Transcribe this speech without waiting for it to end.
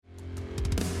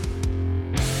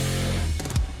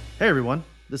Hey everyone,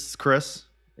 this is Chris,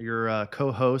 your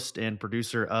co-host and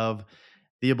producer of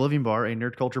the Oblivion Bar, a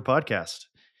nerd culture podcast.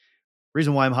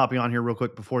 Reason why I'm hopping on here real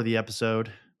quick before the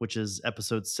episode, which is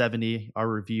episode 70, our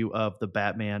review of the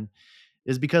Batman,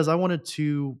 is because I wanted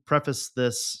to preface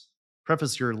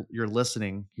your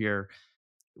listening here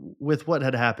with what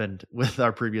had happened with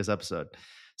our previous episode.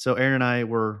 So Aaron and I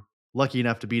were lucky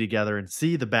enough to be together and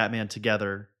see the Batman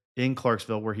together in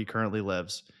Clarksville, where he currently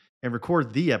lives, and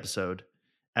record the episode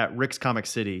at Rick's Comic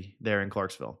City there in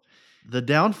Clarksville. The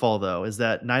downfall, though, is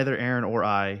that neither Aaron or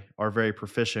I are very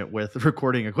proficient with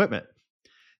recording equipment.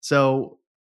 So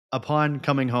upon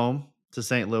coming home to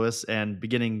St. Louis and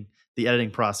beginning the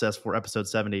editing process for episode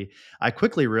 70, I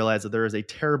quickly realized that there is a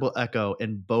terrible echo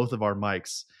in both of our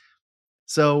mics.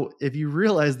 So if you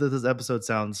realize that this episode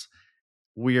sounds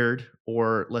weird,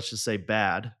 or let's just say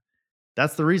bad,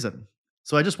 that's the reason.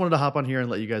 So I just wanted to hop on here and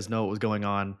let you guys know what was going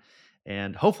on.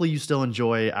 And hopefully you still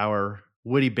enjoy our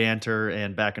witty banter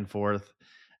and back and forth.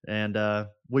 And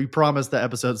we promise that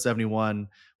episode 71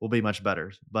 will be much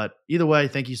better. But either way,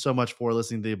 thank you so much for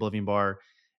listening to the Oblivion Bar.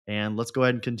 And let's go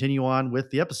ahead and continue on with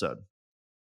the episode.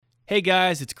 Hey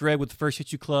guys, it's Greg with the First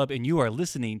Hit You Club, and you are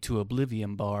listening to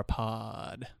Oblivion Bar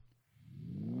Pod.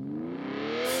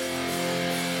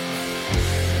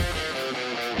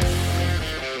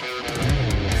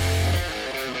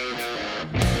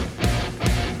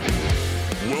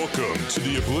 Welcome to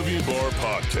the Oblivion Bar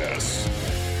Podcast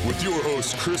with your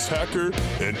hosts Chris Hacker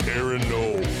and Aaron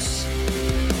Knowles.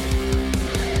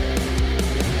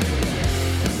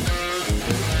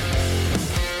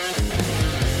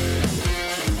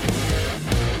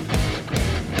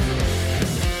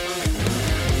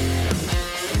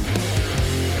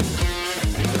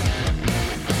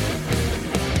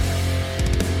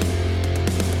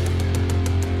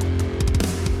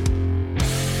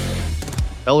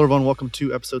 Hello, everyone. Welcome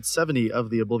to episode 70 of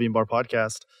the Oblivion Bar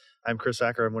Podcast. I'm Chris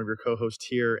Hacker. I'm one of your co-hosts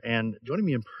here. And joining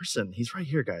me in person, he's right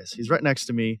here, guys. He's right next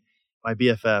to me, my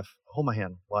BFF. Hold my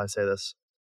hand while I say this.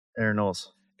 Aaron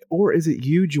Knowles. Or is it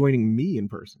you joining me in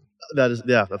person? That's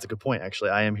a good point,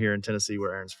 actually. I am here in Tennessee,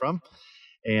 where Aaron's from.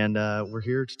 And we're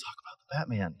here to talk about the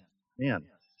Batman. Man,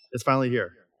 it's finally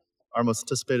here. Our most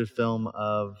anticipated film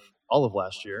of all of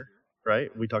last year, right?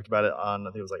 We talked about it on, I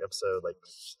think it was like episode,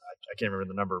 I can't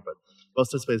remember the number, but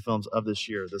most anticipated films of this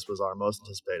year. This was our most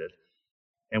anticipated,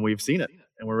 and we've seen it,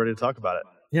 and we're ready to talk about it.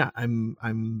 Yeah,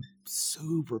 I'm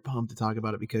super pumped to talk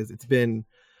about it because it's been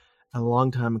a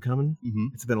long time coming. Mm-hmm.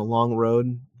 It's been a long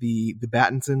road. The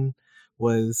Battinson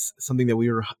was something that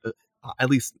we were, at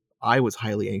least I was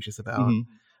highly anxious about,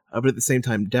 but at the same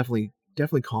time, definitely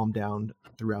calmed down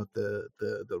throughout the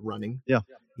running. Yeah,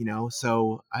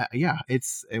 So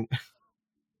it's.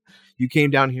 You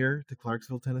came down here to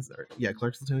Clarksville, Tennessee.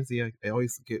 Clarksville, Tennessee. I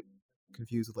always get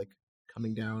confused with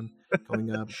coming down,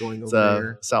 going up, going over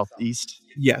there. Southeast.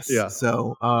 Yes. Yeah.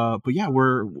 So, but yeah,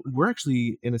 we're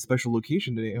actually in a special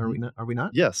location today. Are we not? Are we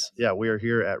not? Yes. Yeah, we are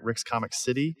here at Rick's Comic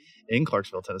City in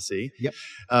Clarksville, Tennessee. Yep.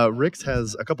 Rick's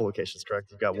has a couple locations, correct?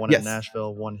 You've got one in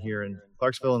Nashville, one here in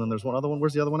Clarksville, and then there's one other one.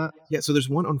 Where's the other one at? Yeah. So there's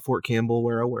one on Fort Campbell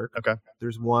where I work. Okay.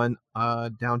 There's one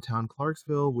downtown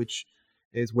Clarksville, which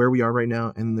is where we are right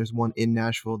now, and there's one in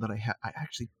Nashville that I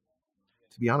actually,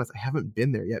 to be honest, I haven't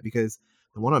been there yet because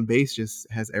the one on base just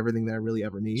has everything that I really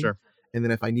ever need. Sure. And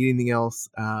then if I need anything else,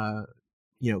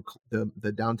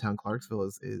 the downtown Clarksville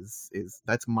is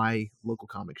that's my local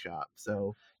comic shop.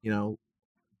 So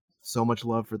so much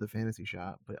love for the fantasy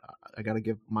shop, but I got to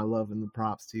give my love and the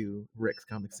props to Rick's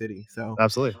Comic City. So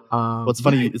absolutely. Well, it's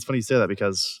funny. It's funny you say that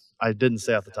because I didn't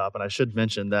say at the top, and I should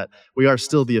mention that we are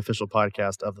still the official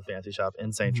podcast of the Fantasy Shop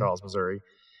in St. Charles, Missouri.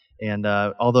 And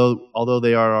although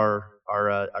they are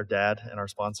our dad and our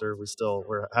sponsor,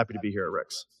 we're happy to be here at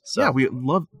Rick's. So yeah, we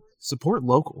love support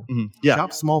local. Mm-hmm. Yeah,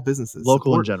 shop small businesses,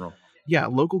 local in general. Yeah,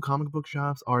 local comic book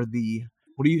shops are the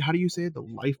how do you say it? The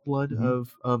lifeblood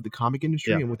of the comic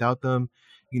industry, and without them,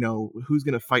 who's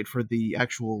going to fight for the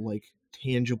actual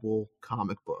tangible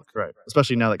comic book? Right.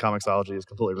 Especially now that Comixology is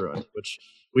completely ruined, which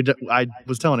I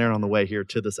was telling Aaron on the way here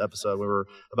to this episode. We were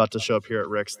about to show up here at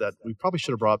Rick's that we probably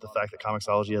should have brought up the fact that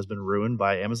Comixology has been ruined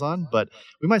by Amazon, but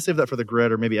we might save that for the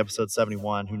grid or maybe episode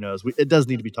 71. Who knows? It does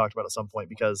need to be talked about at some point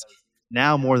because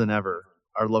now more than ever,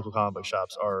 our local comic book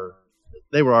shops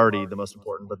they were already the most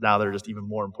important, but now they're just even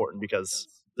more important because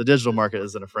the digital market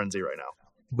is in a frenzy right now.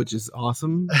 Which is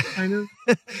awesome, kind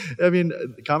of. I mean,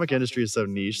 the comic industry is so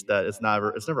niche that it's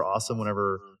never awesome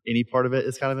whenever any part of it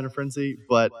is kind of in a frenzy.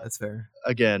 But that's fair.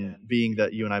 Again, being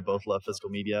that you and I both love physical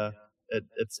media,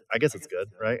 I guess it's good,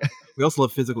 right? We also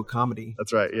love physical comedy.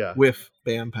 That's right, yeah. With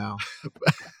Bam Pow.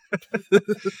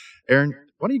 Aaron,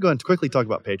 why don't you go and quickly talk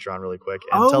about Patreon really quick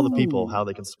and tell the people how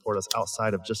they can support us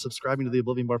outside of just subscribing to the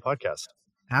Oblivion Bar podcast.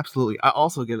 Absolutely. I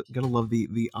also gotta love the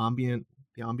ambience,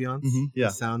 Yeah.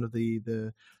 the sound of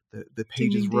the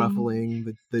pages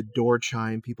ruffling, the door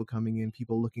chime, people coming in,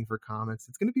 people looking for comments.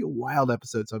 It's going to be a wild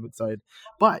episode, so I'm excited.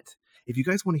 But if you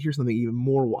guys want to hear something even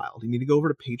more wild, you need to go over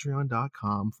to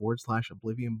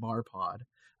patreon.com/OblivionBarPod,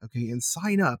 okay, and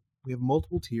sign up. We have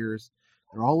multiple tiers.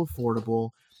 They're all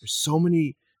affordable. There's so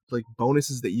many like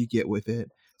bonuses that you get with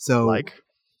it. So like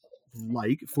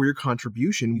for your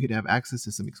contribution, you could have access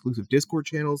to some exclusive Discord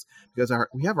channels, because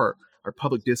we have our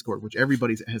public Discord, which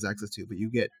everybody has access to, but you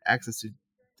get access to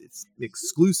its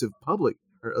exclusive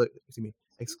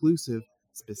exclusive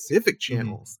specific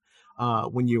channels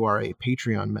when you are a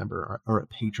Patreon member or a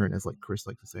patron, as like Chris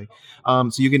likes to say. So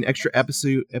you get an extra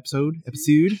episode. You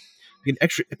get an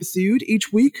extra episode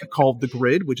each week called The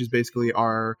Grid, which is basically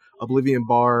our Oblivion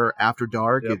Bar After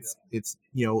Dark. Yep. It's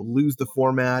lose the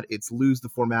format, it's lose the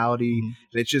formality, and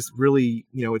it's just really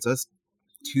it's us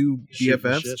two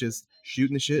BFFs just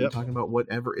shooting the shit and talking about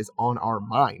whatever is on our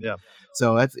mind. Yeah.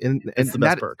 So that's the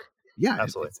best perk. Yeah,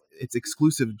 absolutely. It's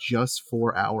exclusive just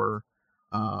for our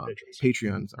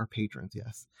Patreons, our patrons.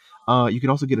 Yes. You can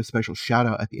also get a special shout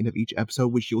out at the end of each episode,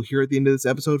 which you'll hear at the end of this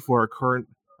episode for our current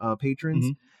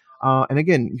patrons. And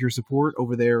again, your support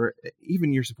over there,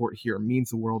 even your support here,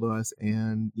 means the world to us.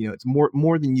 And it's more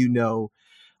than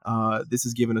this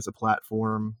has given us a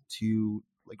platform to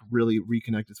like really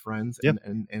reconnect as friends.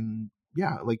 And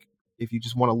yeah, like if you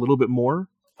just want a little bit more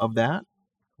of that, a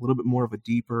little bit more of a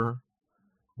deeper,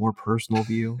 more personal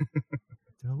view,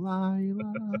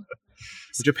 Delilah,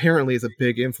 which apparently is a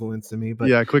big influence to me. But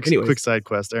yeah, quick side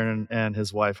quest. Aaron and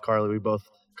his wife Carly, we both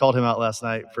called him out last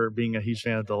night for being a huge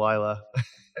fan of Delilah.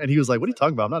 And he was like, "What are you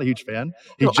talking about? I'm not a huge fan."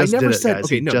 He just did it, guys.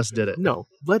 He just did it. No,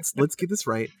 let's get this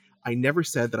right. I never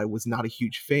said that I was not a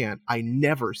huge fan. I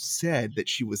never said that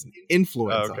she was an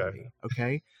influence on me.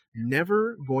 Okay?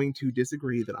 Never going to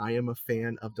disagree that I am a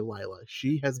fan of Delilah.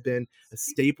 She has been a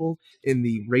staple in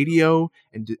the radio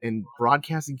and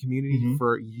broadcasting community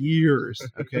for years.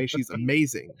 Okay? She's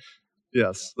amazing.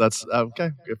 Yes, that's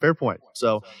okay. Fair point.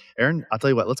 So, Aaron, I'll tell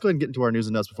you what. Let's go ahead and get into our news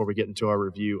and notes before we get into our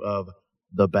review of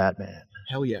The Batman.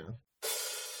 Hell yeah.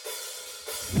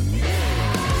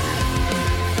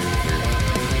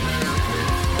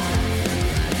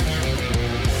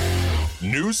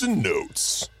 News and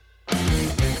notes.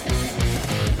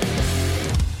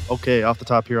 Okay, off the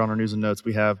top here on our news and notes,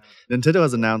 we have Nintendo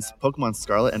has announced Pokemon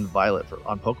Scarlet and Violet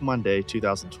on Pokemon Day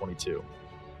 2022.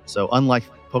 So unlike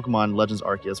Pokemon Legends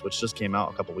Arceus, which just came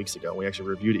out a couple weeks ago, we actually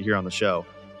reviewed it here on the show,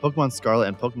 Pokemon Scarlet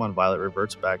and Pokemon Violet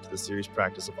reverts back to the series'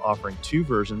 practice of offering two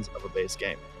versions of a base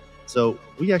game. So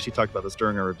we actually talked about this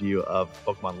during our review of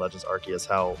Pokemon Legends Arceus,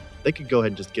 how they could go ahead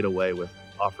and just get away with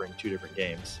offering two different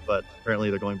games, but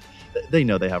apparently they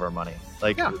know they have our money.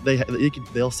 Like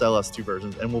they'll sell us two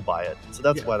versions and we'll buy it. So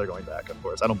that's why they're going back, of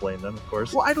course. I don't blame them, of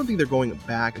course. Well, I don't think they're going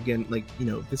back again. Like,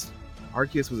 this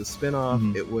Arceus was a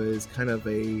spinoff. It was kind of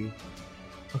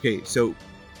okay, so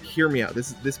hear me out.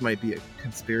 This might be a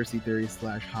conspiracy theory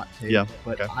 / hot take,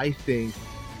 but I think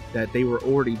that they were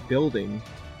already building,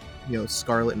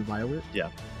 Scarlet and Violet. Yeah.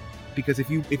 Because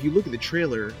if you look at the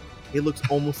trailer, it looks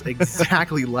almost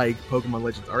exactly like Pokemon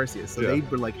Legends Arceus. So they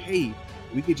were like, hey,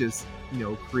 we could just,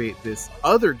 create this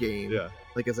other game,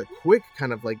 like as a quick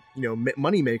kind of like,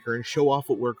 money maker and show off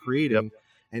what we're creating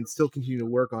and still continue to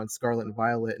work on Scarlet and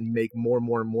Violet and make more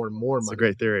money. It's a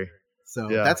great theory. So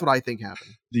that's what I think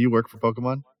happened. Do you work for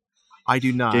Pokemon? I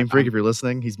do not. Game Freak, if you're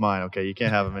listening, he's mine. Okay, you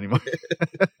can't have him anymore.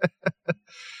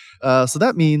 So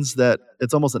that means that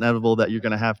it's almost inevitable that you're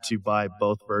going to have to buy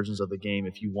both versions of the game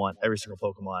if you want every single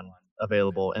Pokemon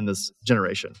available in this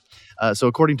generation. So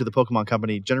according to the Pokemon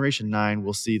Company, Generation 9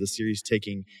 will see the series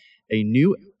taking a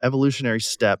new evolutionary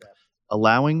step,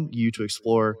 allowing you to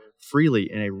explore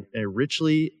freely in a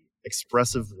richly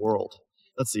expressive world.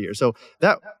 Let's see here. So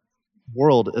that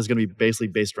world is going to be basically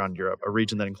based around Europe, a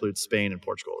region that includes Spain and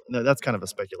Portugal. Now, that's kind of a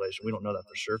speculation. We don't know that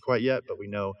for sure quite yet, but we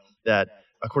know that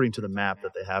according to the map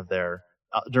that they have there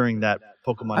during that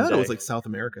Pokemon I thought Day, it was like South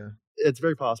America. It's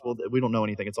very possible. We don't know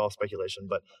anything. It's all speculation.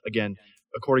 But again,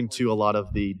 according to a lot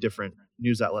of the different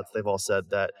news outlets, they've all said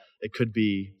that it could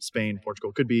be Spain,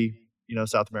 Portugal, could be,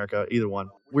 South America, either one.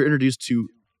 We're introduced to,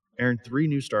 Aaron, 3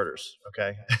 new starters.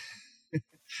 Okay.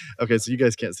 Okay, so you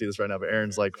guys can't see this right now, but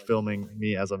Aaron's like filming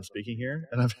me as I'm speaking here,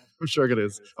 and I'm sure I'm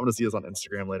gonna see this on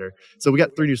Instagram later. So we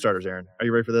got 3 new starters, Aaron. Are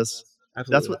you ready for this?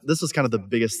 Absolutely. This was kind of the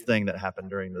biggest thing that happened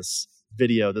during this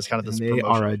video. This promotion.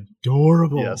 Are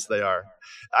adorable. Yes, they are.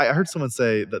 I heard someone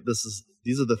say that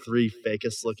these are the 3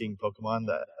 fakest looking Pokemon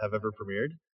that have ever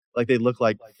premiered. Like they look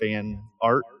like fan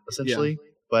art essentially,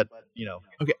 but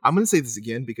Okay, I'm gonna say this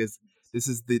again because this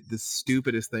is the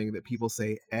stupidest thing that people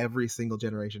say every single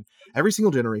generation. Every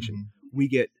single generation, we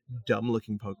get dumb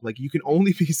looking Pokemon. Like you can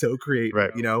only be so creative,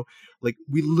 Right. Like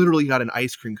we literally got an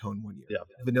ice cream cone one year.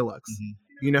 Yeah. Vanillux.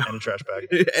 and a trash bag.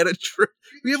 And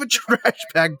we have a trash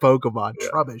bag Pokemon. Yeah.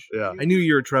 Trubbish. Yeah. I knew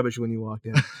you were Trubbish when you walked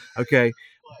in. Okay.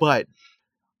 But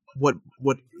what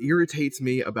irritates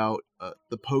me about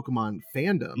the Pokemon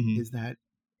fandom is that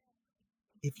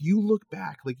if you look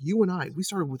back, like you and I, we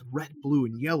started with red, blue,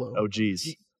 and yellow. Oh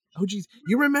geez.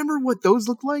 You remember what those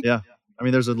looked like? Yeah. I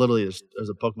mean, there's a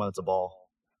Pokemon that's a ball.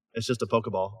 It's just a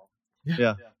Pokeball.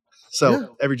 Yeah.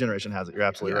 So every generation has it. You're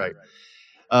absolutely right.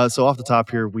 So off the top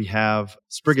here, we have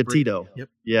Sprigatito. Yep.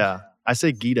 Yeah. I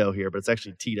say Guido here, but it's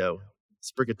actually Tito.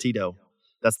 Sprigatito.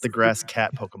 That's the grass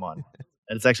cat Pokemon.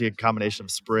 And it's actually a combination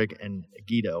of Sprig and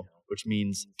Guido, which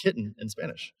means kitten in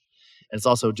Spanish. And it's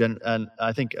also, and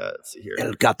I think, let's see here.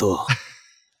 El gato.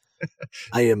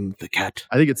 I am the cat.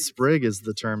 I think it's Sprig is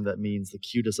the term that means the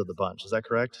cutest of the bunch. Is that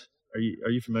correct? Are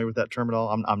you familiar with that term at all?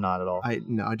 I'm not at all.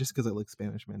 No, just because I like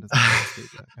Spanish, man. Doesn't mean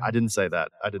that. I didn't say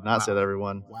that. I did not say that,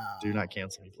 everyone. Wow. Do not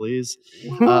cancel me, please.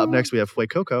 Up next, we have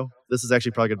Fuecoco. This is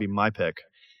actually probably going to be my pick.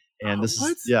 And this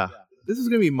what? is, yeah. This is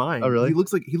gonna be mine. Oh, really? He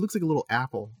looks like a little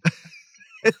apple.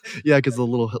 Yeah, because the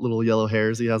little yellow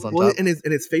hairs he has on top. And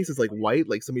his face is like white,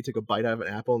 like somebody took a bite out of an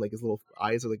apple, and like his little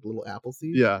eyes are like little apple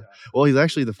seeds. Yeah. Well, he's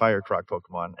actually the Fire Croc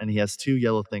Pokemon, and he has two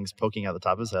yellow things poking out the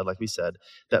top of his head, like we said,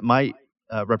 that might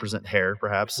represent hair,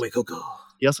 perhaps. Fuecoco.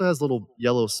 He also has little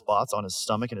yellow spots on his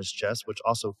stomach and his chest, which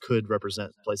also could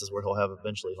represent places where he'll have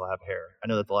hair. I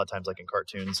know that a lot of times, like in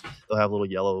cartoons, they'll have little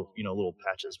yellow, little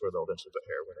patches where they'll eventually put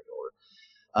hair when they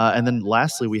go over. And then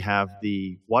lastly, we have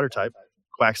the water type,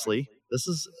 Quaxly.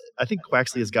 I think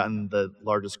Quaxly has gotten the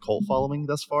largest cult following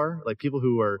thus far. Like people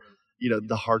who are,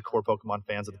 the hardcore Pokemon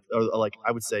fans, or like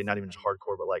I would say not even just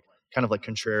hardcore, but like kind of like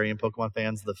contrarian Pokemon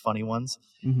fans, the funny ones.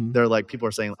 Mm-hmm. They're like people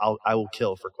are saying, I will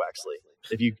kill for Quaxly.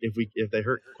 If they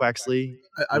hurt Quaxly,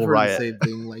 I've we'll heard riot. the same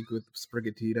thing like with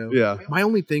Sprigatito. Yeah. My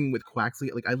only thing with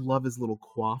Quaxly, like I love his little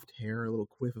coiffed hair, a little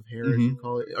quiff of hair, as you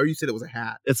call it. Or you said it was a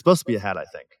hat. It's supposed to be a hat, I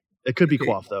think. It could be Okay.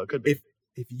 coiffed though. It could be.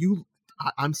 If you,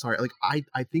 I'm sorry, like I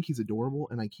think he's adorable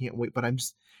and I can't wait, but I'm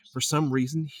just, for some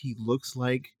reason he looks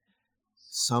like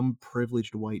some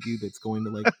privileged white dude that's going to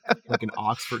like an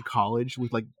Oxford college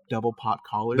with like double pop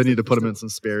collars. They need to Like, put him in some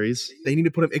Sperry's. They need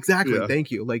to put him exactly. Yeah.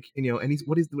 Thank you. Like and he's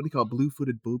what do you call it?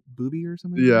 Blue-footed booby or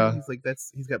something? Yeah. He's like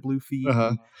he's got blue feet. Uh-huh.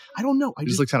 and I don't know. I He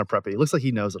just looks kind of preppy. He looks like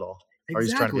he knows it all. Or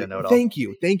he's trying to be a know-it-all. Thank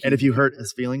you. And if you hurt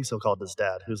his feelings, he'll call it his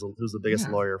dad, who's the biggest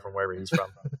Yeah. lawyer from wherever he's from.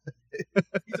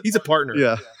 he's a partner.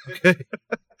 Yeah. Okay.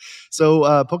 So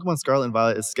Pokemon Scarlet and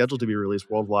Violet is scheduled to be released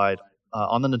worldwide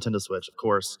on the Nintendo Switch, of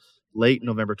course, late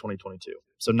November 2022.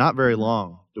 So not very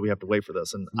long do we have to wait for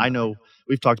this. And I know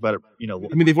we've talked about it,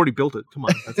 I mean, they've already built it. Come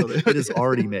on. That's how it is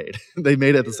already made. They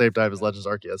made it at the same time as Legends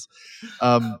Arceus.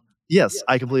 Yes,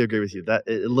 I completely agree with you. That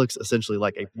it looks essentially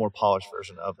like a more polished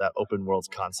version of that open worlds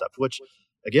concept, which,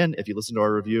 again, if you listen to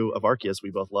our review of Arceus, we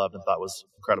both loved and thought was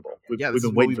incredible. We've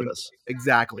been waiting for this.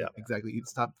 Exactly. Yeah. Exactly. You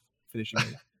stop finishing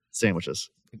it. Sandwiches.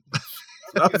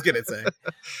 I was gonna say.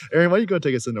 Aaron, why don't you go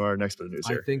take us into our next bit of news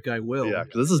I here? think I will. Yeah,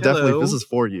 'cause this is Hello. this is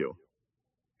for you.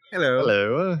 Hello.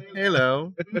 Hello.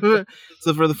 Hello.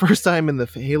 So for the first time in the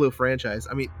Halo franchise,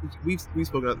 I mean, we've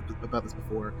spoken about this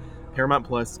before. Paramount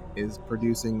Plus is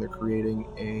producing, they're creating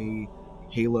a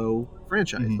Halo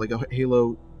franchise, like a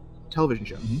Halo television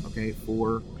show, okay,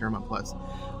 for Paramount Plus.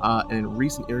 And in a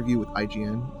recent interview with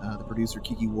IGN, the producer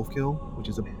Kiki Wolfkill, which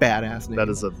is a badass name. That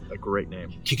is a great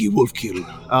name. Kiki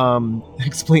Wolfkill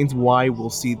explains why we'll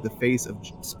see the face of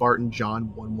Spartan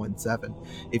John 117.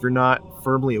 If you're not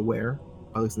firmly aware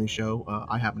by listening to the show,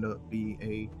 I happen to be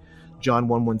a John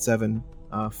 117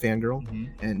 fangirl,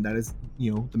 and that is,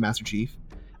 the Master Chief.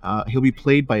 He'll be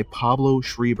played by Pablo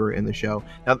Schreiber in the show.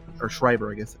 Now, or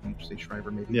Schreiber, I guess you should say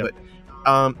Schreiber maybe. Yeah.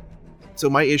 But so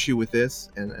my issue with this,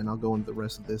 and I'll go into the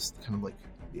rest of this kind of like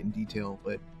in detail,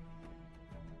 but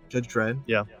Judge Dredd.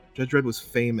 Yeah. Judge Dredd was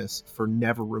famous for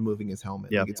never removing his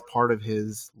helmet. Yeah. Like it's part of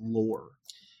his lore.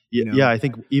 Yeah, I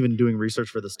think even doing research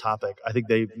for this topic, I think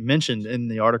they mentioned in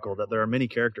the article that there are many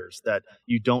characters that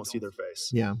you don't see their face.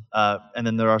 Yeah. And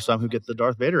then there are some who get the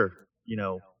Darth Vader,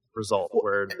 result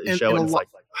where they show it and it's like,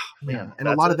 oh, man. Yeah. And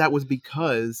a lot of that was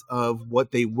because of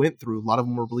what they went through. A lot of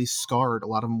them were really scarred. A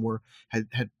lot of them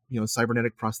had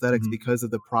cybernetic prosthetics because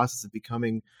of the process of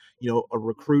becoming, a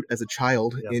recruit as a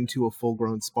child into a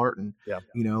full-grown Spartan. Yeah.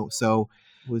 So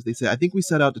was they said, I think we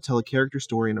set out to tell a character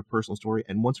story and a personal story,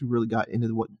 and once we really got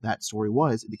into what that story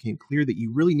was, it became clear that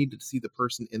you really needed to see the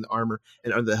person in the armor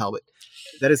and under the helmet.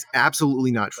 That is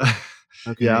absolutely not true.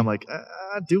 Okay. Yeah, I'm like,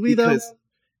 do we though?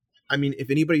 I mean,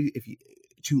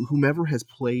 to whomever has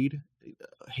played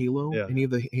Halo, any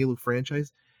of the Halo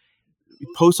franchise,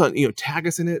 post on, tag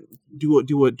us in it, do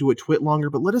a twit longer,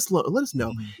 but let us know.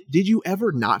 Mm-hmm. Did you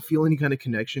ever not feel any kind of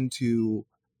connection to,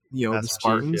 the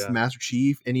Spartans, the Master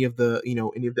Chief, any of the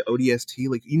ODST?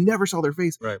 Like, you never saw their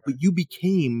face, right. But you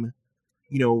became,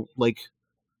 like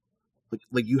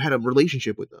you had a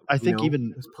relationship with them. I think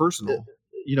even it's personal.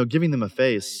 Giving them a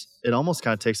face, it almost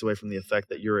kind of takes away from the effect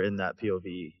that you're in that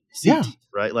POV seat,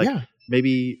 right? Like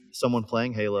maybe someone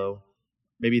playing Halo,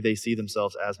 maybe they see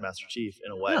themselves as Master Chief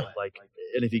in a way,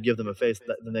 and if you give them a face,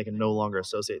 then they can no longer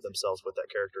associate themselves with that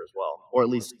character as well, or at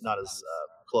least not as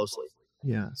closely.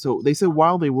 Yeah. So they said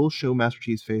while they will show Master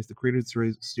Chief's face, the creators of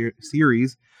the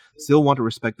series still want to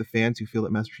respect the fans who feel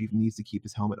that Master Chief needs to keep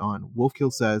his helmet on.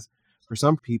 Wolfkill says, for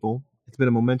some people, it's been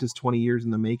a momentous 20 years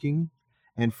in the making.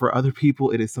 And for other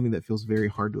people, it is something that feels very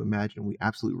hard to imagine. We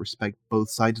absolutely respect both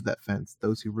sides of that fence,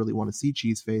 those who really want to see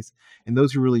Chief's face and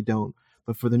those who really don't.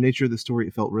 But for the nature of the story,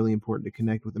 it felt really important to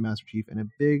connect with the Master Chief in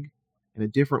a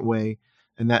different way.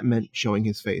 And that meant showing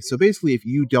his face. So basically, if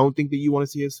you don't think that you want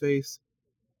to see his face,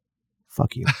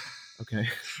 fuck you. Okay.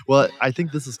 Well, I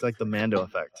think this is like the Mando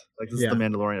effect. Like this is the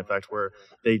Mandalorian effect where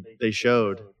they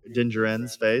showed Din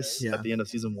Djarin's face at the end of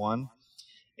season 1,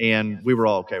 and we were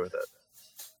all okay with it.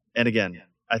 And again,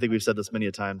 I think we've said this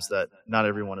many times that not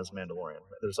everyone is Mandalorian.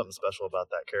 There's something special about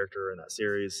that character in that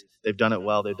series. They've done it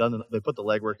well. They put the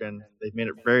legwork in. They've made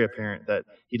it very apparent that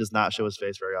he does not show his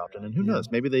face very often. And who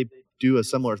knows? Maybe they do a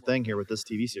similar thing here with this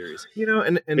TV series.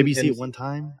 And maybe you see it one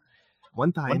time.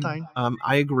 One time.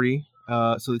 I agree.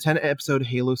 So the 10-episode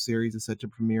Halo series is set to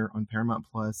premiere on Paramount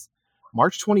Plus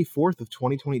March 24th of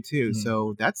 2022.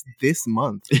 So that's this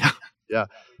month. Yeah.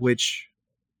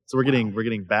 So we're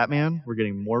getting Batman. We're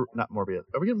getting not Morbius.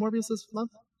 Are we getting Morbius this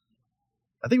month?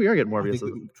 I think we are getting Morbius.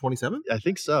 27th? I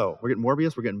think so. We're getting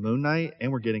Morbius. We're getting Moon Knight,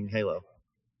 and we're getting Halo.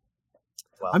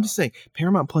 Wow. I'm just saying,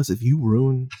 Paramount Plus. If you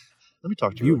ruin, let me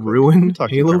talk to you. Ruin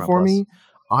Halo for me.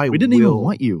 We didn't even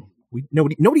want you.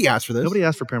 Nobody asked for this. Nobody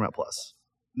asked for Paramount Plus.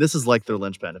 This is like their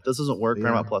linchpin. If this doesn't work,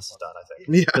 Paramount Plus is done. I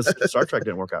think because Star Trek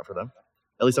didn't work out for them.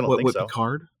 At least I don't think so.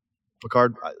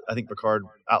 Picard, I think Picard,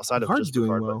 outside Picard's of just doing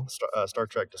Picard, well. But Star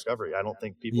Trek Discovery, I don't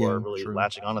think people are really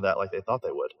latching onto that like they thought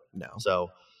they would. No. So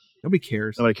nobody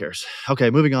cares. Okay,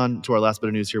 moving on to our last bit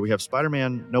of news here. We have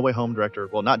Spider-Man No Way Home director,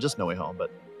 well, not just No Way Home, but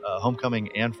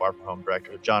Homecoming and Far From Home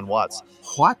director Jon Watts.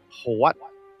 What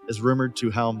is rumored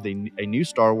to helm a new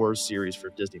Star Wars series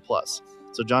for Disney+.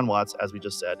 So Jon Watts, as we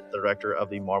just said, the director of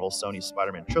the Marvel-Sony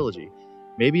Spider-Man trilogy,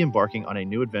 may be embarking on a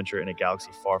new adventure in a galaxy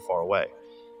far, far away.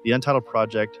 The untitled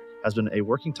project has been a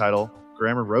working title,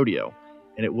 Grammar Rodeo,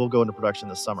 and it will go into production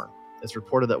this summer. It's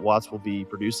reported that Watts will be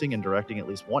producing and directing at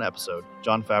least one episode.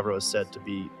 Jon Favreau is said to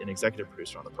be an executive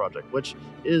producer on the project, which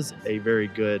is a very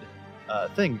good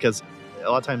thing, because a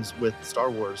lot of times with Star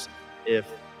Wars, if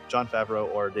Jon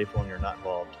Favreau or Dave Filoni are not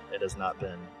involved, it has not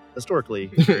been historically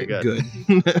very good.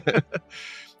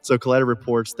 So Collider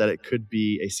reports that it could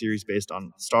be a series based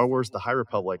on Star Wars The High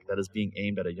Republic that is being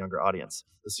aimed at a younger audience.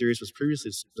 The series was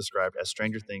previously described as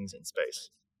Stranger Things in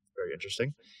space. Very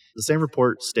interesting. The same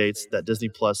report states that Disney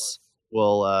Plus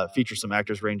will feature some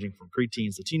actors ranging from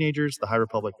preteens to teenagers. The High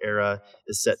Republic era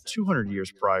is set 200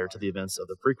 years prior to the events of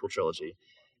the prequel trilogy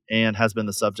and has been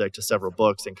the subject to several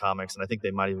books and comics, and I think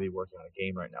they might even be working on a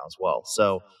game right now as well.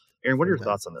 So, Aaron, what are your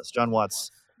thoughts on this? Jon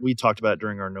Watts, we talked about it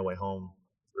during our No Way Home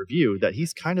review that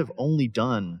he's kind of only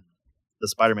done the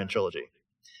Spider-Man trilogy.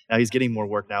 Now he's getting more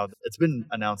work now. It's been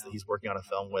announced that he's working on a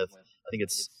film with, I think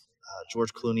it's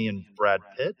George Clooney and Brad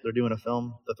Pitt. They're doing a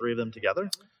film, the three of them together.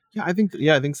 Yeah, I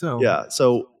think so. Yeah,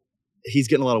 so he's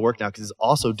getting a lot of work now because he's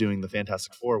also doing the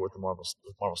Fantastic Four with Marvel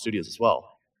Studios as well.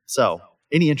 So,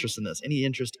 any interest in this? Any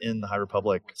interest in the High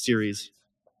Republic series?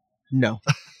 No.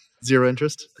 Zero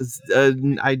interest? I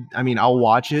mean, I'll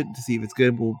watch it to see if it's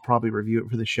good. We'll probably review it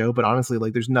for the show. But honestly,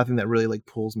 like, there's nothing that really like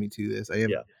pulls me to this. I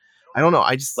don't know.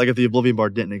 I just like if the Oblivion Bar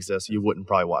didn't exist, you wouldn't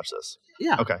probably watch this.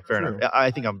 Yeah. Okay, fair enough. I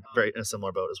think I'm very in a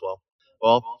similar boat as well.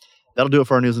 Well, that'll do it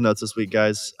for our news and notes this week,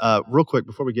 guys. Real quick,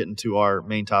 before we get into our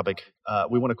main topic,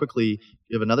 we want to quickly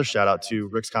give another shout out to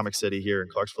Rick's Comic City here in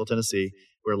Clarksville, Tennessee.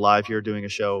 We're live here doing a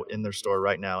show in their store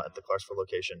right now at the Clarksville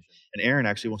location. And Aaron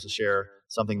actually wants to share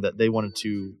something that they wanted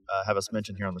to have us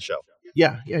mention here on the show.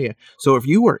 Yeah. So if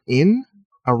you are in,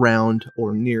 around,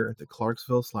 or near the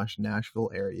Clarksville/Nashville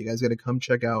area, you guys got to come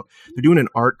check out. They're doing an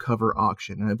art cover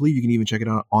auction. And I believe you can even check it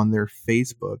out on their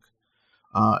Facebook.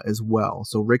 as well.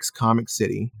 So Rick's Comic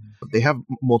City. They have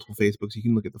multiple Facebooks. You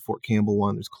can look at the Fort Campbell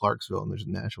one. There's Clarksville and there's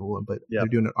a Nashville one. But they're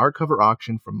doing an art cover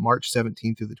auction from March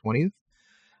 17th through the 20th.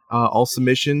 All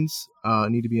submissions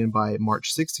need to be in by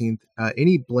March 16th.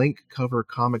 Any blank cover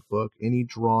comic book, any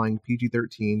drawing,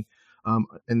 PG-13,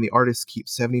 and the artist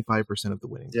keeps 75% of the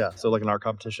winnings. Yeah, so like an art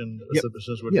competition. Yep. This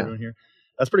is what we're doing here.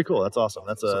 That's pretty cool. That's awesome.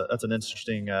 That's an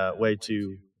interesting way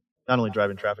to not only drive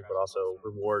in traffic but also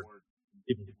reward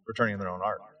people returning their own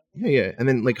art. Yeah, and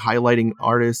then like highlighting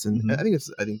artists, and I think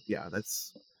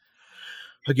that's.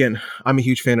 Again, I'm a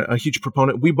huge fan, a huge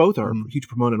proponent. We both are a huge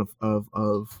proponent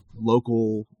of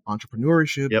local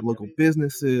entrepreneurship, local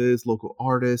businesses, local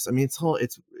artists. I mean,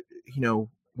 it's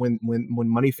when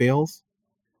money fails,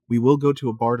 we will go to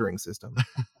a bartering system,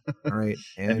 all right,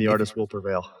 and the artists will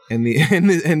prevail, and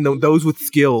those with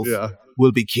skills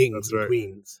will be kings and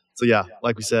queens. So yeah,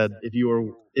 like we said, if you are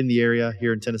in the area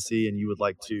here in Tennessee and you would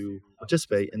like to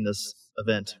participate in this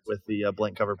event with the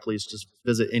blank cover, please just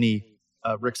visit any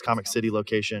Rick's Comic City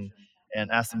location and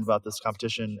ask them about this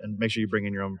competition, and make sure you bring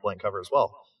in your own blank cover as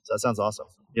well. So that sounds awesome.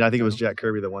 I think it was Jack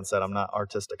Kirby that once said, "I'm not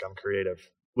artistic, I'm creative,"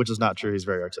 which is not true. He's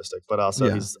very artistic, but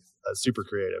also he's super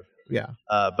creative. Yeah.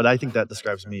 But I think that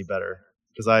describes me better,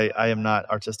 because I am not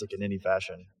artistic in any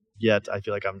fashion. Yet I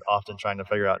feel like I'm often trying to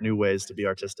figure out new ways to be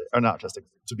artistic, or not artistic,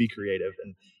 to be creative,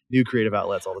 and new creative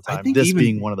outlets all the time. This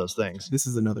being one of those things. This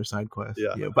is another side quest.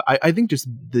 Yeah. But I think just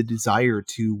the desire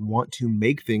to want to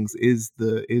make things is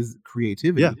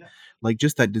creativity. Yeah. Like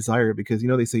just that desire, because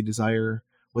they say desire.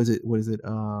 What is it?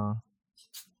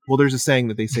 Well, there's a saying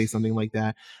that they say something like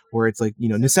that, where it's like,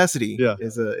 necessity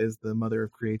is the mother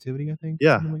of creativity, I think.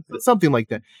 Yeah. Something like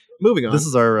that. Moving on. This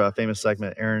is our famous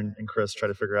segment. Aaron and Chris try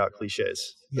to figure out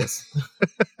cliches. Yes.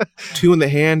 2 in the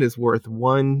hand is worth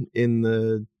 1 in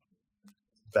the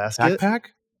basket. Backpack?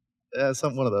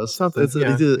 One of those. Something. It's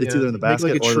either in the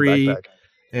basket like a or tree the backpack.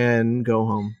 And go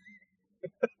home.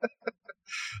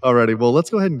 Alrighty. Well,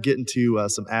 let's go ahead and get into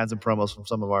some ads and promos from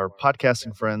some of our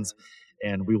podcasting friends,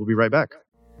 and we will be right back.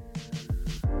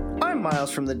 I'm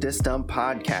Miles from the Disc Dump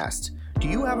Podcast. Do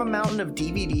you have a mountain of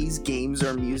DVDs, games,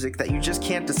 or music that you just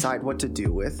can't decide what to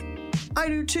do with? I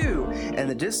do too, and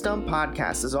the Disc Dump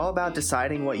Podcast is all about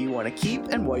deciding what you want to keep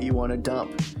and what you want to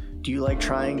dump. Do you like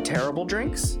trying terrible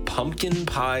drinks? Pumpkin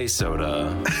pie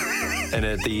soda. And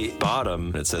at the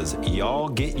bottom, it says, y'all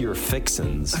get your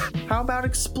fixins. How about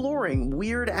exploring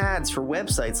weird ads for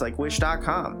websites like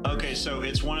Wish.com? Okay, so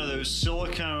it's one of those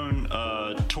silicone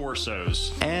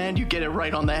torsos. And you get it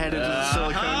right on the head of the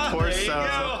silicone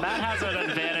torso. Matt has an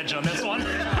advantage on this one.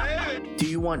 Do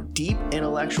you want deep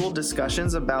intellectual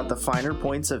discussions about the finer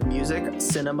points of music,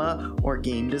 cinema, or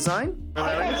game design?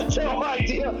 I have no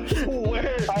idea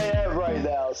where I am right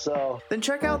now, so... Then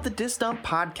check out the Disc Dump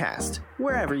Podcast,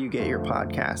 wherever you get your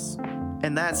podcasts.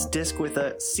 And that's disc with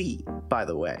a C, by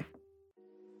the way.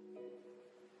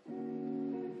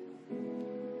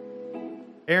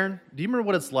 Aaron, do you remember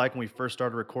what it's like when we first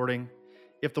started recording?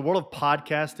 If the world of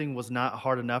podcasting was not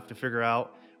hard enough to figure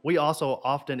out, we also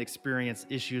often experience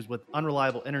issues with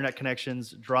unreliable internet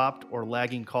connections, dropped or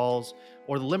lagging calls,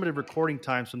 or the limited recording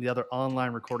times from the other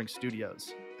online recording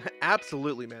studios.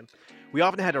 Absolutely, man. We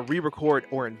often had to re-record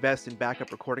or invest in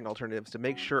backup recording alternatives to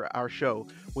make sure our show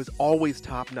was always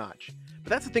top-notch. But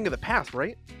that's a thing of the past,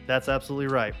 right? That's absolutely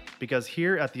right, because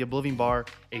here at the Oblivion Bar,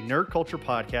 a nerd culture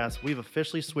podcast, we've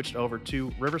officially switched over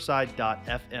to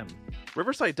Riverside.fm.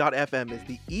 Riverside.fm is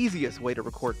the easiest way to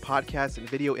record podcasts and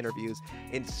video interviews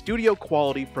in studio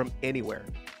quality from anywhere.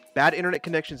 Bad internet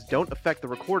connections don't affect the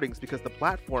recordings because the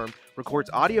platform records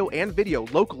audio and video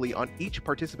locally on each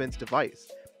participant's device.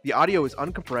 The audio is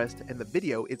uncompressed and the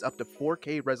video is up to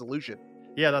 4K resolution.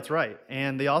 Yeah, that's right.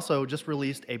 And they also just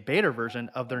released a beta version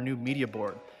of their new media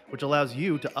board, which allows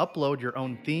you to upload your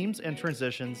own themes and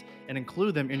transitions and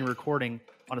include them in your recording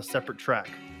on a separate track.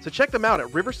 So check them out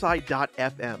at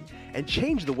riverside.fm and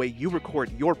change the way you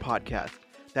record your podcast.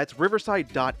 That's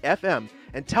riverside.fm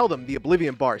and tell them the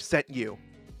Oblivion Bar sent you.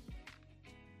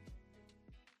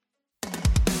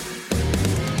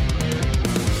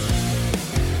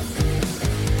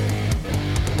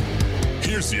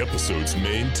 Here's the episode's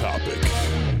main topic.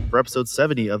 For episode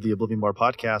 70 of the Oblivion Bar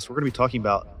podcast, we're going to be talking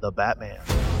about the Batman.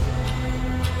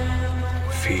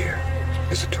 Fear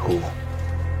is a tool.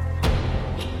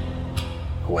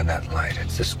 But when that light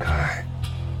hits the sky,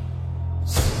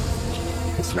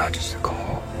 it's not just a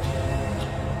call.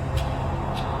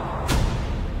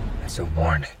 It's a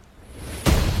warning.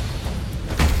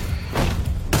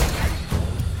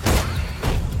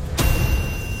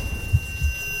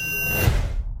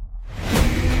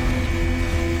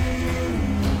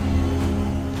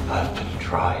 I've been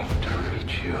trying to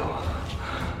reach you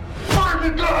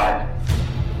swear to God!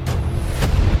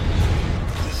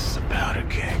 This is a powder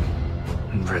keg,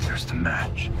 and Riddler's the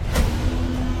match.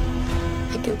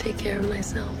 I can take care of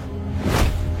myself.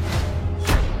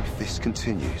 If this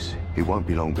continues, it won't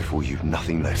be long before you've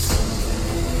nothing left.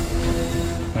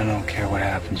 I don't care what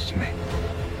happens to me.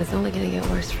 It's only gonna get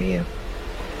worse for you.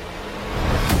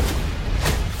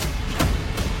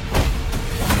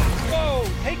 Whoa,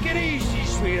 take it easy,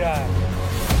 sweetheart.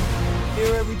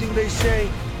 Hear everything they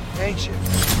say, ain't you?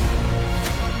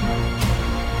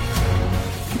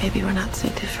 Maybe we're not so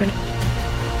different.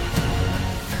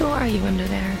 Who are you under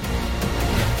there?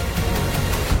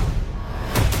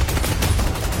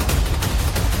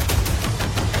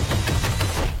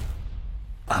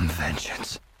 I'm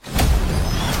vengeance.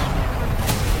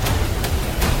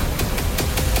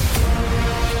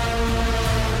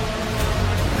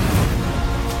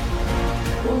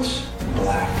 What's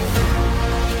black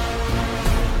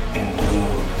and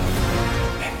blue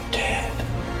and dead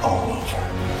all over?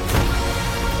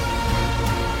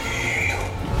 You.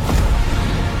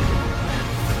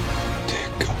 Dear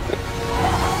God.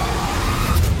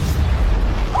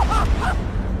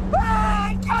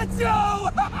 I got you!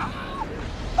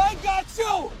 I got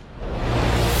you!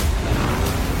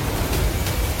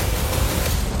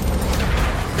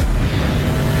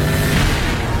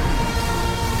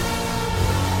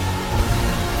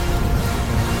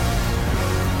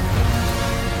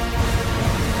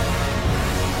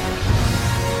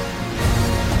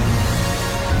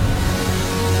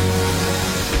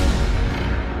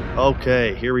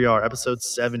 Okay, here we are, episode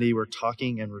 70. We're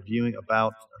talking and reviewing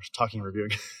about,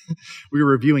 we were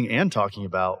reviewing and talking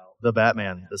about The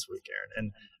Batman this week, Aaron.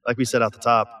 And like we said at the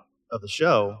top of the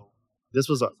show, this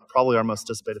was probably our most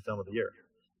anticipated film of the year.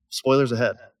 Spoilers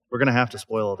ahead. We're going to have to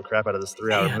spoil the crap out of this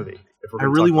 3-hour movie. If we're I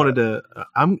really wanted to,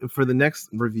 for the next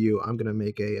review, I'm going to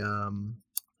make a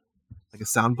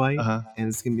soundbite, and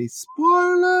it's going to be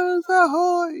spoilers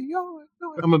ahoy.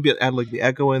 I'm going to add like the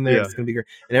echo in there. Yeah. It's going to be great.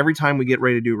 And every time we get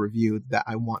ready to do a review, that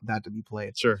I want that to be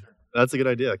played. Sure. That's a good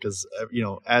idea because,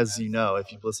 as you know,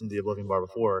 if you've listened to the Oblivion Bar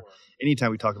before,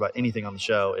 anytime we talk about anything on the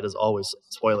show, it is always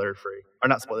spoiler-free. Or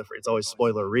not spoiler-free, it's always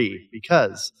spoiler-y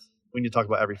because we need to talk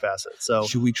about every facet. So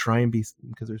should we try and be,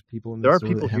 because there's people in the store. There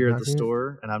are people here at the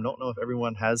store, and I don't know if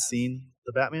everyone has seen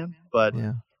The Batman, but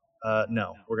no,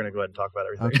 we're going to go ahead and talk about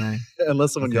everything. Okay.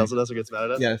 Unless someone yells at us or gets mad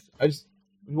at us. Yes.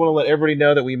 We want to let everybody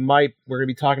know that we're going to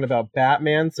be talking about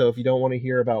Batman. So if you don't want to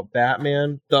hear about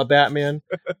the Batman,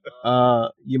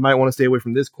 you might want to stay away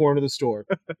from this corner of the store.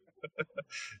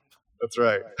 That's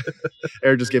right.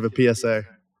 Aaron just gave a PSA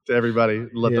to everybody,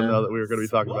 let them know that we were going to be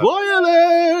talking about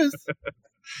spoilers.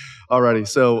 Alrighty.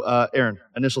 So, Aaron,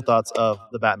 initial thoughts of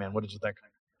The Batman. What did you think?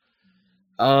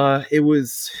 It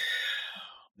was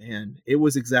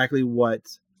exactly what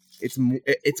it's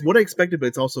what I expected, but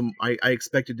it's also I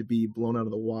expected to be blown out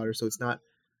of the water. So it's not.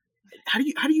 How do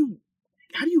you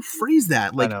phrase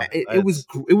that? Like it was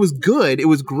good. It was great. It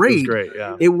was great.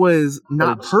 Yeah. It was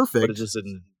not perfect. But it just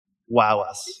didn't wow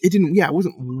us. It didn't. Yeah. It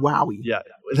wasn't wowie. Yeah.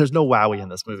 There's no wowie in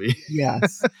this movie.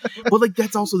 Yes. But like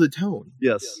that's also the tone.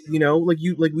 Yes. Like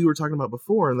we were talking about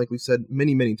before, and like we said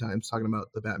many times talking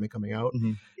about the Batman coming out.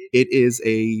 Mm-hmm. It is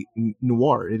a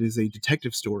noir. It is a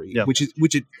detective story, which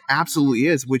it absolutely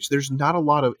is. Which there's not a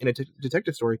lot of in a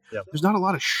detective story. Yeah. There's not a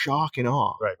lot of shock and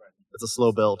awe. Right. It's a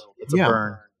slow build. It's a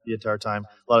burn the entire time.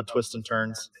 A lot of twists and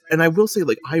turns. And I will say,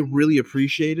 like, I really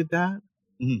appreciated that.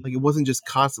 Mm-hmm. Like, it wasn't just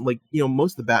constant. Like,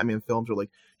 most of the Batman films are like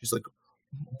just like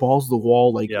balls to the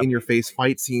wall, like in your face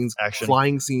fight scenes,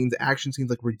 flying scenes, action scenes,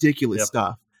 like ridiculous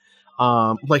stuff.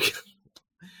 Like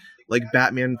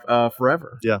Batman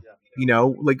Forever. Yeah.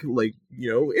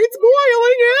 It's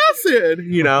boiling acid,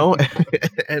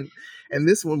 and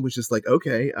this one was just like,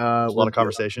 okay. A lot of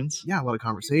conversations. Yeah, a lot of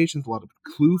conversations, a lot of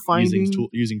clue finding.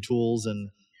 Using tools and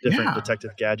different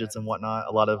detective gadgets and whatnot.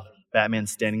 A lot of Batman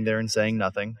standing there and saying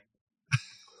nothing.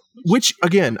 Which,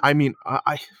 again, I mean,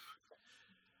 I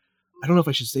don't know if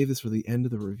I should save this for the end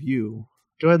of the review.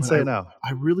 Go ahead and say it now.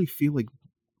 I really feel like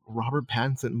Robert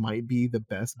Pattinson might be the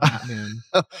best Batman.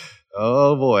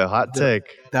 Oh boy, hot take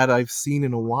that I've seen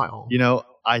in a while.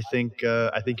 I think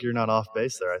you're not off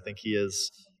base there. I think he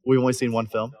is. We've only seen one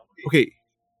film. Okay,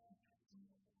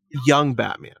 young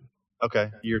Batman. Okay,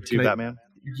 year 2 Batman.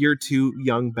 Year 2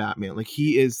 young Batman. Like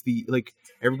he is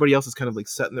everybody else is kind of like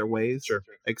set in their ways. Sure.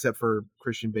 Except for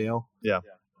Christian Bale. Yeah.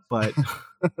 But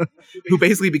who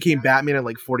basically became Batman at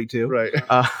like 42. Right.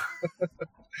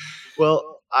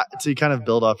 Well, to kind of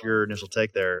build off your initial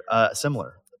take there,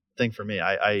 similar thing for me.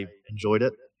 I enjoyed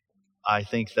it. I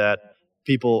think that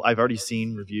I've already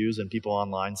seen reviews and people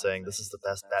online saying this is the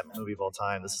best Batman movie of all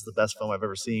time. This is the best film I've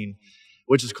ever seen.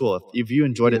 which is cool. If you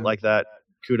enjoyed it like that,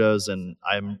 kudos, and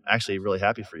I'm actually really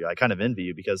happy for you. I kind of envy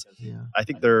you because I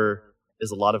think there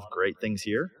is a lot of great things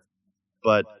here,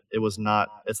 but it's not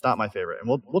my favorite.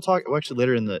 And we'll talk actually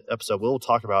later in the episode. We'll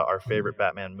talk about our favorite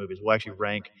Batman movies. We'll actually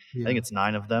rank. I think it's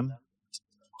 9 of them.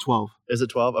 12. Is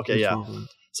it 12? Okay, It's yeah. 12.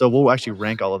 So we'll actually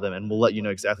rank all of them, and we'll let you know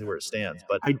exactly where it stands.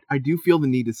 But I do feel the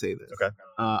need to say this. Okay.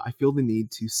 I feel the need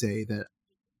to say that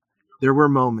there were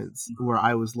moments where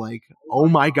I was like, "Oh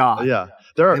my god!" Yeah,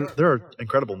 there are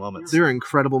incredible moments. There are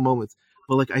incredible moments,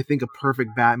 but like I think a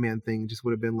perfect Batman thing just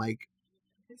would have been like,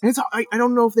 and it's I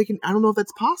don't know if they can. I don't know if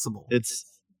that's possible.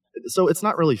 It's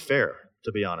not really fair,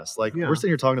 to be honest. Like we're sitting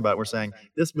here talking about it, we're saying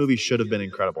this movie should have been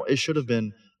incredible. It should have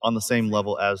been on the same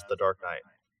level as The Dark Knight.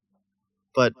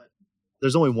 But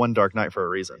there's only one Dark Knight for a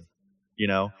reason. You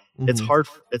know, it's hard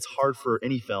for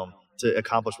any film to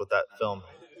accomplish what that film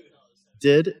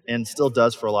did and still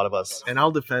does for a lot of us. And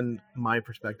I'll defend my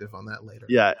perspective on that later.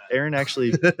 Yeah, Aaron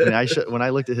actually, when I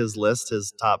looked at his list,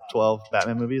 his top 12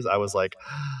 Batman movies, I was like,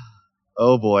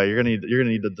 oh boy, you're gonna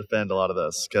need to defend a lot of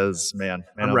this because man,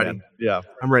 I'm ready. Man. Yeah,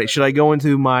 I'm ready. Should I go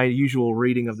into my usual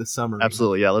reading of the summary?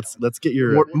 Absolutely. Yeah, let's get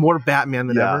your more Batman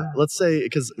than ever. Let's say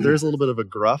because there's a little bit of a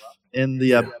gruff in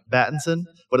the Battinson,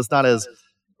 but it's not as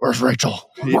where's Rachel?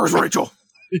 Where's Rachel?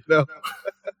 You know,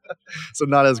 so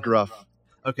not as gruff.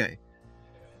 Okay.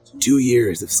 2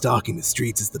 years of stalking the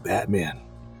streets as the Batman,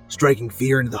 striking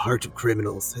fear into the hearts of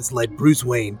criminals, has led Bruce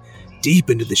Wayne deep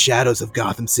into the shadows of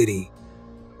Gotham City.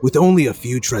 With only a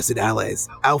few trusted allies,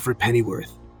 Alfred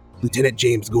Pennyworth, Lieutenant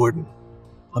James Gordon,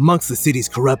 amongst the city's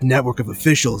corrupt network of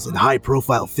officials and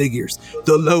high-profile figures,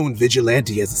 the lone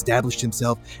vigilante has established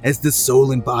himself as the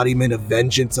sole embodiment of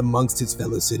vengeance amongst his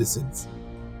fellow citizens.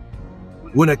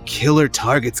 When a killer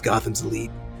targets Gotham's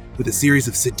elite with a series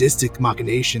of sadistic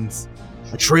machinations,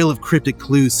 a trail of cryptic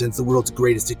clues sends the world's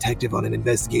greatest detective on an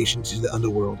investigation to the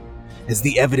underworld. As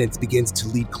the evidence begins to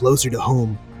lead closer to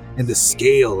home, and the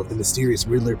scale of the mysterious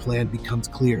Riddler plan becomes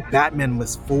clear, Batman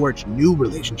must forge new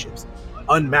relationships,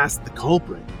 unmask the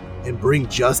culprit, and bring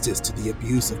justice to the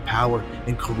abuse of power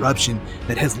and corruption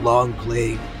that has long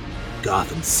plagued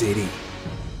Gotham City.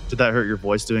 Did that hurt your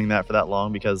voice doing that for that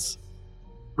long? Because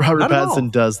Robert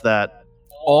Pattinson does that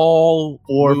all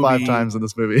 4 or 5 times in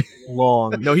this movie.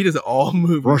 Long. No, he does it all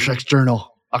movie. Rorschach's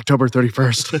Journal, October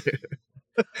 31st.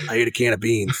 I ate a can of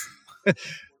beans.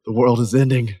 The world is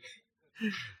ending.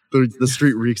 The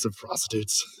street reeks of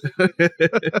prostitutes.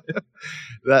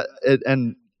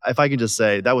 And if I can just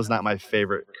say, that was not my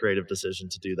favorite creative decision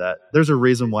to do that. There's a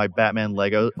reason why Batman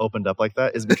Lego opened up like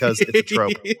that, is because it's a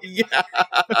trope. Yeah.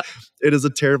 It is a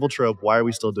terrible trope. Why are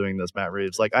we still doing this, Matt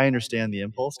Reeves? Like, I understand the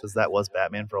impulse because that was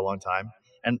Batman for a long time.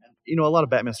 And, you know, a lot of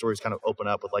Batman stories kind of open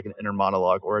up with like an inner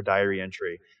monologue or a diary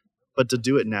entry. But to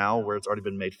do it now where it's already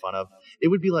been made fun of, it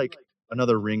would be like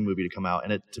another Ring movie to come out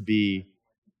and it to be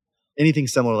anything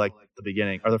similar like the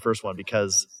beginning or the first one,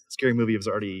 because Scary Movie has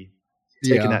already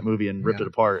taken that movie and ripped it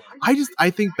apart. I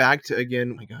think back to,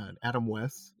 again, oh my God, Adam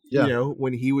West. Yeah. You know,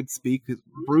 when he would speak,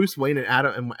 Bruce Wayne and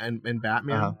Adam and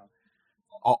Batman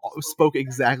spoke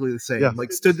exactly the same. Yeah.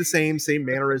 Like stood the same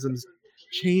mannerisms,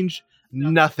 changed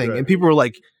nothing. Right. And people were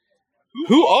like,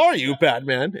 "Who are you,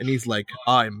 Batman?" And he's like,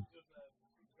 I'm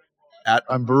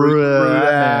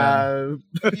Batman.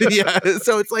 Yeah.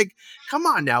 So it's like, come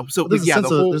on now. So there's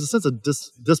a sense of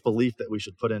disbelief that we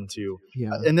should put into,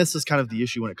 and this is kind of the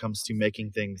issue when it comes to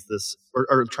making things this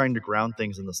or trying to ground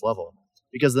things in this level,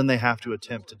 because then they have to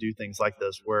attempt to do things like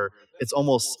this where it's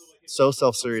almost so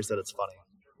self-serious that it's funny.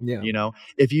 Yeah. You know,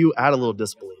 if you add a little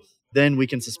disbelief, then we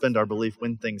can suspend our belief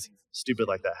when things stupid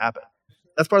like that happen.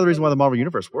 That's part of the reason why the Marvel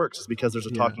Universe works, is because there's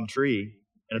a talking tree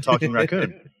and a talking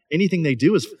raccoon. Anything they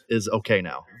do is okay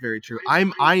now. Very true. I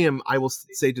will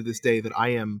say to this day that I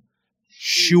am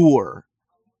sure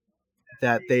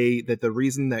that the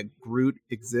reason that Groot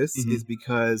exists is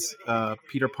because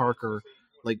Peter Parker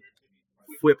like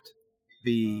whipped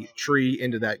the tree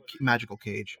into that magical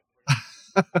cage.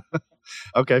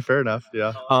 Okay, fair enough.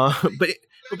 Yeah. But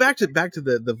back to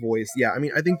the voice. Yeah, I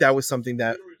mean, I think that was something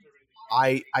that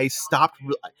I stopped.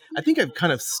 I think I've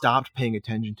kind of stopped paying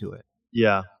attention to it.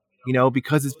 Yeah. You know,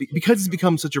 because it's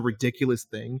become such a ridiculous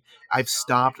thing. I've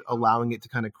stopped allowing it to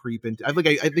kind of creep into. I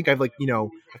think I've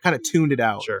kind of tuned it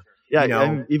out. Sure. Yeah. You know?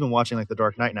 I'm even watching like The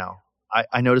Dark Knight now.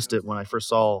 I noticed it when I first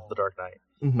saw The Dark Knight,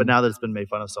 but now that it's been made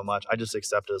fun of so much, I just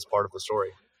accept it as part of the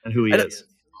story and who he is.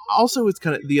 Also, it's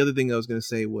kind of the other thing I was going to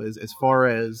say was, as far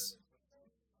as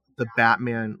the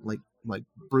Batman, like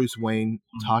Bruce Wayne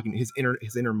talking, his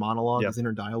inner monologue, his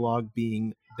inner dialogue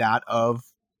being that of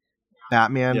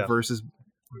Batman versus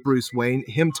Bruce Wayne,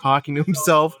 him talking to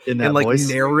himself in that and like voice.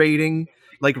 narrating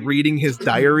like reading his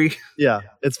diary. Yeah,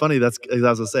 it's funny. That's I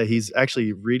was gonna say he's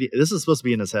actually reading. This is supposed to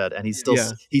be in his head, and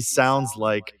he sounds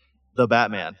like the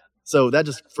Batman. So that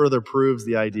just further proves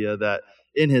the idea that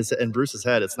in Bruce's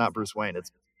head, it's not Bruce Wayne,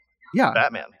 it's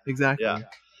Batman. Exactly. Yeah.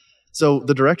 So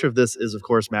the director of this is, of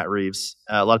course, Matt Reeves.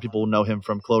 A lot of people know him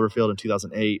from Cloverfield in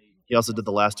 2008. He also did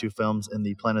the last 2 films in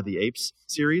the Planet of the Apes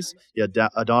series. He had Dawn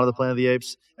of the Planet of the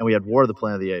Apes, and we had War of the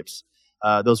Planet of the Apes.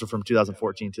 Those were from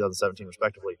 2014, 2017,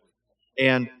 respectively.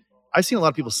 And I've seen a lot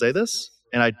of people say this,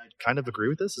 and I kind of agree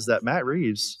with this, is that Matt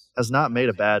Reeves has not made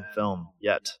a bad film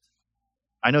yet.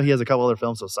 I know he has a couple other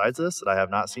films besides this that I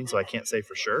have not seen, so I can't say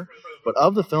for sure. But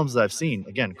of the films that I've seen,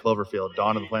 again, Cloverfield,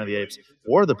 Dawn of the Planet of the Apes,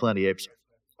 War of the Planet of the Apes,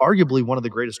 arguably one of the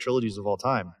greatest trilogies of all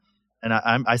time. And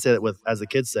I say that with, as the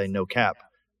kids say, no cap.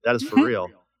 That is for real.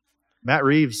 Matt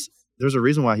Reeves, there's a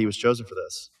reason why he was chosen for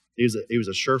this. He was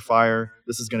a surefire.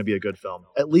 This is going to be a good film,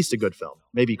 at least a good film,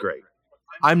 maybe great.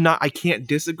 I can't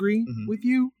disagree with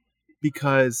you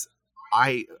because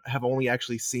I have only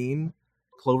actually seen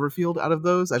Cloverfield out of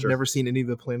those. I've never seen any of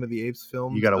the Planet of the Apes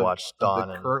films. You got to watch Dawn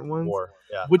the and current ones, War.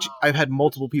 Yeah. Which I've had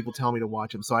multiple people tell me to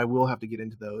watch them, so I will have to get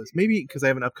into those. Maybe because I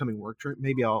have an upcoming work trip,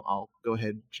 maybe I'll go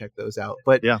ahead and check those out.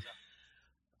 But yeah,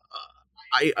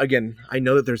 I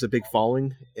know that there's a big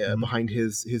following behind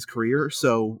his career,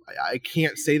 so I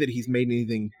can't say that he's made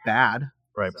anything bad.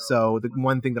 Right. So the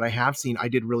one thing that I have seen, I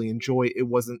did really enjoy. It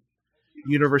wasn't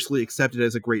universally accepted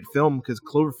as a great film because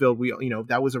Cloverfield,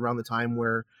 that was around the time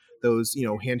where those,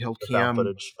 handheld cam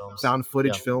found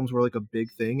footage films were like a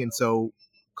big thing. And so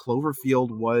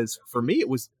Cloverfield was, for me,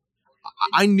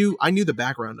 I knew the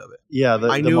background of it. Yeah,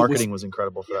 the marketing was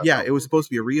incredible for that. Yeah, film. it was supposed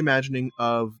to be a reimagining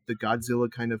of the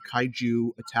Godzilla kind of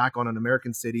kaiju attack on an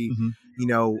American city,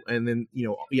 and then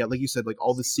like you said, like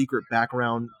all the secret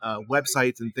background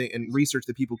websites and research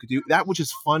that people could do. That which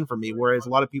is fun for me. Whereas a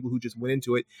lot of people who just went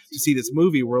into it to see this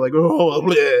movie were like, oh,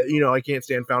 bleh, I can't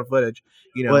stand found footage.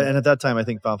 Well, and at that time, I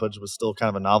think found footage was still kind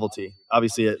of a novelty.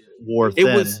 Obviously, it wore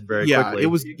thin very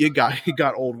quickly. It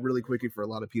got old really quickly for a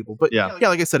lot of people. But yeah,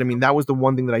 like I said, I mean, that was the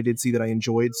one thing that I did see that I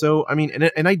enjoyed. So I mean,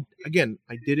 and I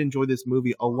did enjoy this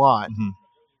movie a lot.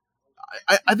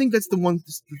 I think that's the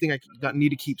thing I need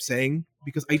to keep saying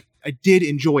because I did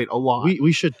enjoy it a lot.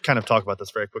 We should kind of talk about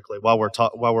this very quickly while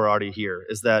we're already here.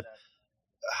 Is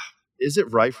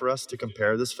it right for us to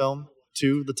compare this film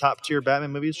to the top tier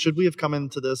Batman movies? Should we have come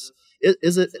into this?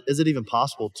 Is it even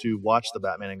possible to watch the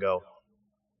Batman and go,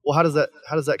 well, how does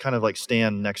that kind of like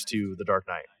stand next to The Dark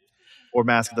Knight or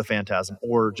Mask of the Phantasm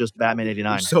or just Batman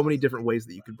 '89? There's so many different ways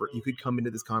that you could come into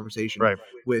this conversation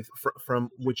with from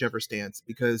whichever stance,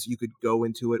 because you could go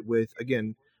into it with,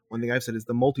 again, one thing I've said is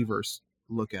the multiverse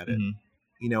look at it.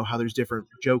 How there's different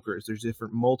Jokers, there's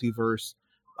different multiverse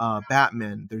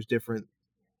Batman, there's different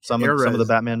some of the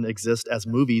Batman exist as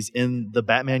movies in the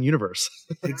Batman universe.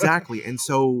 Exactly. And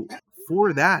so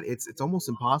for that, it's almost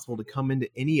impossible to come into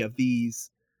any of these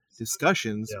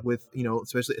discussions with,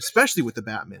 especially with the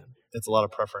Batman. It's a lot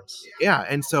of preference. Yeah.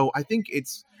 And so I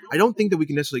don't think that we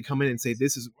can necessarily come in and say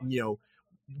this is,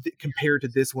 compared to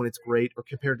this one, it's great, or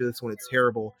compared to this one, it's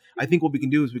terrible. I think what we can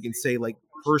do is we can say, like,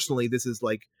 personally, this is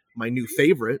like my new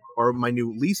favorite or my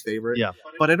new least favorite. Yeah.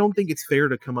 But I don't think it's fair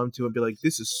to come up to and be like,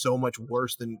 this is so much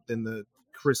worse than the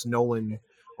Chris Nolan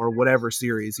or whatever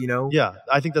series, Yeah,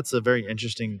 I think that's a very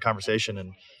interesting conversation.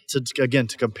 And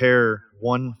to compare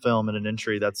one film in an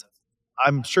entry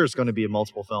I'm sure it's going to be a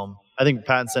multiple film. I think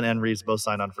Pattinson and Reeves both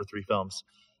signed on for 3 films.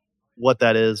 What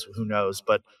that is, who knows?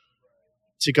 But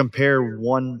to compare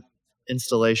one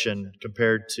installation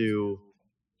compared to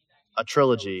a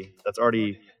trilogy that's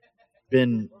already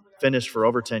been finished for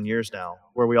over 10 years now,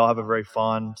 where we all have a very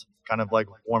fond, kind of like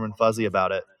warm and fuzzy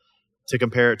about it, to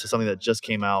compare it to something that just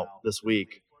came out this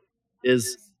week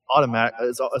is automatic.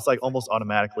 It's like almost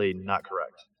automatically not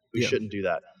correct. We shouldn't do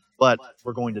that, but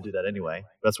we're going to do that anyway.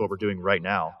 That's what we're doing right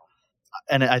now.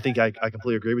 And I think I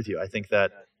completely agree with you. I think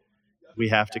that we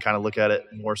have to kind of look at it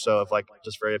more so of like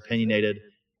just very opinionated.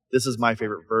 This is my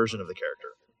favorite version of the character.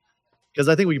 Because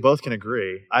I think we both can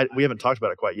agree. We haven't talked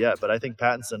about it quite yet, but I think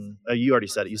Pattinson, you already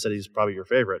said it. You said he's probably your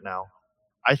favorite now.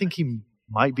 I think he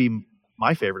might be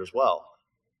my favorite as well.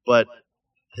 But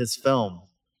his film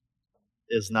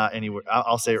is not anywhere.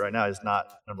 I'll say it right now, is not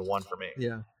number one for me.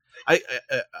 Yeah. I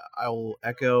will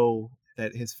echo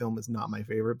that his film is not my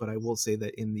favorite, but I will say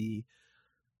that in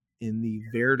the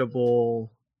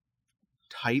veritable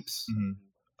types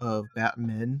of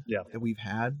Batman that we've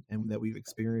had and that we've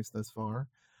experienced thus far,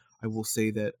 I will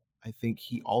say that I think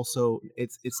he also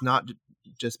it's not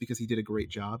just because he did a great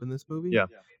job in this movie,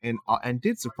 and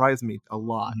did surprise me a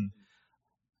lot.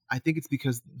 I think it's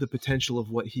because the potential of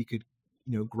what he could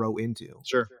grow into.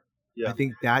 Sure. Yeah. I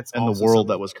think that's and also the world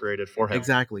something- that was created for him.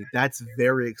 Exactly. That's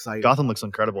very exciting. Gotham looks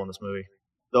incredible in this movie.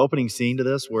 The opening scene to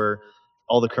this, where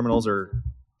all the criminals are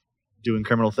doing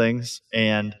criminal things,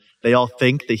 and they all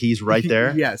think that he's right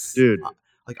there. Yes, dude.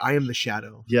 Like I am the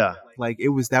Shadow. Yeah, like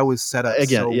that was set up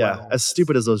again. So yeah, well. as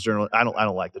stupid as those journal, I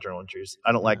don't like the journal entries.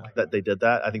 I don't like that they did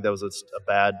that. I think that was a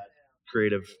bad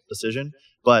creative decision.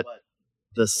 But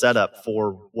the setup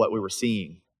for what we were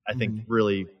seeing, I think,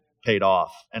 really paid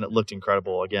off, and it looked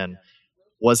incredible. Again,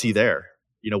 was he there?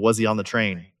 Was he on the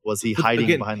train? Was he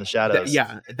hiding behind the shadows?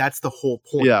 That's the whole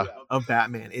point Yeah. of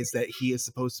Batman, is that he is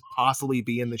supposed to possibly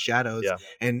be in the shadows, Yeah.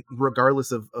 and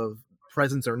regardless of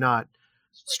presence or not,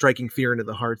 striking fear into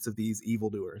the hearts of these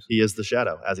evildoers. He is the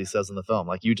Shadow, as he says in the film,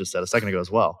 like you just said a second ago as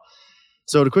well.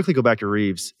 So to quickly go back to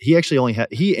Reeves, he actually only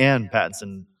had, he and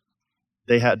Pattinson,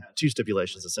 they had two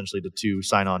stipulations essentially to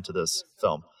sign on to this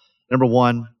film. Number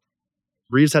one,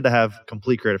 Reeves had to have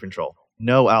complete creative control,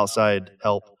 no outside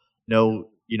help, no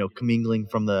commingling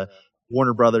from the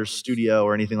Warner Brothers studio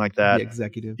or anything like that. The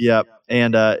executives. Yep.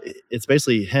 And it's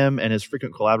basically him and his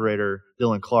frequent collaborator,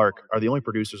 Dylan Clark, are the only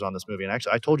producers on this movie. And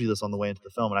actually, I told you this on the way into the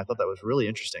film, and I thought that was really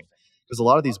interesting because a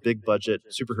lot of these big budget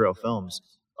superhero films,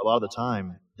 a lot of the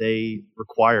time, they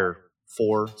require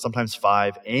 4, sometimes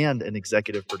 5, and an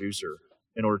executive producer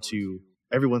in order to,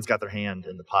 everyone's got their hand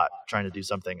in the pot trying to do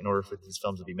something in order for these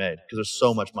films to be made because there's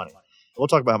so much money. We'll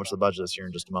talk about how much the budget is here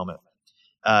in just a moment.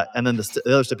 And then the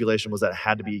other stipulation was that it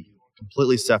had to be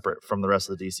completely separate from the rest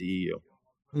of the DCEU.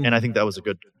 And I think that was a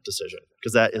good decision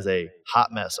because that is a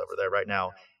hot mess over there right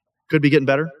now. Could be getting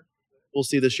better. We'll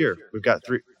see this year. We've got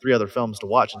three other films to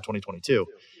watch in 2022.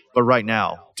 But right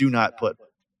now, do not put,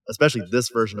 especially this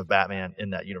version of Batman, in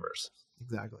that universe.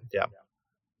 Exactly. Yeah.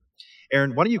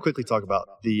 Aaron, why don't you quickly talk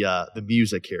about the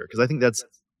music here? Because I think that's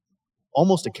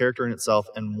almost a character in itself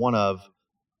and one of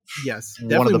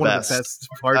definitely one of the best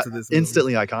parts of this movie.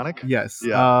 Instantly iconic. Yes.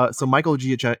 Yeah. So Michael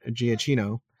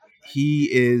Giacchino,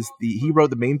 he wrote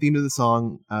the main theme of the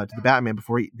song to the Batman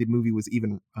before the movie was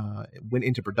even went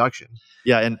into production.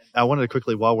 Yeah, and I wanted to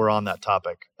quickly, while we're on that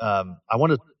topic, I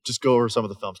want to just go over some of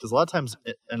the films because a lot of times,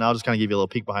 and I'll just kind of give you a little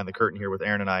peek behind the curtain here with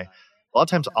Aaron and I. A lot of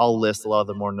times, I'll list a lot of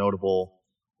the more notable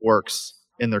works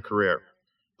in their career,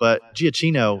 but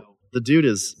Giacchino, the dude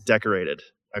is decorated.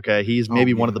 Okay, he's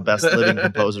maybe one of the best living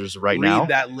composers right now. Read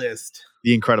that list.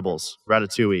 The Incredibles,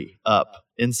 Ratatouille, Up,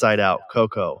 Inside Out,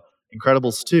 Coco,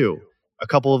 Incredibles 2, a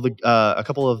couple of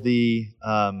the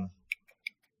I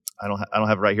don't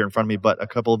have it right here in front of me, but a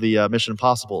couple of the Mission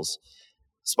Impossibles,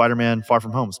 Spider-Man Far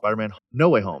From Home, Spider-Man No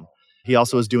Way Home. He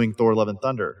also is doing Thor: Love and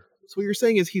Thunder. So what you're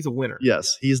saying is he's a winner.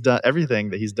 Yes, he's done everything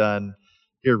that he's done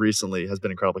here recently has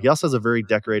been incredible. He also has a very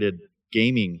decorated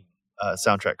gaming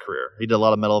soundtrack career. He did a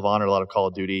lot of Medal of Honor, a lot of Call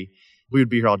of Duty. We would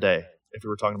be here all day if we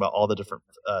were talking about all the different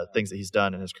things that he's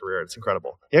done in his career. It's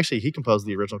incredible. He composed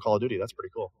the original Call of Duty. That's pretty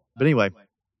cool. But anyway,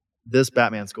 this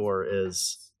Batman score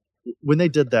is, when they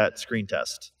did that screen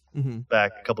test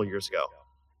back a couple of years ago,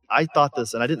 I thought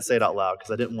this, and I didn't say it out loud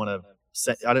because I didn't want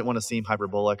to seem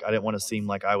hyperbolic. I didn't want to seem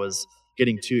like I was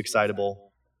getting too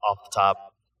excitable off the top.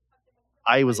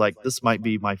 I was like, this might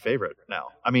be my favorite now.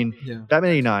 I mean,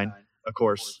 Batman 89, of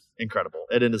course, incredible.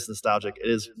 It is nostalgic. It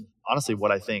is honestly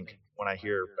what I think when I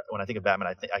think of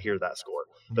Batman. I hear that score.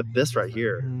 But this right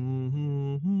here,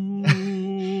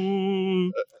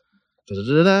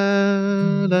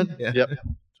 yep,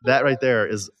 that right there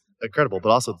is incredible.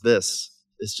 But also, this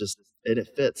is just it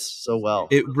fits so well.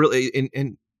 It really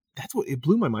and that's what it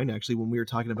blew my mind actually when we were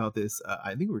talking about this.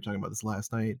 I think we were talking about this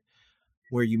last night,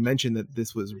 where you mentioned that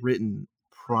this was written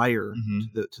prior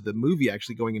to the movie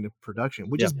actually going into production,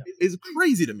 which is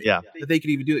crazy to me. Yeah, that they could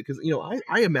even do it because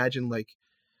I imagine like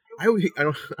I don't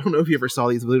know if you ever saw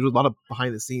these, but there's a lot of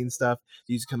behind the scenes stuff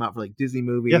that used to come out for like Disney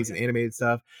movies and animated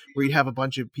stuff where you have a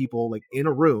bunch of people like in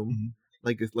a room.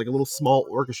 Like a little small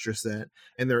orchestra set,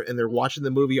 and they're watching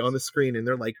the movie on the screen, and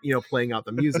they're like playing out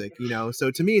the music, So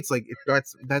to me, it's like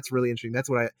that's really interesting. That's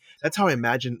how I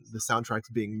imagine the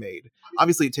soundtracks being made.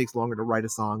 Obviously, it takes longer to write a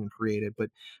song and create it,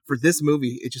 but for this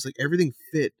movie, it's just like everything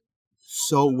fit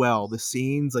so well. The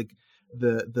scenes, like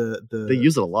the they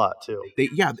use it a lot too.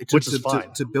 Which is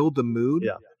fine to build the mood.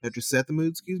 To set the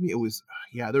mood. Excuse me. It was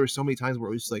there were so many times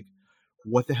where it was just like,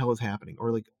 what the hell is happening?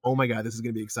 Or like, oh my God, this is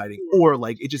going to be exciting. Or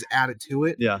like, it just added to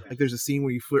it. Yeah. Like there's a scene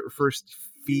where you first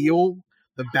feel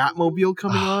the Batmobile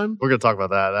coming on. We're going to talk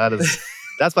about that.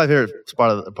 That's my favorite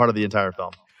part of the entire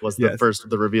film was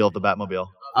the reveal of the Batmobile.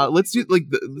 Let's do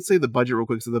let's say the budget real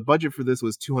quick. So the budget for this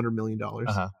was $200 million.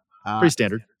 Pretty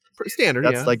standard. Standard.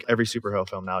 That's like every superhero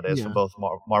film nowadays from both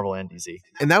Marvel and DC.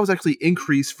 And that was actually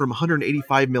increased from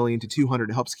 185 million to 200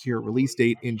 to help secure a release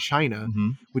date in China,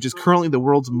 which is currently the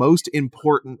world's most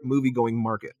important movie-going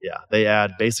market. Yeah, they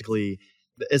add basically.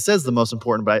 It says the most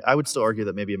important, but I would still argue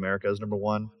that maybe America is number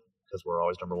one because we're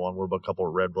always number one. We're a couple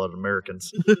of red-blooded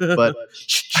Americans, but.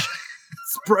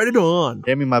 Spread it on.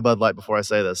 Hand me my Bud Light before I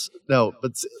say this. No,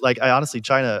 but like I honestly,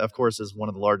 China, of course, is one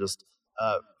of the largest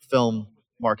film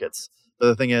markets. But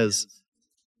the thing is,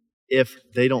 if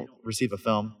they don't receive a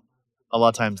film, a lot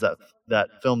of times that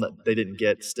film that they didn't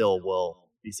get still will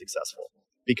be successful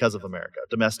because of America.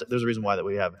 Domestic. There's a reason why that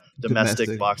we have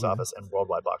domestic box office and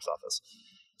worldwide box office.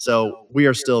 So we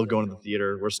are still going to the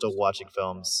theater. We're still watching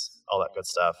films, all that good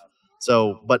stuff.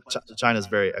 So, but China's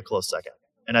a close second.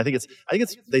 And I think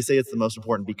it's they say it's the most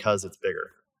important because it's bigger.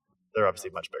 They're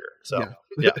obviously much bigger. So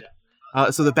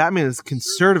yeah. So the Batman is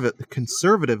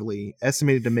conservatively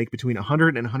estimated to make between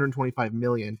 100 and 125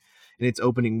 million in its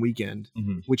opening weekend,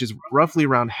 which is roughly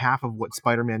around half of what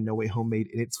Spider-Man No Way Home made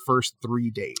in its first 3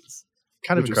 days.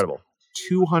 Kind of incredible.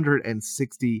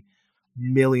 $260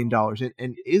 million.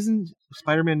 And isn't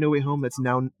Spider-Man No Way Home that's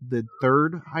now the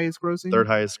third highest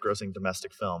grossing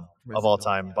domestic film of all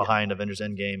time, behind Avengers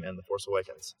Endgame and The Force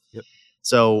Awakens. Yep.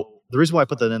 So the reason why I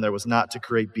put that in there was not to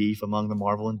create beef among the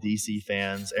Marvel and DC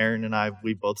fans. Aaron and I,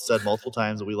 we both said multiple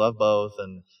times that we love both,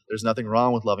 and there's nothing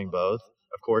wrong with loving both.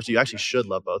 Of course, you actually should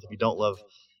love both.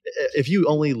 If you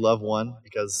only love one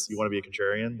because you want to be a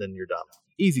contrarian, then you're dumb.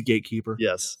 Easy gatekeeper.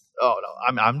 Yes. Oh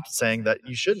no, I'm saying that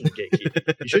you shouldn't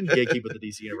gatekeep. You shouldn't gatekeep with the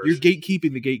DC universe. You're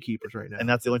gatekeeping the gatekeepers right now, and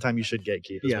that's the only time you should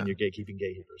gatekeep is when you're gatekeeping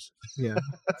gatekeepers. Yeah,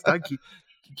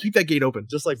 keep that gate open.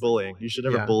 Just like bullying, you should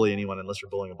never bully anyone unless you're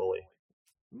bullying a bully,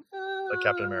 like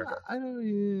Captain America.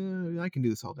 I can do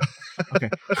this all day. Okay.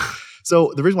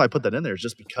 So the reason why I put that in there is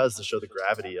just because to show the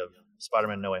gravity of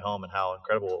Spider-Man No Way Home and how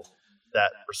incredible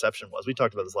that reception was. We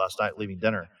talked about this last night leaving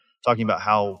dinner, talking about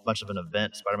how much of an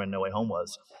event Spider-Man No Way Home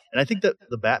was. And I think that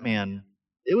the Batman,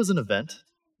 it was an event.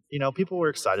 You know, people were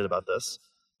excited about this.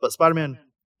 But Spider-Man,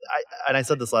 I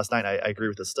said this last night, I agree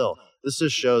with this still. This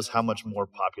just shows how much more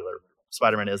popular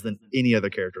Spider-Man is than any other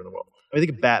character in the world. I mean,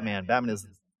 think of Batman. Batman is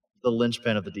the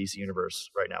linchpin of the DC universe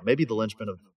right now. Maybe the linchpin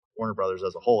of Warner Brothers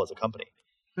as a whole, as a company.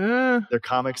 Their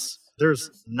comics, there's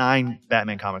 9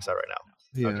 Batman comics out right now.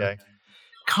 Yeah. Okay.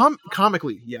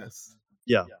 Comically, yes.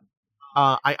 Yeah.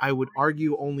 I would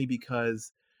argue only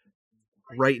because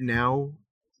right now,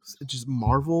 just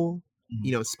Marvel,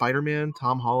 Spider-Man,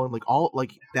 Tom Holland,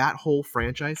 like that whole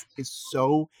franchise is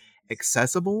so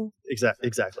accessible.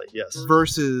 Exactly. Yes.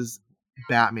 Versus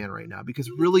Batman right now,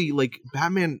 because really, like,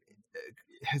 Batman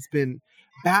has been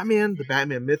the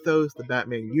Batman mythos, the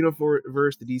Batman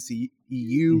universe, the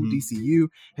DCU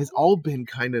has all been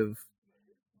kind of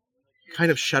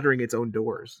shuttering its own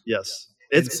doors. Yes.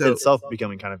 It's itself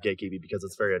becoming kind of gatekeepy because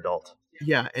it's very adult.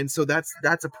 Yeah, and so that's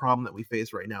a problem that we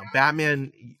face right now.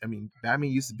 Batman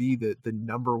used to be the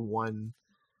number one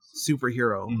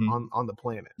superhero on the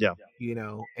planet. Yeah.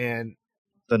 And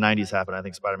the 90s happened. I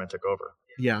think Spider-Man took over.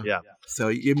 Yeah. Yeah. So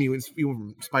you went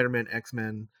from Spider-Man,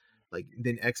 X-Men, like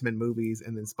then X-Men movies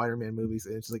and then Spider-Man movies,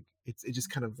 and it's like it just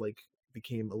kind of like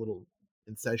became a little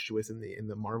incestuous in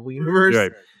the Marvel universe.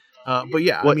 Right. But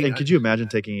yeah. And could you imagine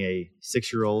taking a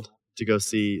 6-year-old to go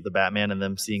see the Batman and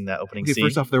them seeing that opening scene?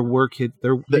 First off, there were kids.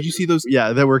 Did you see those?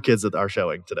 Yeah, there were kids that are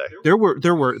showing today. There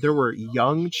were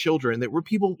young children. There were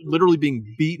people literally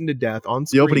being beaten to death on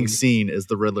screen. The opening scene is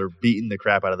the Riddler beating the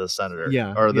crap out of the senator.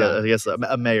 Yeah, or I guess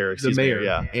a mayor. Excuse me.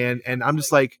 Yeah, and I'm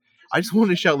just like, I just want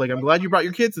to shout, like, I'm glad you brought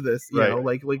your kids to this. You know,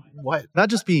 like what? Not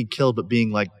just being killed, but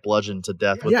being like bludgeoned to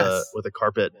death with a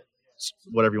carpet,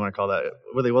 whatever you want to call that.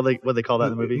 What they call that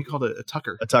in the movie? He called it a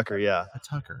tucker. A tucker, yeah. A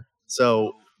tucker.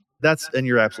 So and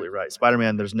you're absolutely right.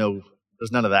 Spider-Man, there's none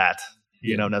of that,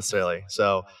 necessarily.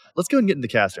 So let's go and get into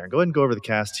the cast, Aaron. Go ahead and go over the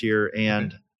cast here.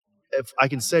 And if I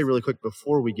can say really quick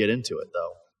before we get into it,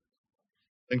 though,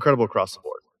 incredible across the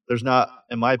board. There's not,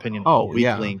 in my opinion, a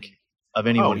weak link of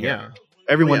anyone here.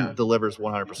 Everyone delivers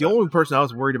 100%. The only person I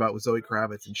was worried about was Zoe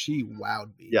Kravitz, and she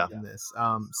wowed me in this.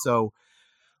 So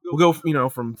we'll go,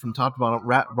 from top to bottom.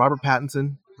 Robert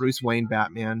Pattinson, Bruce Wayne,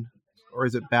 Batman. Or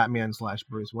is it Batman /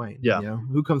 Bruce Wayne? Yeah.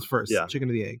 Who comes first? Yeah. Chicken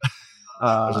or the egg?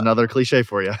 There's another cliche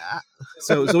for you.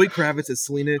 So Zoe Kravitz as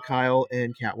Selina Kyle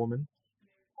and Catwoman.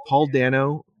 Paul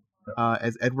Dano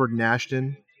as Edward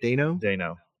Nashton. Dano.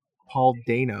 Paul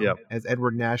Dano as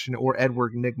Edward Nashton or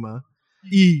Edward Nigma.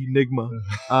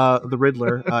 The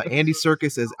Riddler. Andy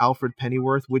Serkis as Alfred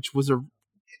Pennyworth, which was a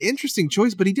interesting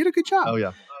choice, but he did a good job. Oh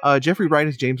yeah. Jeffrey Wright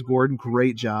as James Gordon,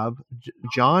 great job.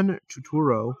 John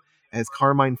Turturro as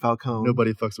Carmine Falcone.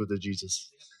 Nobody fucks with the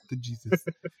Jesus. to Jesus.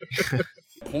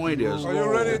 Point is, Are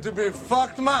you ready to be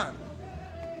fucked, man?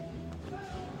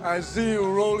 I see you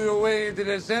roll your way into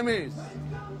the semis.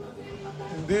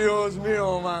 Dios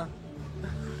mío, man.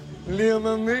 Liam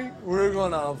and me, we're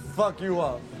gonna fuck you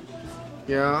up.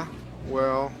 Yeah,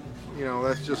 well, you know,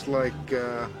 that's just like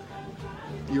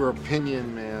your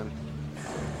opinion, man.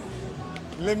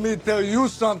 Let me tell you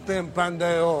something,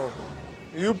 Pandejo.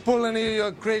 You pull any of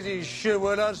your crazy shit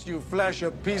with us, you flash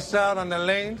a piece out on the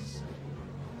lanes,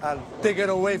 I'll take it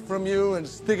away from you and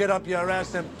stick it up your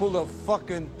ass and pull the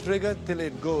fucking trigger till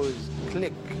it goes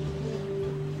click.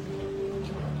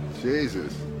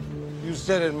 Jesus. You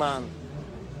said it, man.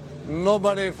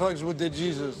 Nobody fucks with the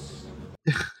Jesus.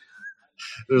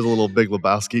 There's a little Big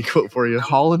Lebowski quote for you.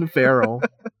 Colin Farrell,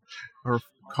 or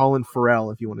Colin Farrell,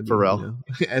 if you want to be Farrell.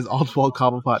 as Oswald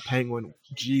Cobblepot Penguin.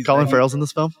 Jeez, Colin Farrell's in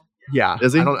this film? Yeah.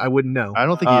 Is he? I wouldn't know. I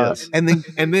don't think he is.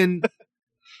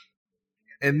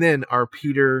 And then our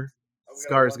Peter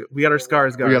Skarsgård. We got our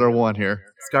Skarsgård. We got our one here.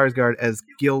 Skarsgård as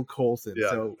Gil Coulson.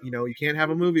 Yeah. So, you can't have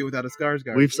a movie without a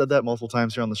Skarsgård. We've said that multiple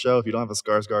times here on the show. If you don't have a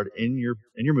Skarsgård in your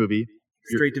movie,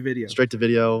 straight to video. Straight to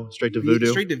video, straight to Vudu.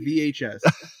 Straight to VHS.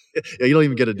 Yeah, you don't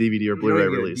even get a DVD or Blu-ray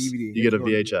don't even get a release. DVD. You get a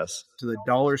VHS. To the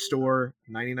dollar store,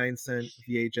 99-cent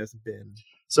VHS bin.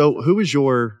 So who is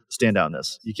your standout in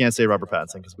this? You can't say Robert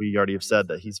Pattinson because we already have said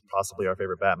that he's possibly our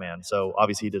favorite Batman. So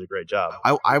obviously he did a great job.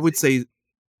 I would say,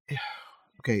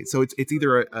 okay, so it's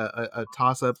either a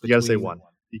toss-up. You got to say one.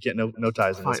 You can't, no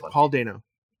ties in this one. Paul Dano.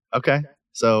 Okay.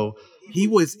 So he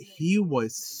was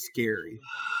scary.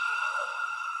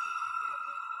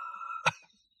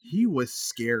 He was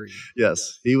scary.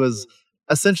 Yes, he was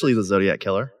essentially the Zodiac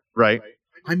killer, right?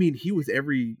 I mean, he was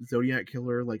every Zodiac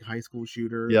killer, like high school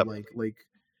shooter, yep. like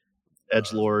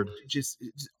edgelord. Just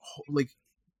like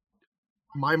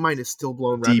my mind is still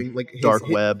blown. Deep, wrapping, like dark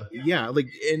web. Yeah, like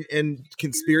and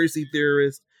conspiracy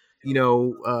theorist.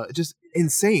 Just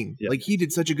insane. Yep. Like he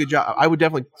did such a good job. I would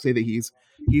definitely say that he's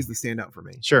the standout for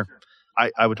me. Sure,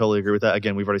 I would totally agree with that.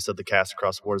 Again, we've already said the cast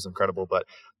across the board is incredible, but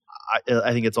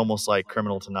I think it's almost like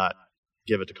criminal to not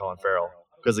give it to Colin Farrell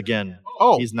because again,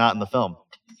 he's not in the film.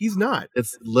 He's not.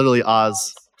 It's literally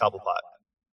Oz Cobblepot.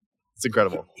 It's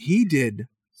incredible. He did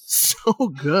so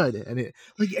good, and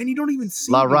you don't even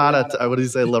see La Ratata. What did he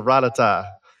say? La Ratata.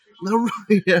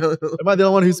 Yeah. Am I the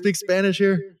only one who speaks Spanish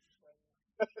here?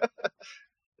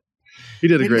 He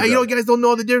did a great job. You guys don't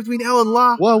know the difference between L and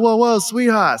La. Whoa,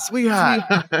 sweetheart.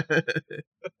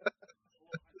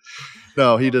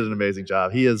 No, he did an amazing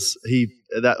job.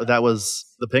 That was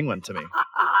the Penguin to me.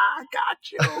 I got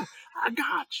you.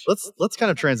 Let's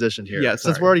kind of transition here. Yeah,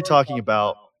 since we're already talking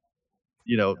about,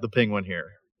 the Penguin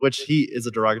here, which he is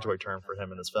a derogatory term for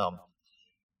him in his film.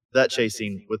 That chase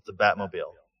scene with the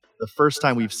Batmobile. The first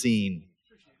time we've seen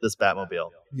this Batmobile.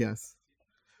 Yes.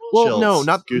 Well, Chills, no,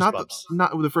 not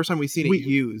goosebumps. the first time we've seen it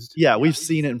used. Yeah, we've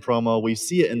seen it in promo. We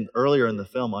see it earlier in the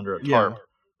film under a tarp.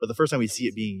 But the first time we see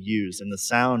it being used and the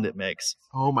sound it makes.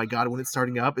 Oh my God, when it's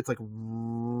starting up, it's like...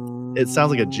 It sounds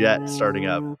like a jet starting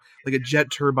up. Like a jet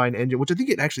turbine engine, which I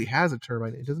think it actually has a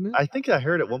turbine, doesn't it? I think I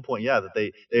heard at one point, that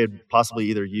they had possibly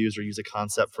either used or use a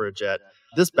concept for a jet.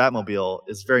 This Batmobile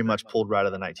is very much pulled right out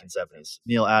of the 1970s.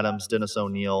 Neil Adams, Dennis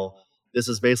O'Neil. This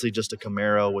is basically just a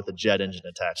Camaro with a jet engine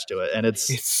attached to it. And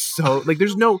it's so like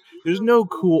there's no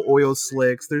cool oil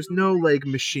slicks. There's no like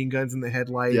machine guns in the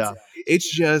headlights. Yeah.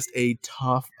 It's just a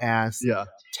tough ass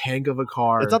tank of a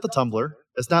car. It's not the Tumbler.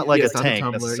 It's not like a tank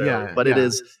necessarily. But it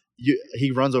is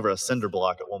he runs over a cinder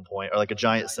block at one point, or like a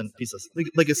giant piece of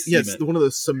one of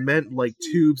those cement like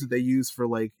tubes that they use for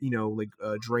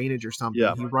drainage or something.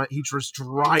 Yeah. He just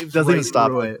drives. Doesn't even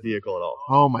stop the vehicle at all.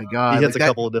 Oh my God! He hits a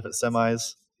couple of different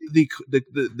semis.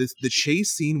 The chase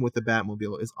scene with the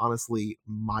Batmobile is honestly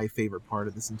my favorite part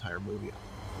of this entire movie.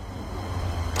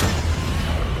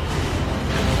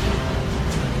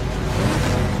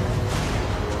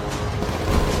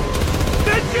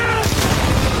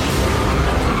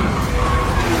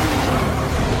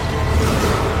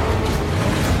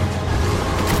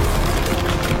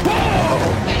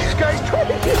 This guy's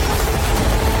crazy.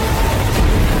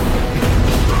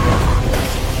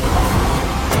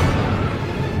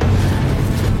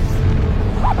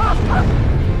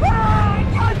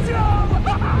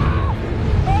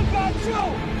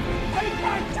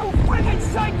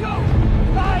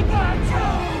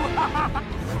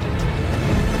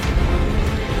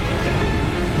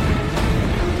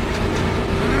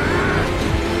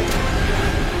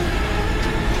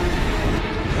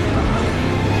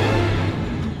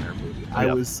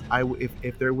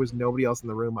 If there was nobody else in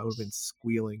the room, I would have been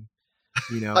squealing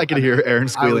You know, I could hear Aaron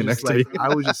squealing next to me.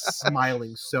 I was just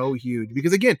smiling so huge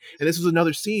because again, and this was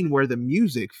another scene where the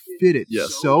music fitted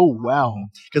so well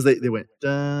because they went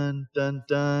dun dun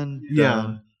dun Yeah.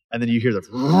 dun, and then you hear the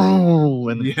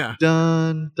and Yeah.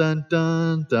 dun dun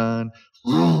dun dun,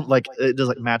 like it just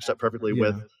like matched up perfectly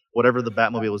with whatever the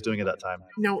Batmobile was doing at that time.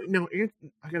 No,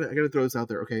 I gotta throw this out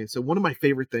there. Okay, so one of my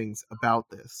favorite things about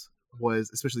this was,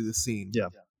 especially this scene,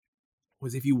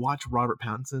 was if you watch Robert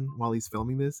Pattinson while he's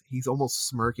filming this, he's almost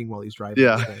smirking while he's driving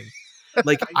this thing.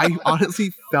 Like I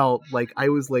honestly felt like I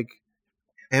was like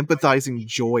empathizing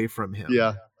joy from him.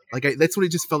 Yeah, like that's what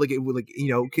it just felt like. It would like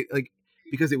like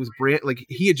because it was brand like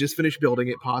he had just finished building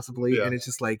it possibly, and it's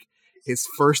just like his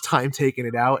first time taking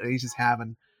it out, and he's just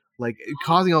having. Like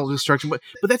causing all the destruction, but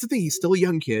that's the thing. He's still a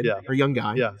young kid or young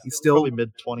guy. Yeah, he's still probably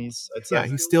mid-20s. I'd say. Yeah,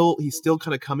 he's still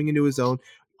kind of coming into his own.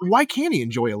 Why can't he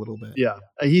enjoy a little bit? Yeah,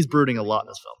 he's brooding a lot in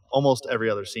this film. Almost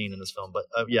every other scene in this film, but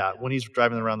when he's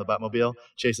driving around the Batmobile,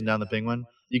 chasing down the Penguin,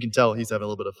 you can tell he's having a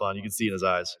little bit of fun. You can see it in his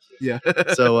eyes. Yeah.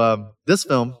 So this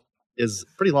film is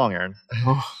pretty long, Aaron.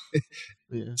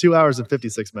 2 hours and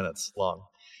 56 minutes long,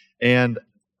 and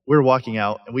we were walking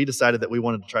out and we decided that we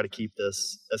wanted to try to keep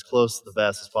this as close to the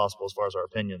best as possible as far as our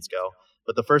opinions go.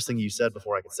 But the first thing you said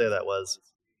before I could say that was,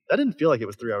 that didn't feel like it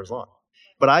was 3 hours long.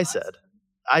 But I said,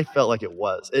 I felt like it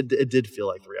was. It did feel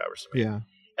like 3 hours to me. Yeah.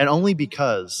 And only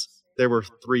because there were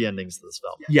 3 endings to this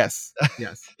film. Yes.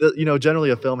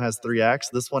 Generally a film has 3 acts.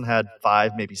 This one had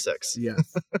 5, maybe 6.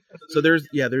 Yes. So there's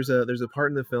a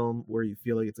part in the film where you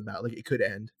feel like it's about, like it could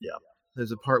end. Yeah.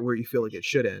 There's a part where you feel like it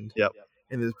should end. Yep.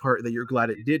 And there's a part that you're glad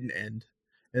it didn't end,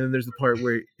 and then there's the part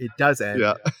where it does end.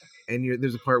 Yeah. And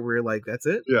there's a part where you're like, that's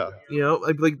it. Yeah. You know,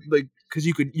 like because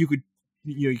you could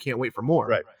you can't wait for more.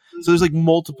 Right. So there's like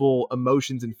multiple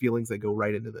emotions and feelings that go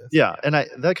right into this. Yeah, and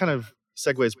that kind of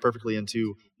segues perfectly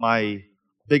into my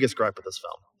biggest gripe with this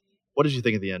film. What did you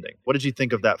think of the ending? What did you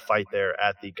think of that fight there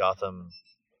at the Gotham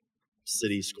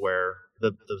City Square,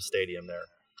 the stadium there?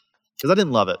 Because I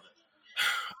didn't love it.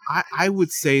 I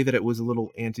would say that it was a little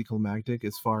anticlimactic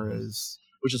as far as...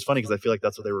 Which is funny because I feel like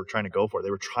that's what they were trying to go for. They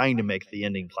were trying to make the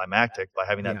ending climactic by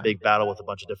having that big battle with a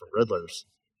bunch of different Riddlers.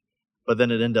 But then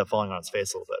it ended up falling on its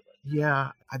face a little bit.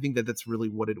 Yeah, I think that's really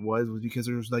what it was because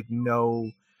there was like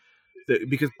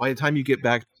because by the time you get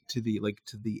back to the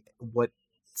what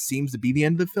seems to be the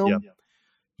end of the film,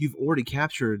 you've already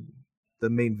captured the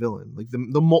main villain. Like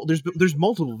there's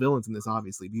multiple villains in this,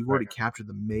 obviously. But you've already captured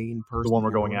the main person. The one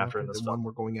we're going after in this film. one. One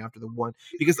we're going after, the one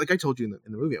because like I told you in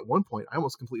the movie, at one point I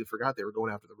almost completely forgot they were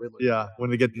going after the Riddler. Yeah,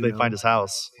 when they find his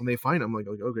house. When they find him, like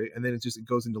okay, and then it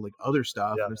goes into like other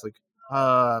stuff, and it's like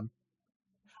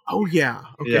oh yeah,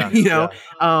 okay, Yeah, you know,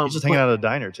 he's just hanging out at a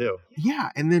diner too. Yeah,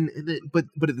 and then but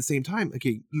at the same time,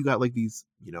 okay, you got like these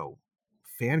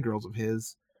fangirls of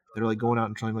his that are like going out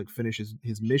and trying to like finish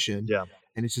his mission. Yeah,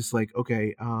 and it's just like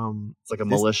okay, it's like a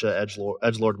militia,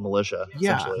 edgelord militia.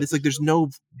 Yeah, it's like there's no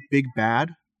big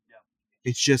bad.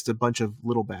 It's just a bunch of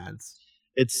little bads.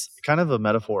 It's kind of a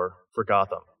metaphor for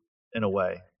Gotham in a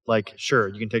way. Like, sure,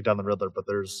 you can take down the Riddler, but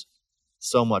there's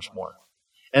so much more.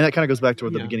 And that kind of goes back to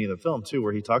the beginning of the film, too,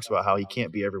 where he talks about how he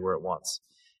can't be everywhere at once.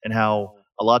 And how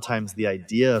a lot of times the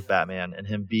idea of Batman and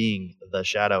him being the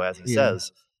Shadow, as he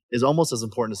says, is almost as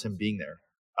important as him being there.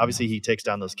 Obviously, he takes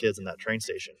down those kids in that train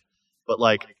station. But,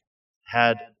 like,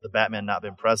 had the Batman not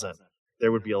been present,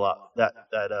 there would be a lot.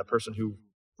 That person who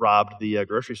robbed the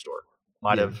grocery store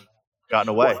might have gotten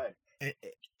away. Well,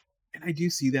 and I do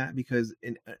see that because,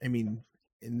 in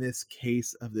this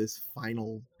case of this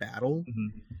final battle,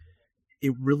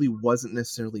 it really wasn't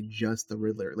necessarily just the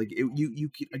Riddler. Like you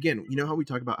again, you know how we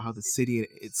talk about how the city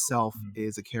itself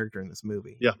is a character in this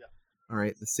movie. Yeah. All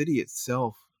right. The city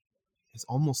itself is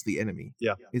almost the enemy.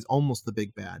 Yeah. Is almost the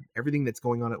big bad. Everything that's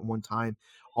going on at one time,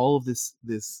 all of this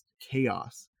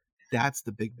chaos, that's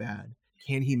the big bad.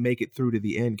 Can he make it through to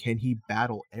the end? Can he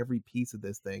battle every piece of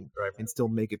this thing and still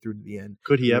make it through to the end?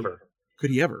 Could he ever? Could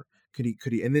he ever? Could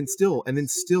he? And then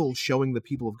still showing the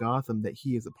people of Gotham that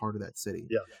he is a part of that city.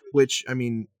 Yeah. Which, I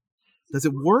mean, does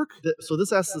it work? So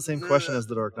this asks the same question as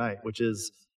The Dark Knight, which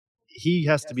is he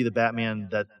has to be the Batman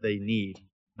that they need,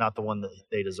 not the one that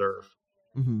they deserve.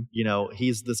 Mm-hmm. You know,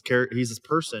 he's this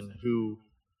person who,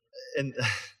 and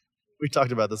we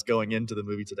talked about this going into the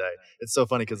movie today. It's so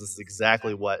funny because this is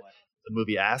exactly what the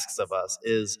movie asks of us: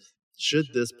 is should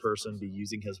this person be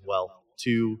using his wealth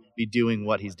to be doing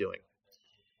what he's doing?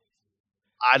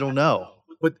 I don't know.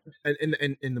 But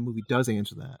and the movie does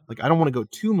answer that. Like, I don't want to go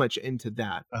too much into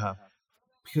that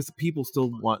because people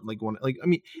still want I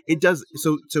mean, it does.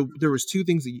 So there was 2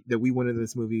 things that we went into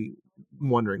this movie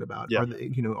wondering about. Yeah. Are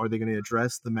they going to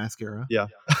address the mascara? Yeah.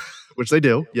 Which they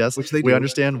do. Yes. Which they We do.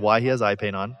 understand why he has eye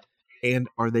paint on. And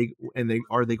are they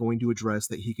going to address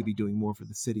that he could be doing more for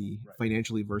the city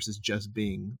financially versus just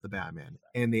being the Batman?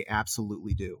 And they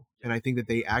absolutely do. And I think that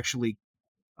they actually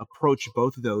approach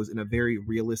both of those in a very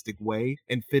realistic way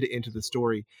and fit it into the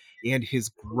story and his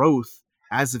growth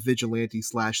as a vigilante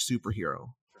 /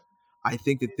 superhero. I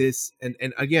think that this and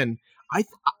again, I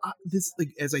this like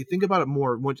as I think about it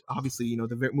more, obviously, you know,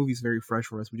 the movie's very fresh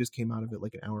for us. We just came out of it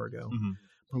like an hour ago. Mm-hmm.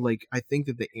 But like, I think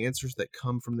that the answers that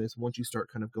come from this, once you start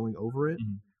kind of going over it,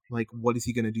 like, what is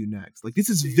he going to do next? Like, this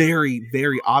is very,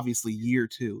 very obviously year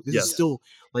 2. This is still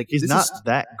like he's not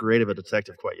that great of a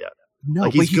detective quite yet. No,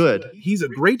 like, he's good. He's a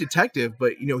great detective,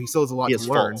 but you know, he still has a lot to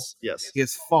learn. Faults. Yes, he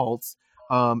has faults.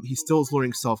 He still is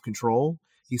learning self-control.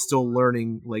 He's still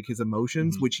learning like his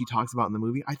emotions, which he talks about in the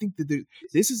movie. I think that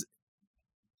this is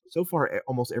so far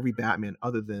almost every Batman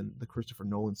other than the Christopher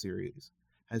Nolan series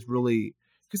has really.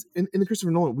 Because in the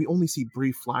Christopher Nolan, we only see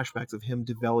brief flashbacks of him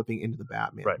developing into the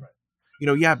Batman. Right. You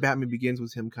know, yeah, Batman Begins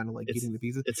was him kind of like getting the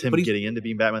pieces. It's him getting into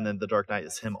being Batman, then The Dark Knight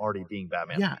is him already being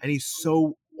Batman. Yeah, and he's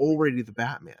so already the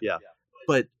Batman. Yeah.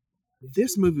 But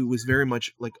this movie was very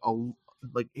much like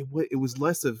it was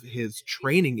less of his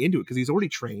training into it because he's already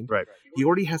trained. Right. He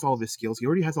already has all of his skills. He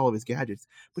already has all of his gadgets,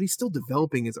 but he's still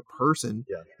developing as a person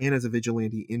and as a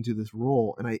vigilante into this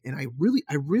role. And I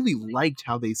really liked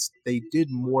how they did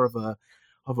more of a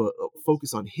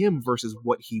focus on him versus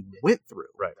what he went through.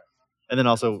 Right. And then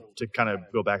also to kind of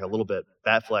go back a little bit,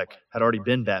 Batfleck had already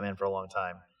been Batman for a long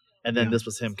time. And then this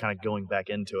was him kind of going back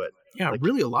into it. Yeah, like,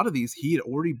 really a lot of these he had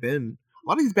already been. A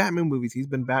lot of these Batman movies, he's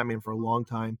been Batman for a long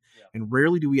time. And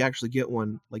rarely do we actually get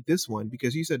one like this one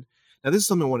because you said, now this is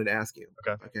something I wanted to ask you.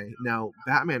 Okay. Now,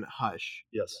 Batman Hush.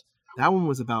 Yes. That one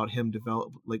was about him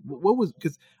develop. Like, what was,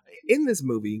 because in this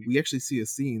movie, we actually see a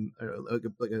scene,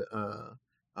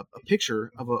 a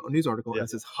picture of a news article and it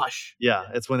says Hush. Yeah,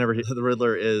 it's whenever the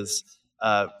Riddler is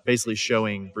basically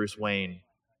showing Bruce Wayne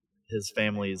his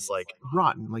family's like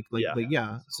rotten, like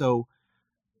So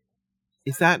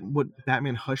is that what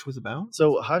Batman Hush was about?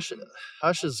 So Hush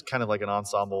is kind of like an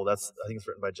ensemble. I think it's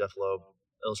written by Jeff Loeb,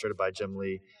 illustrated by Jim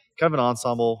Lee. Kind of an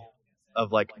ensemble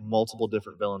of like multiple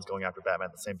different villains going after Batman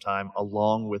at the same time,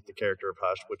 along with the character of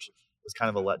Hush, which was kind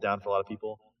of a letdown for a lot of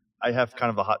people. I have kind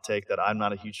of a hot take that I'm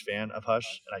not a huge fan of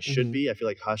Hush, and I should be. I feel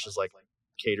like Hush is like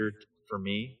catered for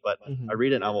me, but I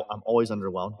read it and I'm always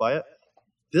underwhelmed by it.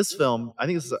 This film, I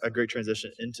think this is a great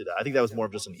transition into that. I think that was more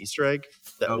of just an Easter egg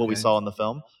that what we saw in the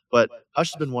film. But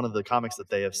Hush has been one of the comics that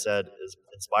they have said is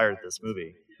inspired this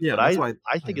movie. Yeah, but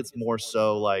I think it's more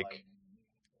so like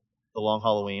The Long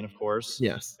Halloween, of course.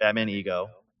 Yes. Batman Ego,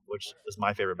 which is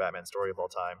my favorite Batman story of all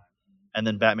time. And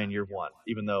then Batman Year One,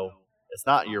 even though it's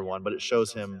not Year One, but it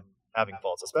shows him having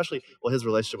faults, especially his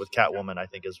relationship with Catwoman, I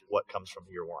think, is what comes from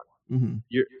Year One.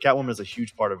 Catwoman is a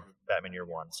huge part of Batman Year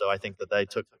One, so I think that they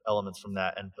took elements from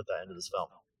that and put that into this film.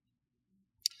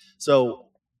 So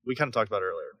we kind of talked about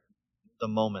earlier the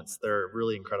moments. They're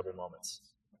really incredible moments.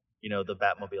 You know, the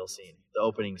Batmobile scene, the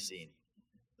opening scene,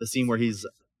 the scene where he's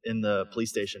in the police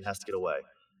station, has to get away.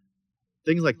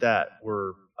 Things like that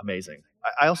were amazing.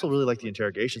 I also really like the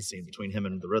interrogation scene between him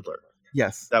and the Riddler.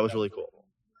 Yes, that was really cool.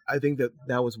 I think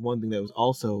that was one thing that was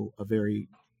also a very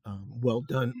well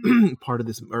done part of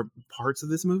this, or parts of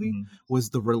this movie, was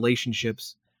the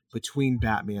relationships between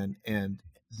Batman and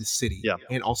the city,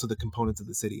 and also the components of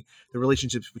the city. The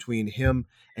relationships between him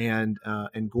and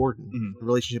Gordon, the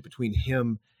relationship between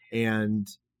him and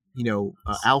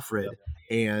Alfred,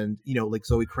 and like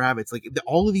Zoe Kravitz. Like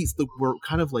all of these were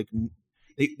kind of like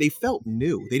they felt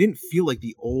new. They didn't feel like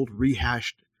the old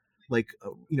rehashed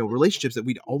relationships that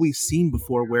we'd always seen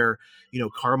before, where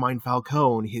Carmine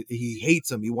Falcone, he hates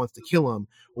him, he wants to kill him,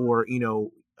 or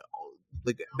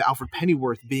like Alfred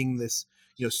Pennyworth being this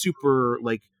super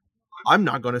like, I'm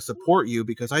not going to support you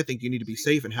because I think you need to be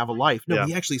safe and have a life. No,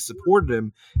 he actually supported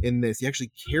him in this. He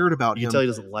actually cared about him. You can tell he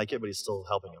doesn't like it, but he's still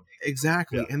helping him.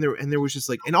 Exactly. And there was just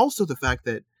like, and also the fact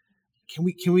that can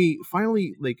we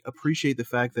finally like appreciate the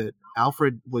fact that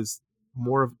Alfred was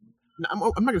more of, I'm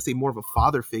not going to say more of a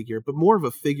father figure, but more of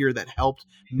a figure that helped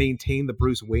maintain the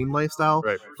Bruce Wayne lifestyle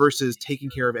versus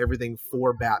taking care of everything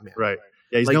for Batman. Right.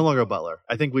 Yeah, he's no longer a butler.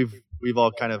 I think we've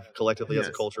all kind of collectively as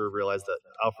a culture realized that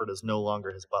Alfred is no longer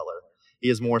his butler. He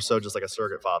is more so just like a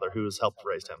surrogate father who's helped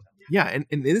raise him. Yeah, and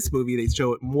in this movie they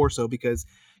show it more so because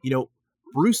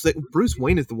Bruce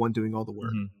Wayne is the one doing all the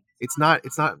work. It's not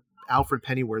Alfred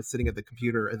Pennyworth sitting at the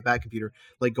computer, at the back computer,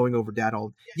 like going over data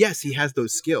all. Yes, he has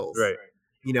those skills, right?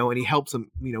 And he helps him,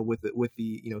 with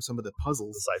the some of the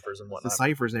puzzles, the ciphers and whatnot, the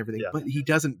ciphers and everything. Yeah. But he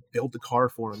doesn't build the car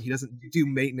for him. He doesn't do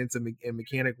maintenance and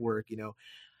mechanic work.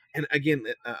 And again,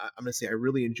 I'm gonna say I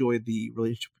really enjoyed the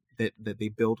relationship that they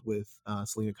built with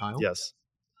Selena Kyle. Yes.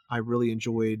 I really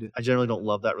enjoyed. I generally don't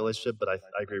love that relationship, but I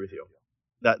agree with you.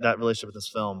 That relationship in this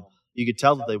film, you could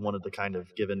tell that they wanted to kind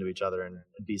of give into each other and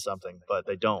be something, but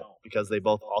they don't, because they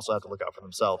both also have to look out for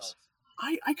themselves.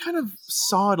 I kind of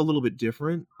saw it a little bit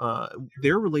different.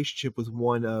 Their relationship was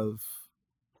one of,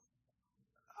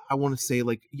 I want to say,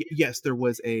 like, yes, there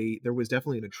was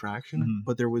definitely an attraction,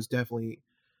 but there was definitely,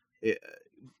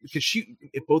 because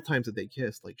at both times that they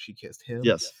kissed, like, she kissed him,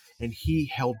 yes, and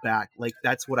he held back. Like,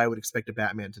 that's what I would expect a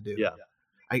Batman to do. Yeah,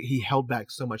 he held back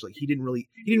so much. Like, he didn't really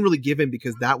give in,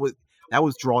 because that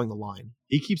was drawing the line.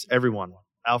 He keeps everyone,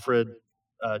 Alfred,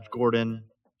 Gordon,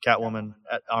 Catwoman,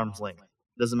 at arm's length.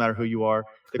 Doesn't matter who you are.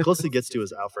 The closest he gets to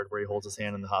is Alfred, where he holds his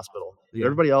hand in the hospital. Yeah.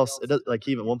 Everybody else, it does, like,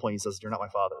 even at one point he says, "You're not my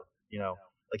father." You know,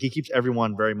 like, he keeps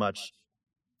everyone very much.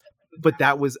 But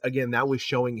that was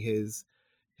showing his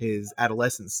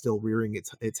adolescence still rearing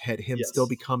its head. Him still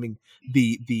becoming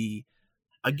the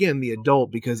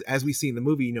adult, because as we see in the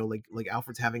movie, you know, like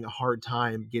Alfred's having a hard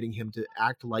time getting him to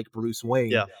act like Bruce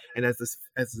Wayne. Yeah. And as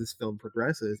this film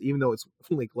progresses, even though it's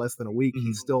like less than a week,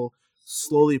 he's still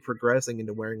slowly progressing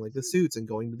into wearing like the suits and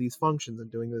going to these functions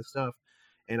and doing this stuff.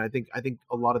 And I think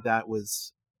a lot of that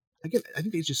was, again, I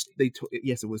think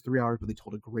yes, it was 3 hours, but they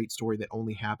told a great story that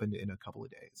only happened in a couple of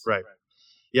days. Right.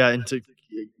 Yeah. And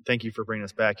thank you for bringing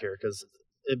us back here, because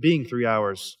it being 3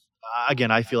 hours, again,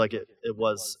 I feel like it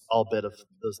was all bit of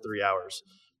those 3 hours.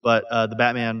 But the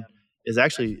Batman is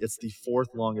actually, it's the fourth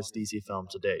longest DC film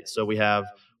to date. So we have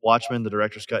Watchmen, the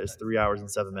director's cut, is 3 hours and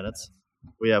 7 minutes.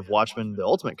 We have Watchmen, the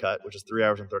Ultimate Cut, which is 3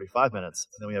 hours and 35 minutes.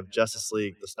 And then we have Justice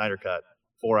League, the Snyder Cut,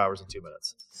 4 hours and 2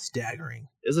 minutes. Staggering.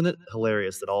 Isn't it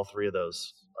hilarious that all three of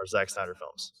those are Zack Snyder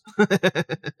films?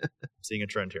 Seeing a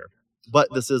trend here. But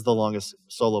this is the longest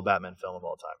solo Batman film of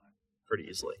all time, pretty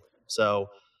easily. So,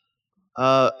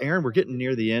 Aaron, we're getting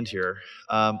near the end here.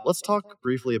 Let's talk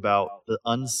briefly about the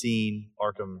unseen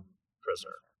Arkham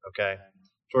prisoner, okay?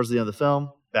 Towards the end of the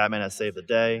film, Batman has saved the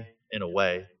day, in a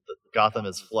way. Gotham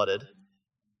is flooded,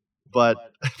 but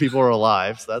people are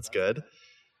alive, so that's good.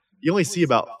 You only see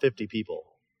about 50 people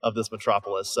of this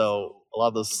metropolis, so a lot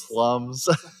of those slums,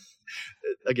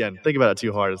 again, think about it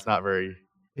too hard. It's not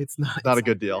a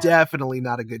good deal. Definitely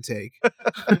not a good take.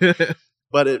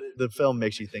 But the film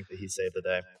makes you think that he saved the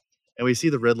day. And we see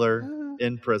the Riddler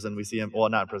in prison. We see him, well,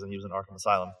 not in prison, he was in Arkham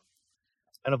Asylum.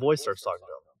 And a voice starts talking to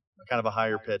him, kind of a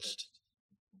higher pitched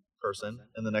person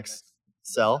in the next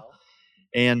cell.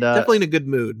 And definitely in a good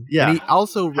mood. Yeah. And he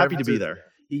also happy to be there.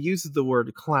 He uses the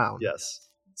word clown. Yes.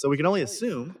 So we can only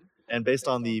assume, and based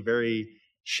on the very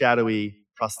shadowy,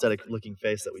 prosthetic looking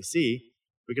face that we see,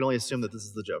 we can only assume that this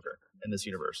is the Joker in this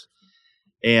universe.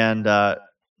 And I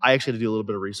actually had to do a little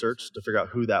bit of research to figure out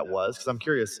who that was, because I'm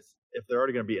curious, if they're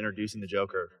already going to be introducing the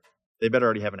Joker, they better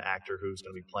already have an actor who's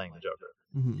going to be playing the Joker.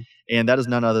 Mm-hmm. And that is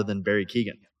none other than Barry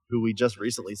Keoghan, who we just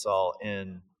recently saw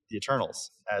in The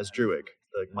Eternals as Druig,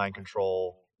 the mind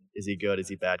control, is he good, is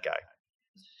he bad guy.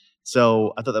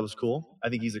 So I thought that was cool. I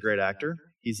think he's a great actor.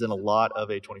 He's in a lot of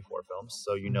A24 films,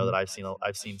 so you know that I've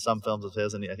seen some films of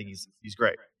his, and I think he's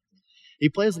great. He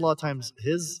plays a lot of times,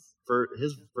 his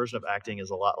version of acting is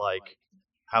a lot like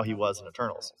how he was in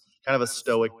Eternals. Kind of a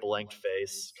stoic, blank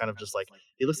face, kind of just like,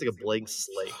 he looks like a blank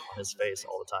slate on his face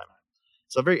all the time.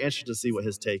 So I'm very interested to see what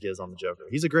his take is on the Joker.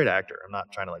 He's a great actor. I'm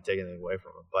not trying to take anything away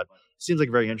from him, but it seems like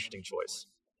a very interesting choice.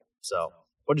 So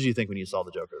what did you think when you saw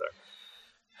the Joker there?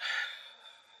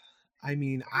 I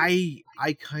mean, I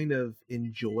kind of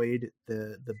enjoyed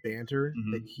the banter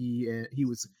that he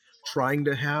was trying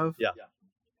to have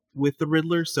with the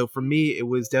Riddler. So for me, it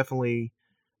was definitely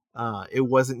it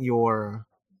wasn't your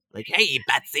like, "Hey,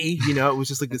 Betsy," you know. It was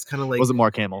just like this kind of like, wasn't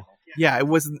Mark Hamill. Yeah, it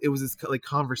wasn't. It was this like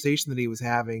conversation that he was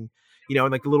having, you know,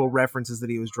 and like the little references that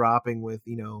he was dropping with,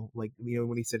 you know, like, you know,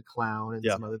 when he said clown and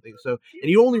some other things. So,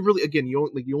 and you only really, again, you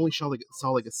only saw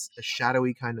like a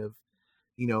shadowy kind of,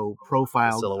 you know,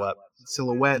 profile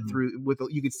silhouette through with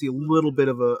you could see a little bit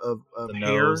of the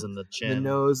hair, nose and the chin, the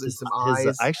nose and some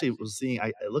eyes. I actually was seeing,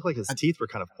 it looked like his teeth were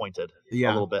kind of pointed a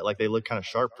little bit, like they look kind of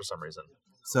sharp for some reason.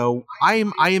 So I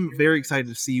am very excited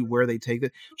to see where they take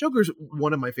it. Joker's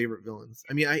one of my favorite villains.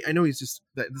 I mean, I know he's just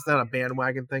it's not a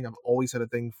bandwagon thing. I've always had a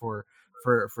thing for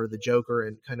the Joker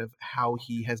and kind of how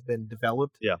he has been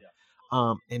developed. Yeah.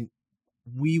 And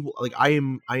I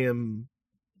am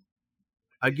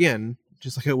again,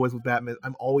 just like I was with Batman,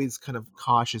 I'm always kind of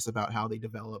cautious about how they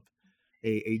develop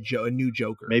a new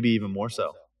Joker. Maybe even more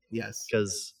so. Yes.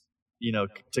 Because, you know,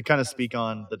 to kind of speak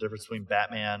on the difference between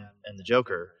Batman and the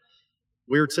Joker,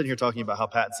 we were sitting here talking about how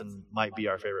Pattinson might be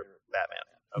our favorite Batman.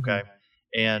 Okay.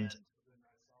 And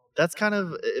that's kind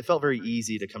of, it felt very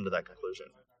easy to come to that conclusion.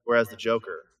 Whereas the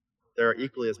Joker, there are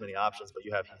equally as many options, but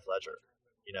you have Heath Ledger,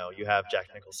 you have Jack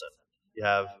Nicholson, you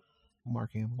have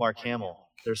Mark Hamill.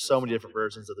 There's so many different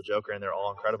versions of the Joker, and they're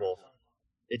all incredible.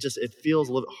 It feels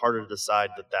a little bit harder to decide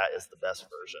that is the best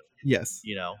version. Yes.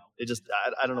 It just,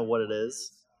 I don't know what it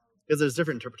is, because there's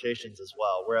different interpretations as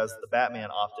well. Whereas the Batman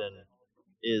often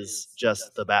is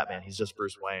just the Batman. He's just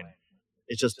Bruce Wayne.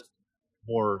 It's just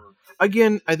more.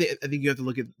 Again, I think you have to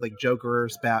look at like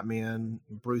Joker's, Batman,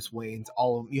 Bruce Wayne's,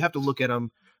 all of them. You have to look at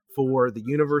them for the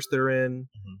universe they're in,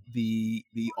 the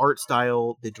art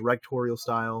style, the directorial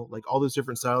style, like all those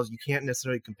different styles. You can't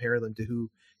necessarily compare them to who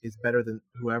is better than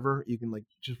whoever. You can like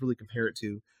just really compare it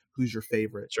to who's your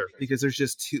favorite. Sure. Because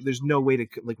there's no way to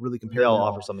like really compare. They all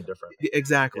offer something different.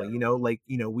 Exactly.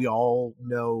 Yeah. We all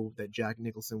know that Jack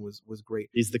Nicholson was great.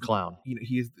 He's the clown.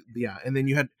 He is. Yeah. And then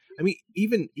you had,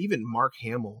 even Mark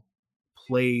Hamill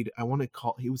played,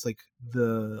 he was like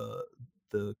the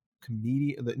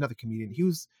comedian, not the comedian. He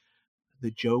was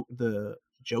the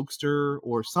jokester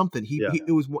or something.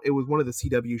 It was one of the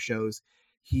CW shows.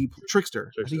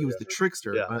 Trickster. I think he was the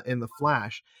trickster in the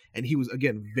Flash, and he was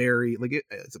again very like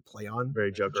it's a play on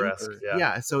very Joker-esque.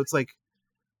 Yeah. So it's like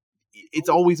it's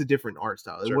always a different art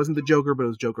style. It wasn't the Joker, but it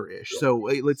was Joker-ish. So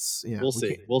let's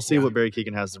we'll see what Barry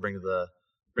Keoghan has to bring to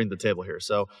the table here.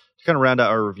 So to kind of round out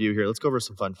our review here, let's go over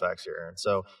some fun facts here, Aaron.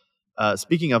 So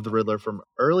speaking of the Riddler, from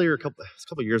earlier a couple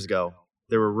years ago,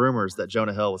 there were rumors that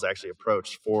Jonah Hill was actually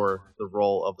approached for the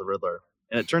role of the Riddler,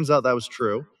 and it turns out that was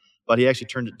true. But he actually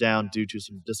turned it down due to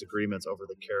some disagreements over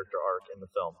the character arc in the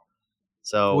film.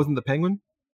 So wasn't the Penguin?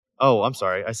 Oh, I'm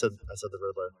sorry. I said the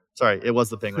Riddler. Sorry, it was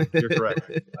the Penguin. You're correct.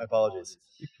 My apologies.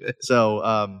 So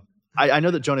I know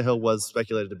that Jonah Hill was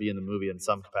speculated to be in the movie in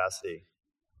some capacity.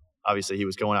 Obviously, he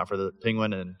was going out for the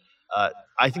Penguin, and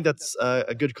I think that's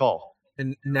a good call.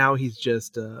 And now he's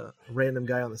just a random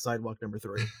guy on the sidewalk, number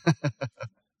 3.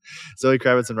 Zoe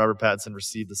Kravitz and Robert Pattinson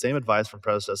received the same advice from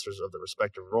predecessors of the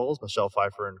respective roles, Michelle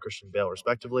Pfeiffer and Christian Bale,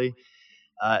 respectively.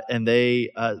 And they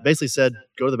basically said,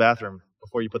 go to the bathroom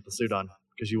before you put the suit on,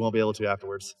 because you won't be able to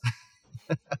afterwards.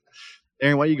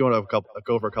 Aaron, why don't you go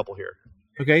over a couple here?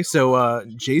 Okay, so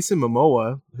Jason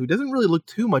Momoa, who doesn't really look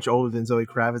too much older than Zoe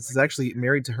Kravitz, is actually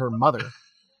married to her mother,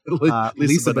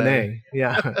 Lisa Bonet.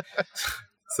 Yeah.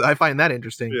 So I find that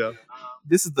interesting. Yeah.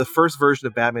 This is the first version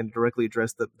of Batman to directly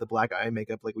address the black eye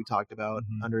makeup, like we talked about,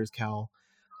 under his cowl.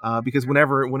 Because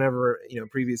whenever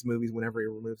previous movies, whenever he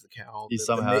removes the cowl, he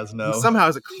somehow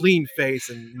has a clean face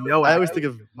and no. I always think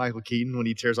of Michael Keaton when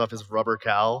he tears off his rubber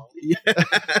cowl. Yeah.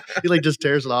 He like just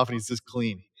tears it off and he's just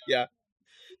clean. Yeah.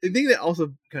 The thing that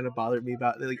also kind of bothered me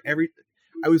about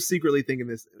I was secretly thinking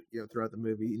this, throughout the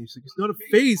movie, and he's like, "It's not a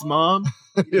phase, Mom,"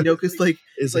 because like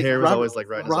his hair was always like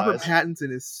right in his eyes. Robert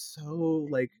Pattinson is so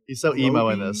like he's so emo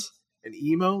in this, and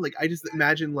emo. Like I just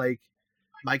imagine like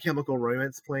My Chemical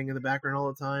Romance playing in the background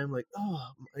all the time, like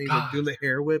doing the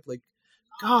hair whip, like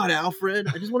God, Alfred,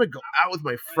 I just want to go out with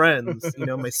my friends,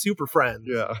 my super friends,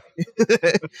 yeah,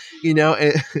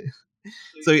 And,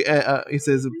 so he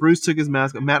says, Bruce took his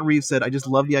mask. Matt Reeves said, I just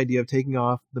love the idea of taking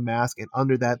off the mask, and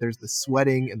under that there's the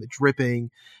sweating and the dripping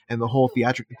and the whole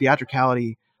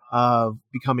theatricality of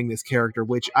becoming this character,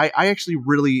 which I actually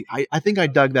really, I think I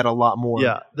dug that a lot more.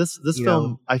 Yeah, this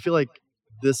film, I feel like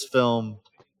this film,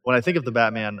 when I think of the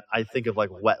Batman, I think of like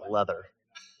wet leather.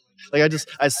 Like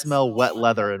I smell wet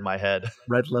leather in my head.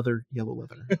 Red leather, yellow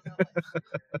leather.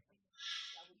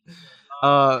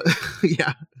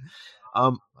 Yeah.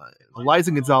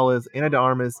 Eliza Gonzalez, Ana de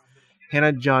Armas,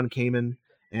 Hannah John Kamen,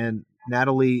 and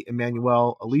Natalie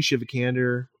Emmanuel, Alicia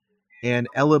Vikander, and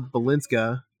Ella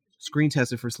Balinska screen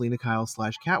tested for Selena Kyle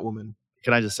 / Catwoman.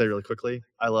 Can I just say really quickly,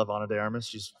 I love Ana de Armas.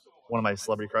 She's one of my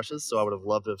celebrity crushes, so I would have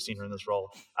loved to have seen her in this role.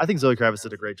 I think Zoe Kravitz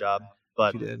did a great job,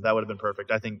 but that would have been perfect.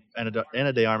 I think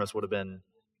Ana de Armas would have been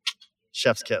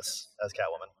chef's kiss as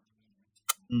Catwoman.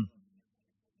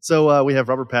 So we have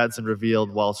Robert Pattinson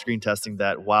revealed while screen testing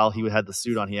that while he had the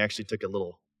suit on, he actually took a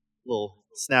little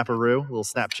snapperoo, a little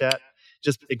Snapchat,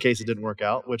 just in case it didn't work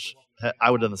out, which I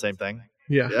would have done the same thing.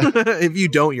 Yeah. If you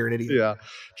don't, you're an idiot. Yeah.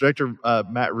 Director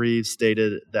Matt Reeves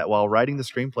stated that while writing the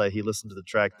screenplay, he listened to the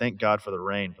track Thank God for the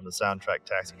Rain from the soundtrack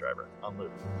Taxi Driver on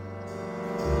loop.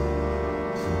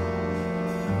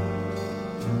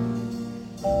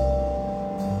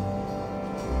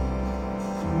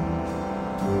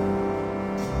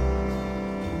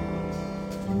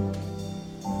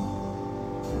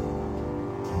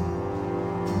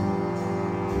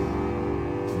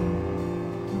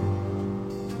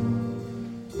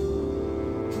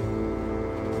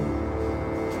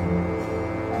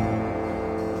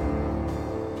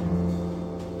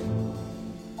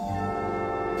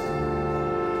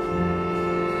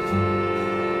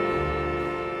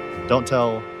 Don't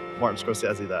tell Martin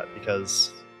Scorsese that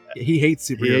because he hates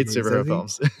superhero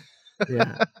films.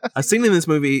 Yeah. A scene in this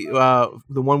movie,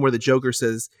 the one where the Joker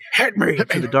says, "Hit me!"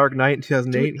 to The Dark Knight in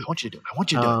 2008. I want you to do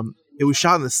it. It was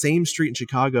shot on the same street in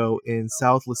Chicago in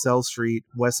South LaSalle Street,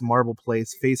 West Marble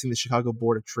Place, facing the Chicago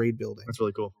Board of Trade building. That's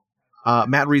really cool.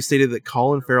 Matt Reeves stated that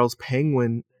Colin Farrell's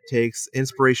Penguin takes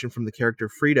inspiration from the character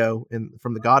Fredo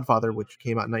from The Godfather, which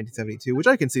came out in 1972, which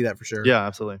I can see that for sure. Yeah,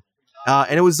 absolutely.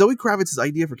 And it was Zoe Kravitz's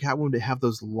idea for Catwoman to have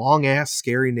those long-ass,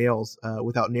 scary nails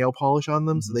without nail polish on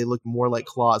them, so they looked more like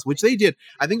claws, which they did.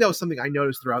 I think that was something I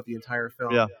noticed throughout the entire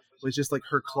film. Yeah. Was just like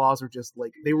her claws are just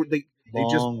like they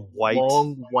long white,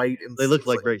 and they look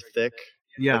like very thick.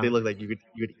 Yeah, like they look like you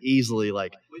could easily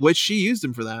like. Which she used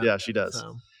them for that. Yeah, she does.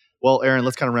 So. Well, Aaron,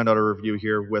 let's kind of round out our review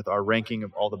here with our ranking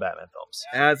of all the Batman films.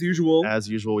 As usual,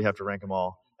 we have to rank them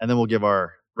all, and then we'll give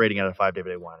our rating out of 5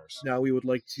 David A. Weiners. Now we would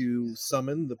like to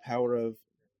summon the power of,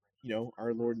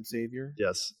 our Lord and Savior.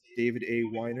 Yes, David A.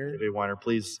 Weiner. David A. Weiner,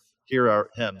 please hear our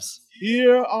hymns.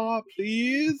 Here are,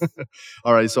 please.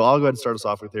 All right, so I'll go ahead and start us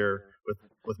off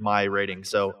with my rating.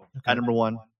 So at number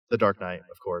 1, The Dark Knight,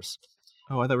 of course.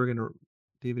 Oh, I thought we were gonna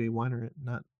David A. Weiner it,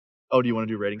 not. Oh, do you want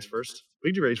to do ratings first?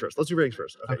 We can do ratings first. Let's do ratings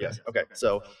first. Okay. Yes. Okay.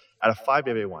 So out of 5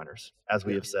 David A. Weiners, as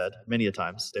we have said many a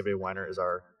times, David A. Weiner is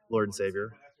our Lord and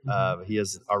Savior. He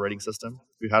is our rating system.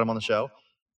 We've had him on the show.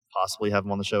 Possibly have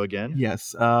him on the show again.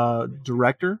 Yes.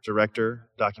 Director,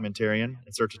 documentarian,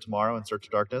 In Search of Tomorrow, In Search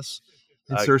of Darkness.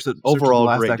 In Search of overall the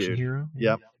Last great Action dude. Hero.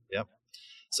 Yep.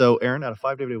 So Aaron, out of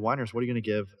 5 David A. Weiners, what are you going to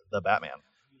give the Batman?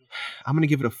 I'm going to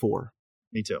give it a 4.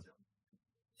 Me too.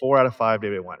 4 out of 5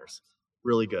 David A. Weiners.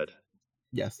 Really good.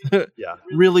 Yes. Yeah.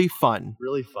 Really fun.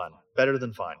 Really fun. Better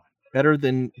than fine. Better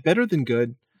than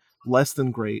good. Less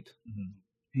than great. Mm-hmm.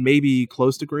 Maybe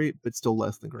close to great, but still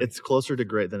less than great. It's closer to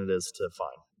great than it is to fine.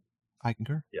 I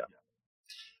concur. Yeah.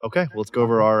 Okay, well, let's go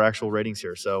over our actual ratings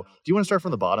here. So, do you want to start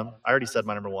from the bottom? I already said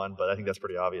my number 1, but I think that's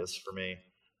pretty obvious for me.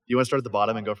 Do you want to start at the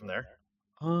bottom and go from there?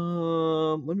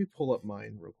 Let me pull up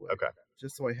mine real quick. Okay.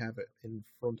 Just so I have it in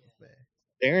front of me.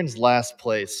 Aaron's last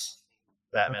place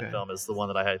Batman film is the one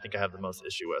that I think I have the most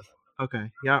issue with. Okay.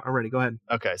 Yeah, I'm ready. Go ahead.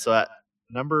 Okay, so at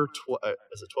number 12,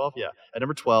 is it 12? Yeah. At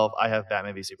number 12, I have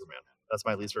Batman v Superman. That's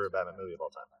my least favorite Batman movie of all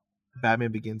time.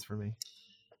 Batman Begins for me.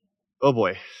 Oh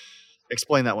boy.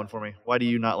 Explain that one for me. Why do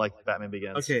you not like Batman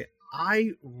Begins? Okay,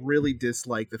 I really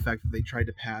dislike the fact that they tried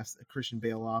to pass Christian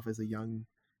Bale off as a young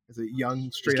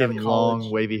straight out of college,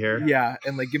 long wavy hair. Yeah,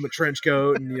 and like give him a trench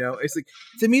coat, and it's like,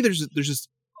 to me there's just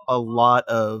a lot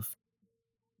of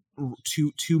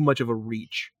too much of a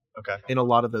reach. Okay. In a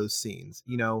lot of those scenes,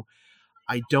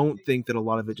 I don't think that a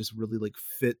lot of it just really like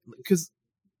fit, because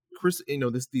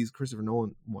these Christopher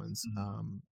Nolan ones,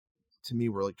 to me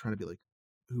were like trying to be like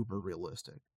uber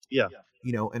realistic. Yeah.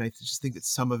 And I just think that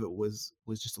some of it was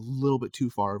just a little bit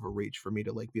too far of a reach for me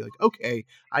to like be like, okay,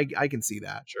 I can see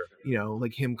that. Sure.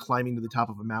 Like him climbing to the top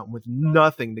of a mountain with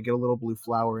nothing to get a little blue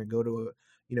flower and go to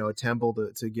a temple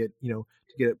to get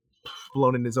it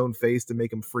blown in his own face to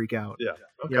make him freak out. Yeah.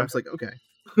 Okay. I'm just like, okay.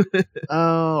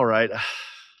 All right.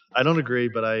 I don't agree,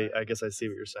 but I guess I see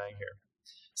what you're saying here.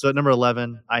 So at number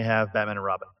 11, I have Batman and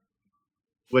Robin,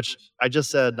 which I just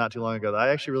said not too long ago that I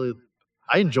actually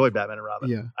I enjoy Batman and Robin.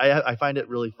 Yeah. I find it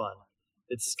really fun.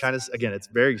 It's kind of, again, it's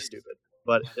very stupid,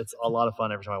 but it's a lot of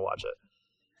fun every time I watch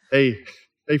it.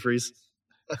 Hey, Freeze.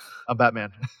 I'm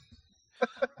Batman.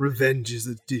 Revenge is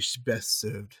a dish best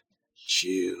served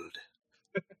chilled.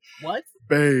 What?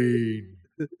 Bane.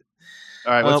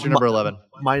 All right, what's your number 11?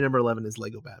 My number 11 is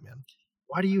Lego Batman.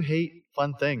 Why do you hate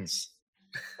fun things?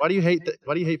 Why do you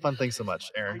hate fun things so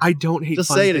much, Aaron? I don't hate just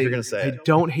fun say it things. if you're going to say it. I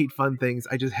don't hate fun things.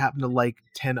 I just happen to like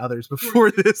 10 others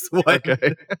before this one.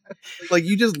 Okay.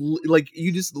 you just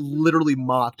literally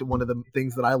mocked one of the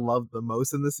things that I love the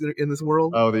most in this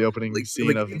world. Oh, the opening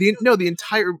scene of the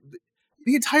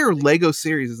entire Lego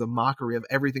series is a mockery of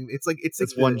everything.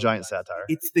 It's one giant satire.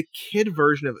 It's the kid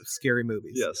version of scary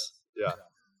movies. Yes. Yeah.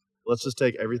 Let's just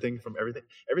take everything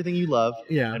you love,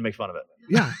 and make fun of it.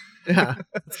 Yeah. Yeah.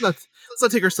 Let's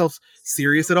not take ourselves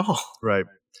serious at all. Right.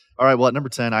 All right. Well, at number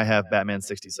 10, I have Batman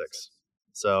 66.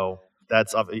 So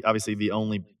that's obviously the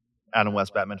only Adam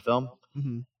West Batman film.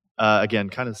 Mm-hmm. Again,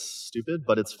 kind of stupid,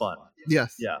 but it's fun.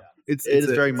 Yes. Yeah. It is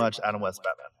very much Adam West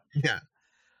Batman. Yeah.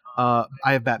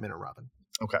 I have Batman and Robin.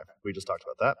 Okay. We just talked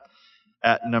about that.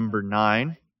 At number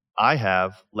 9, I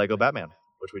have Lego Batman,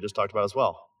 which we just talked about as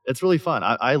well. It's really fun.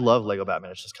 I love Lego Batman.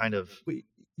 It's just kind of... Wait,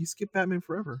 you skipped Batman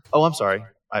Forever. Oh, I'm sorry.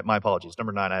 My apologies.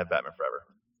 Number 9, I have Batman Forever.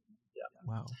 Yeah.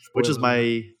 Wow. Which is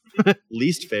my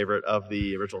least favorite of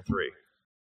the original 3.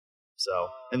 So,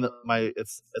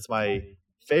 it's my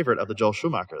favorite of the Joel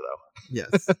Schumacher, though.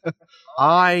 Yes.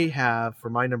 I have, for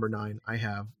my number 9, I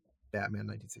have Batman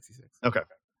 1966. Okay.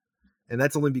 And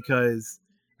that's only because,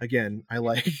 again, I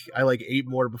like 8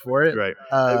 more before it. Right.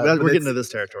 But We're getting to this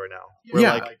territory now. We're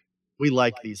like, we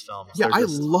like these films. Yeah, They're I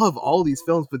love all these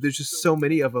films, but there's just so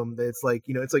many of them that it's like,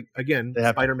 it's like, again,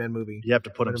 Spider-Man movie. You have to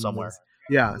put them somewhere. Movies.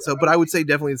 Yeah. So, but I would say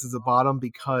definitely this is the bottom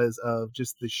because of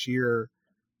just the sheer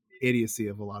idiocy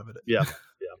of a lot of it. Yeah.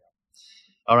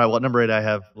 All right. Well, at number 8, I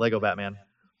have Lego Batman,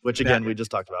 which again we just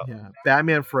talked about. Yeah,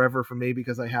 Batman Forever for me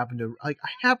because I happen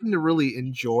to really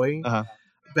enjoy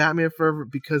Batman Forever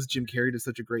because Jim Carrey did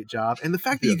such a great job, and the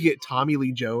fact that you get Tommy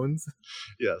Lee Jones,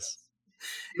 yes,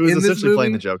 who was essentially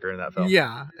playing the Joker in that film.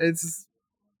 Yeah, it's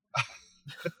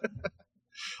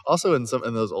also in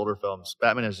those older films,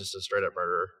 Batman is just a straight up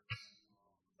murderer.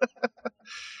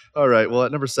 All right. Well,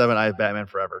 at number 7, I have Batman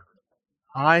Forever.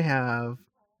 I have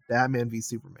Batman v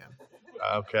Superman.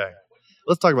 Okay.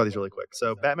 Let's talk about these really quick.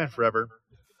 So, Batman Forever.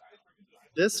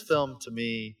 This film to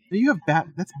me. You have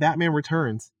that's Batman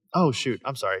Returns. Oh shoot!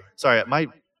 I'm sorry. My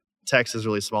text is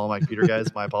really small on my computer,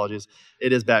 guys. My apologies.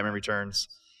 It is Batman Returns.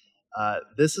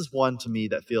 This is one to me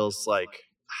that feels like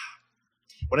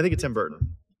when I think of Tim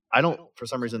Burton, I don't for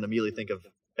some reason immediately think of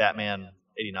Batman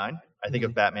 '89. I think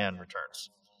of Batman Returns.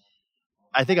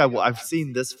 I think I've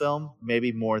seen this film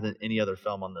maybe more than any other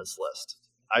film on this list.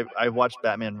 I watched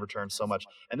Batman Returns so much,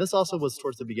 and this also was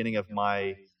towards the beginning of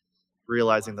my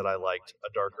realizing that I liked a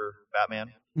darker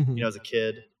Batman. Mm-hmm. As a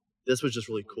kid, this was just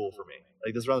really cool for me.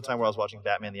 Like this was around the time where I was watching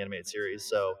Batman the animated series,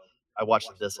 so I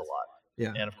watched this a lot.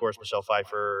 Yeah, and of course Michelle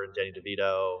Pfeiffer and Danny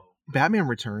DeVito. Batman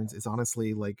Returns is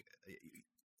honestly like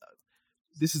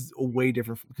this is a way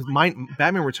different because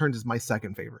Batman Returns is my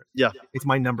second favorite. Yeah, it's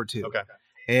my number 2. Okay,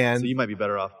 and so you might be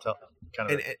better off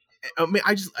I mean,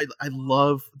 I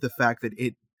love the fact that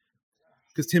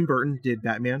because Tim Burton did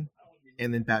Batman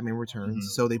and then Batman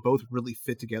Returns, so they both really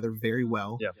fit together very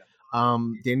well. Yeah.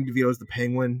 Danny DeVito's the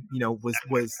Penguin, was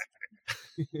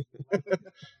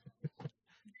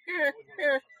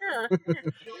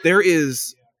there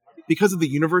is because of the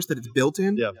universe that it's built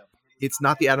in. Yeah. It's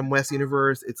not the Adam West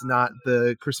universe. It's not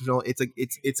the Christopher Nolan. It's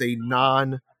a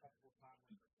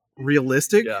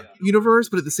non-realistic universe,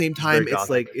 but at the same time, it's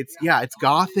like it's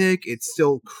gothic. It's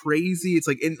still crazy. It's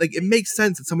like it makes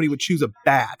sense that somebody would choose a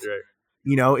bat. Right.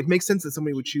 It makes sense that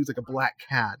somebody would choose like a black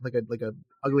cat, like a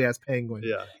ugly ass penguin.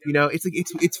 Yeah. It's like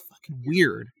it's fucking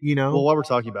weird. Well, while we're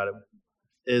talking about it,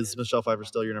 is Michelle Pfeiffer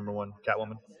still your number 1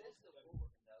 Catwoman?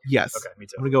 Yes. Okay, me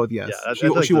too. I'm gonna go with yes. Yeah,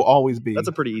 she will always be. That's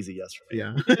a pretty easy yes for me.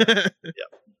 Yeah. Yeah.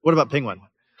 What about Penguin?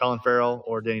 Colin Farrell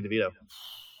or Danny DeVito?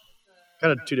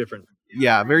 Kind of two different.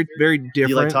 Yeah, very, very different. Do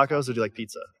you like tacos or do you like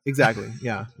pizza? Exactly.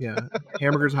 Yeah.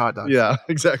 Hamburgers, hot dogs. Yeah,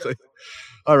 exactly.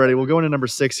 Alrighty, we'll go into number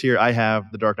 6 here. I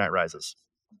have The Dark Knight Rises.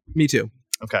 Me too.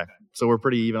 Okay, so we're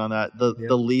pretty even on that.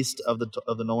 The least of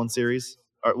the Nolan series,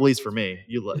 or at least for me.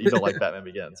 You don't like Batman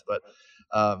Begins, but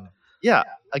yeah.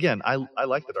 Again, I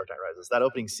like The Dark Knight Rises. That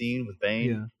opening scene with Bane.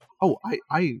 Yeah. Oh,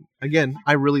 I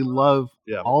really love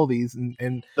all these,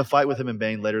 and the fight with him and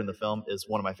Bane later in the film is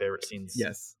one of my favorite scenes.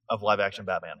 Yes. Of live action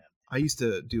Batman. I used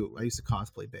to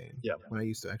cosplay Bane. Yeah. When I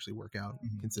used to actually work out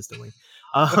consistently.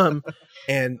 And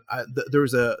there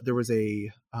was a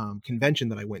convention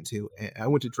that I went to. I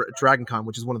went to Dragon Con,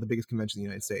 which is one of the biggest conventions in the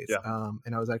United States. Yeah.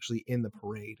 And I was actually in the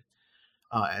parade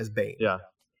as Bane. Yeah.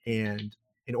 And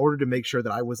in order to make sure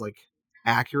that I was like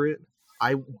accurate,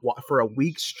 for a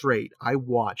week straight, I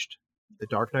watched The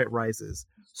Dark Knight Rises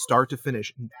start to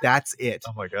finish. That's it.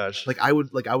 Oh my gosh. I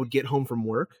would get home from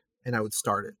work and I would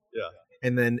start it. Yeah.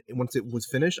 And then once it was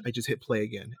finished, I just hit play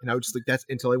again. And I would just that's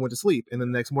until I went to sleep. And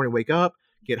then the next morning, wake up,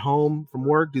 get home from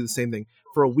work, do the same thing.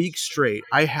 For a week straight,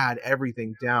 I had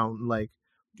everything down. Like,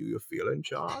 do you feel in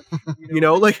charge?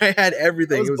 I had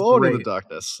everything. I was born in the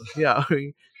darkness. Yeah.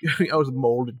 I was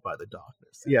molded by the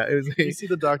darkness. Yeah. It was. You see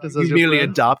the darkness as you your merely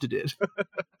friend? Adopted it.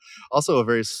 Also, a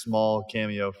very small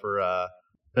cameo for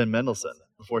Ben Mendelsohn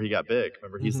before he got big.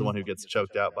 Remember, he's the one who gets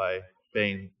choked out by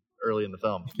Bane early in the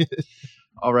film.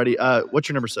 Alrighty, what's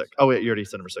your number 6? Oh wait, you already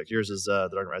said number 6. Yours is The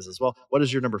Dark Knight Rises as well. What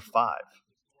is your number 5?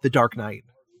 The Dark Knight.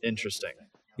 Interesting.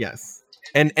 Yes,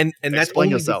 and that's explain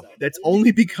only yourself. That's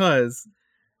only because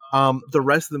the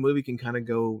rest of the movie can kind of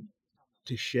go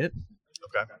to shit.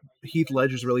 Okay. Heath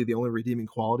Ledger's really the only redeeming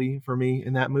quality for me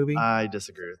in that movie. I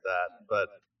disagree with that, but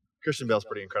Christian Bale's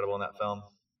pretty incredible in that film.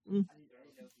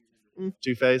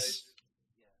 Two-Face.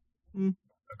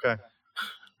 Okay.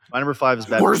 My number 5 is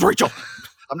Batman. Where's Rachel?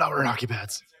 I'm not wearing hockey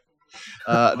pads.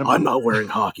 I'm not wearing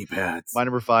hockey pads. My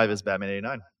number 5 is Batman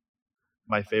 '89.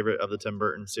 My favorite of the Tim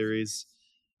Burton series.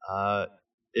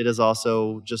 It is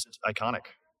also just iconic.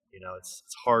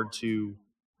 It's hard to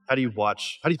How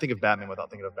do you think of Batman without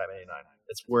thinking of Batman 89?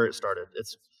 It's where it started.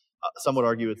 It's some would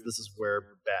argue this is where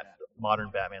modern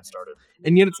Batman started.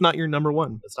 And yet it's not your number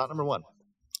one. It's not number one.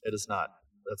 It is not.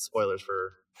 That's spoilers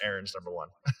for Aaron's number one.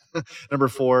 Number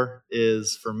 4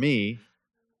 is, for me,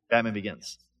 Batman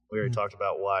Begins. We already talked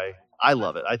about why I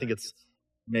love it. I think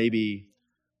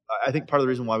part of the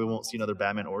reason why we won't see another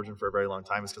Batman origin for a very long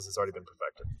time is because it's already been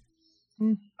perfected.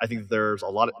 I think there's a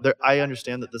lot of I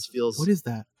understand that this feels. What is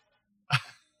that?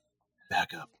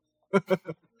 Back up.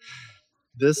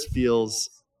 This feels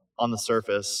on the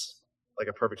surface like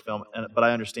a perfect film, but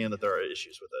I understand that there are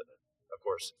issues with it, of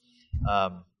course.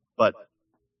 But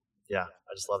yeah,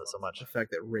 I just love it so much. The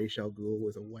fact that Ra's al Ghul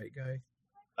was a white guy.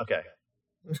 Okay.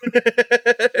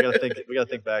 we gotta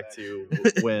think back to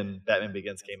when Batman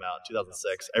Begins came out in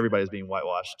 2006. Everybody's being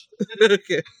whitewashed.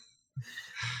 Okay.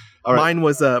 All right.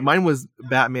 Mine was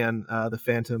Batman, the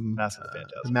Phantom Mask of the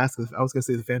Phantasm. I was gonna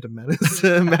say the Phantom Menace.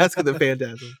 Mask of the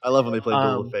Phantasm. I love when they play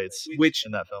Duel of Fates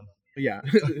in that film. Yeah,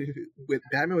 with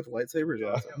Batman with the lightsaber. Yeah.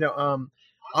 Awesome. No,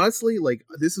 honestly, like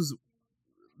this is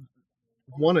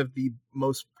one of the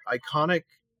most iconic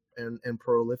and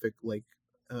prolific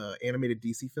animated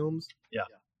DC films. Yeah.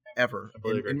 Ever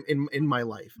in my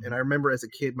life. And I remember as a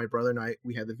kid, my brother and I,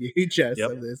 we had the VHS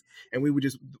of this, and we would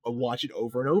just watch it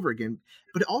over and over again.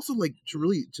 But also to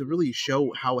really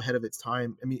show how ahead of its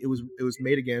time. I mean, it was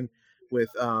made again with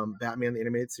Batman the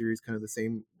Animated Series, kind of the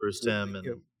same Bruce Timm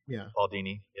and Paul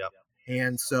Dini. Yep.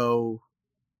 And so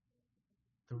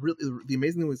the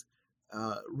amazing thing was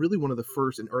really one of the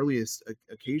first and earliest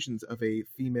occasions of a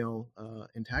female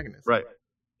antagonist. Right.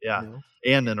 Yeah,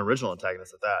 and an original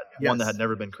antagonist at that. One that had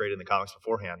never been created in the comics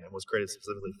beforehand and was created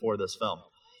specifically for this film.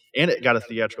 And it got a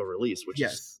theatrical release, which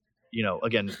is,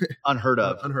 again, unheard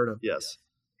of. Unheard of. Yes.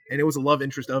 And it was a love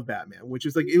interest of Batman, which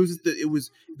is we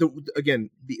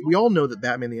all know that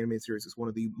Batman the Animated Series is one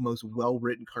of the most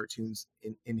well-written cartoons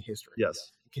in history.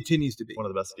 Yes. It continues to be. One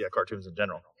of the best cartoons in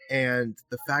general. And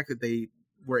the fact that they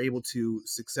were able to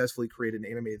successfully create an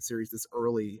animated series this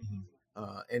early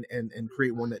and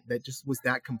create one that just was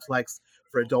that complex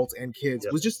for adults and kids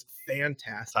was just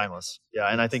fantastic. Timeless. Yeah,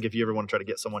 and I think if you ever want to try to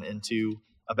get someone into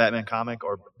a Batman comic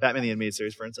or Batman the Animated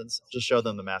Series, for instance, just show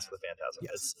them the Mask of the Phantasm.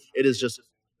 Yes. It is just,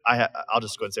 I'll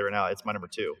just go ahead and say right now, it's my number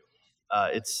 2.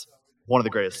 It's one of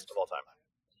the greatest of all time.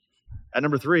 At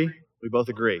number 3, we both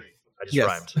agree. I just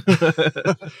rhymed.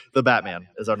 The Batman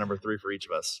is our number 3 for each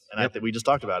of us. And I think we just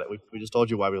talked about it. We just told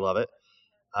you why we love it.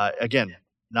 Again,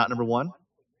 not number 1.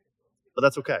 But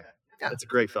that's okay. Yeah. It's a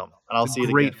great film. And I'll see it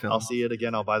again. Film. I'll see it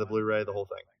again. I'll buy the Blu-ray, the whole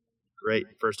thing. Great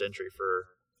first entry for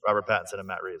Robert Pattinson and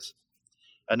Matt Reeves.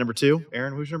 At number 2,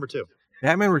 Aaron, who's your number 2?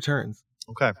 Batman Returns.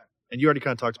 Okay. And you already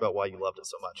kind of talked about why you loved it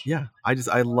so much. Yeah.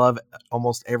 I love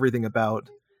almost everything about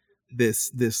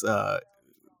this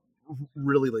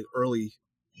really early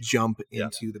jump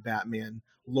into the Batman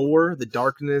lore, the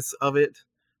darkness of it,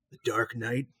 the Dark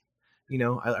Knight.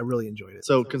 I really enjoyed it.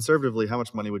 So conservatively, how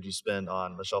much money would you spend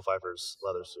on Michelle Pfeiffer's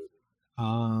leather suit?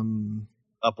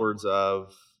 Upwards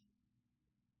of.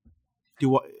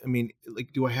 Do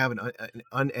I have an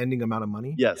unending amount of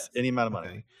money? Yes, any amount of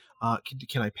money. Okay.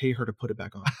 Can I pay her to put it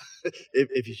back on?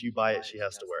 if you buy it, she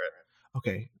has to wear it.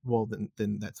 Okay. Well,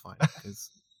 then that's fine because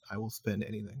I will spend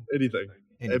anything. Anything.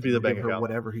 It'd be the bank account.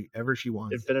 Whatever she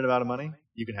wants. Infinite amount of money,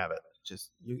 you can have it.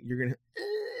 Just you're gonna.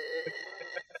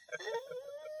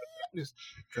 Just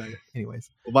try it. Anyways.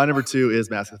 Well, my number 2 is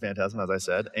Mask of the Phantasm, as I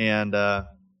said. And, I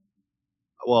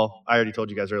already told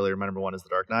you guys earlier, my number 1 is The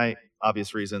Dark Knight.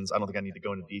 Obvious reasons. I don't think I need to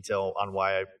go into detail on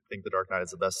why I think The Dark Knight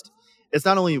is the best. It's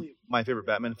not only my favorite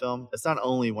Batman film. It's not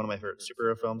only one of my favorite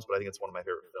superhero films, but I think it's one of my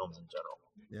favorite films in general.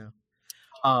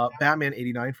 Yeah. Batman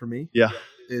 89 for me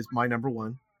is my number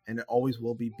 1. And it always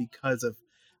will be because of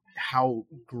how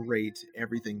great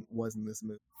everything was in this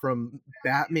movie. From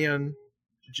Batman...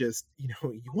 just you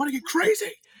want to get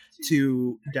crazy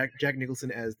to Jack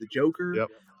Nicholson as the Joker.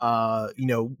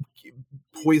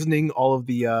 Poisoning all of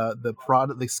the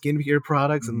skincare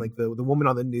products and the woman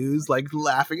on the news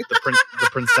laughing at the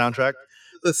Prince soundtrack,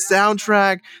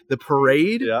 the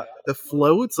parade, the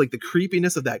floats, the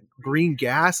creepiness of that green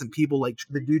gas and people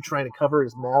the dude trying to cover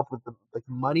his mouth with the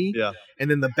money,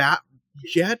 and then the bat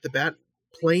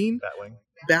plane,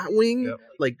 Batwing,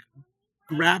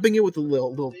 grabbing it with the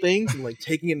little things and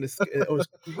taking it into it was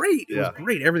great. It was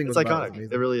great. Everything was iconic.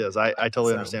 It really is. I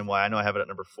totally understand why. I know I have it at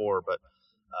number 4, but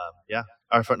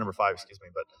or number 5, excuse me.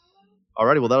 But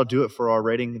alrighty, well that'll do it for our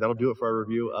rating. That'll do it for our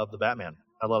review of The Batman.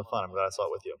 Had a lot of fun. I'm glad I saw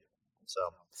it with you. So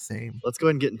same. Let's go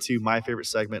ahead and get into my favorite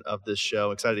segment of this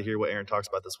show. Excited to hear what Aaron talks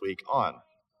about this week on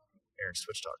Aaron's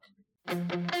Twitch Talk.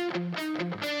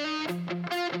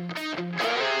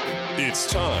 It's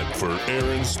time for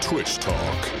Aaron's Twitch Talk.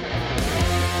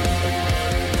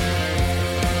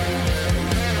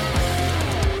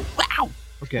 Wow.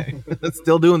 Okay.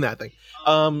 Still doing that thing.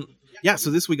 Yeah, so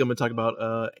this week I'm going to talk about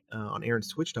on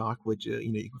Aaron's Twitch Talk, which you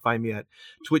can find me at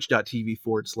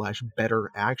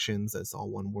twitch.tv/better actions. That's all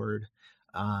one word.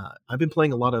 I've been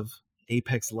playing a lot of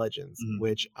Apex Legends,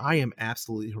 which I am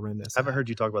absolutely horrendous. I haven't heard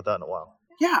you talk about that in a while.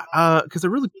 Yeah, because I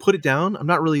really put it down. I'm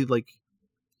not really like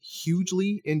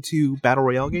hugely into battle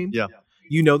royale games. Yeah,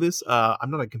 you know this. I'm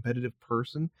not a competitive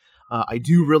person. I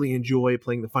do really enjoy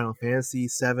playing the Final Fantasy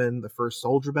VII, the first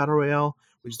Soldier battle royale,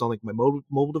 which is on like my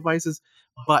mobile devices.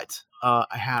 But I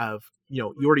have,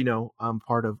 you already know, I'm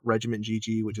part of Regiment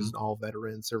GG, which is an all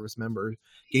veteran service member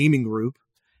gaming group,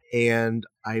 and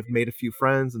I've made a few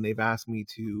friends, and they've asked me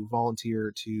to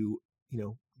volunteer to,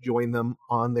 join them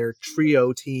on their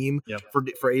trio team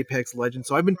for Apex Legends.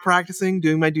 So I've been practicing,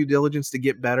 doing my due diligence to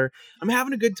get better. I'm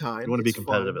having a good time. You want to be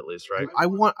competitive at least, right? I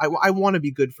want to be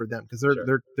good for them because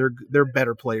they're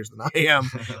better players than I am.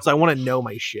 So I want to know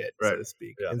my shit, so to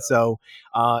speak. Yeah. And so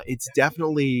it's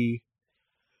definitely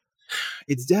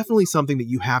something that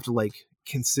you have to like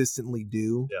consistently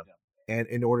do. Yeah. And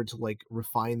in order to like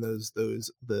refine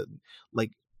the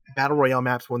battle royale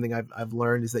maps, one thing I've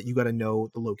learned is that you got to know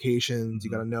the locations.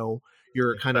 You got to know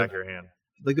your like the back of your hand.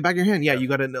 Like the back of your hand. Yeah. You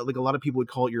got to know, like a lot of people would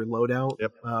call it your loadout.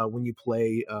 Yep. When you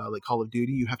play like Call of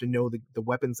Duty, you have to know the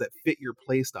weapons that fit your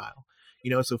play style.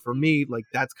 So for me, like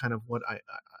that's kind of what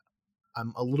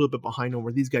I'm a little bit behind on,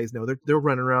 where these guys know they're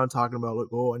running around talking about like,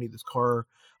 oh, I need this car,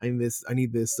 I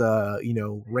need this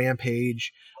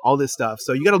rampage, all this stuff.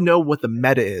 So you got to know what the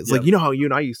meta is. Yep. Like how you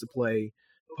and I used to play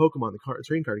Pokemon, the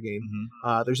trading card game.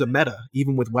 There's a meta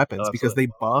even with weapons because they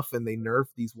buff and they nerf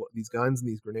these guns and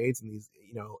these grenades and these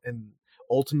and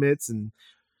ultimates, and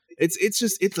it's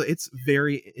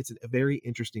a very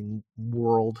interesting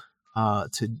world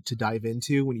to dive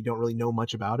into when you don't really know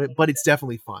much about it, but it's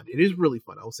definitely fun. It is really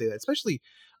fun. I will say that, especially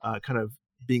kind of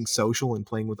being social and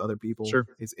playing with other people. Sure.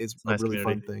 is nice a really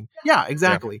community. Fun thing. Yeah,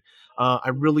 exactly. Yeah. I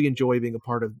really enjoy being a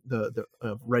part of the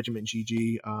Regiment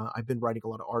GG. I've been writing a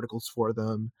lot of articles for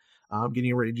them. I'm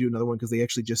getting ready to do another one because they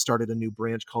actually just started a new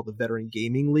branch called the Veteran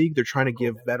Gaming League. They're trying to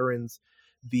give veterans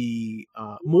the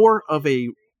more of a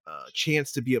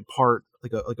chance to be a part,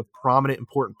 like a prominent,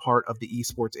 important part of the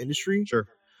esports industry. Sure.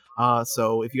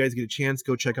 So if you guys get a chance,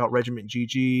 go check out Regiment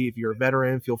GG. If you're a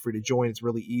veteran, feel free to join. It's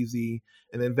really easy.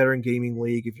 And then Veteran Gaming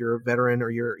League, if you're a veteran or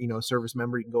you're a service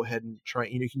member, you can go ahead and try.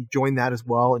 You can join that as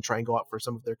well and try and go out for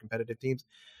some of their competitive teams.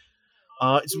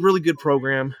 It's a really good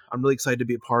program. I'm really excited to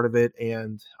be a part of it,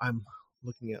 and I'm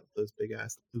looking at those big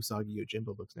ass Usagi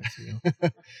Yojimbo books next to me.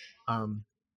 I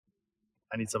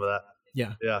need some of that.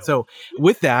 Yeah. So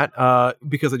with that,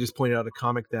 because I just pointed out a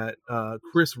comic that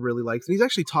Chris really likes, and he's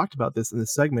actually talked about this in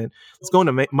this segment. Let's go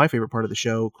into my favorite part of the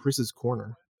show, Chris's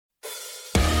Corner.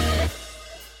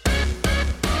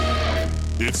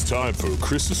 It's time for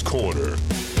Chris's Corner.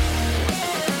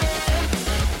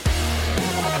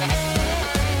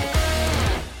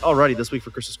 Alrighty, this week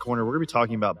for Chris's Corner, we're going to be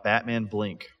talking about Batman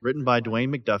Blink, written by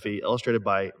Dwayne McDuffie, illustrated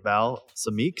by Val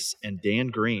Sameeks and Dan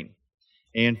Green.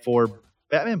 And for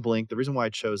Batman Blink, the reason why I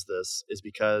chose this is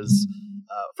because,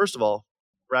 first of all,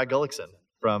 Brad Gullickson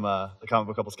from the Comic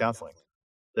Book Couples Counseling.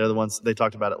 They're the ones, they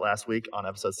talked about it last week on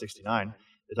episode 69.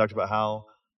 They talked about how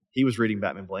he was reading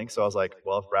Batman Blink. So I was like,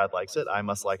 well, if Brad likes it, I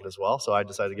must like it as well. So I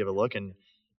decided to give it a look, and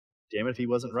damn it if he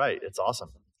wasn't right. It's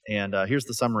awesome. And here's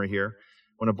the summary here.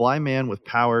 When a blind man with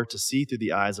power to see through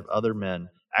the eyes of other men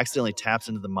accidentally taps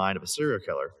into the mind of a serial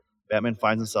killer, Batman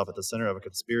finds himself at the center of a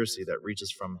conspiracy that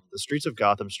reaches from the streets of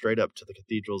Gotham straight up to the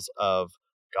cathedrals of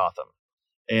Gotham.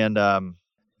 And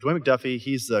Dwayne McDuffie,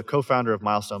 he's the co-founder of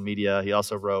Milestone Media. He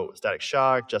also wrote Static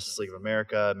Shock, Justice League of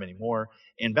America, many more.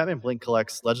 And Batman Blink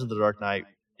collects Legends of the Dark Knight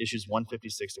issues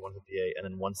 156 to 158 and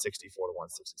then 164 to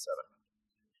 167.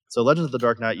 So Legends of the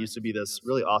Dark Knight used to be this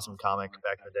really awesome comic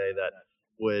back in the day that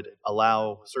would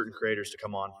allow certain creators to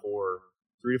come on for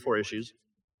 3 to 4 issues,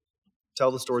 tell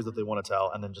the stories that they want to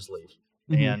tell, and then just leave.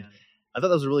 Mm-hmm. And I thought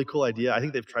that was a really cool idea. I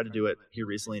think they've tried to do it here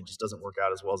recently. It just doesn't work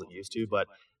out as well as it used to. But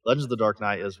Legends of the Dark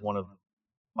Knight is one of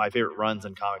my favorite runs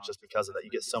in comics just because of that.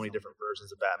 You get so many different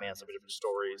versions of Batman, so many different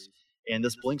stories. And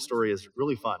this Blink story is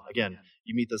really fun. Again,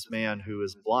 you meet this man who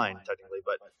is blind, technically,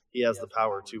 but he has the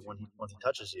power to, once he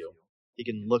touches you, he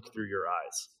can look through your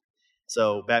eyes.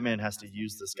 So Batman has to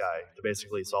use this guy to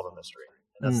basically solve a mystery.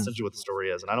 And that's essentially what the story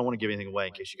is. And I don't want to give anything away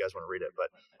in case you guys want to read it, but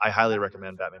I highly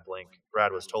recommend Batman Blink.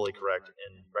 Brad was totally correct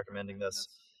in recommending this.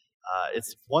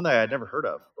 It's one that I had never heard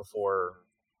of before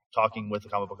talking with the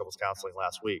Comic Book Couples Counseling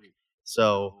last week.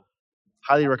 So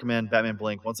highly recommend Batman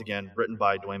Blink. Once again, written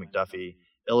by Dwayne McDuffie,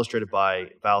 illustrated by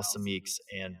Val Samix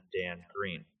and Dan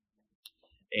Green.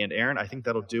 And Aaron, I think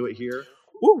that'll do it here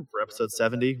for episode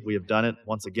 70. We have done it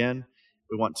once again.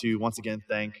 We want to once again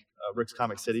thank Rick's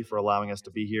Comic City for allowing us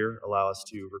to be here, allow us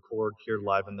to record here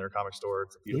live in their comic store.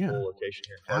 It's a beautiful location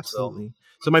here in Clarksville. Absolutely.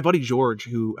 So my buddy George,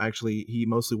 who actually, he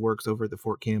mostly works over at the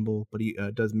Fort Campbell, but he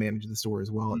does manage the store as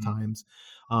well at times.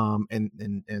 And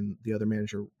the other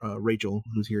manager, Rachel,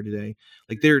 who's here today,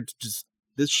 like they're just,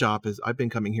 this shop is, I've been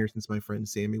coming here since my friend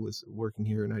Sammy was working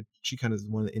here, and she kind of is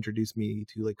the one that introduced me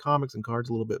to like comics and cards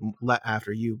a little bit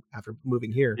after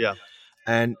moving here. Yeah.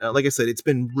 And like I said, it's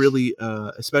been really,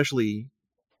 especially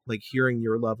like hearing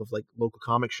your love of like local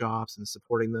comic shops and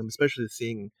supporting them, especially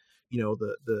seeing, you know,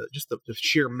 the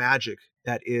sheer magic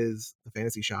that is the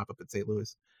fantasy shop up at St.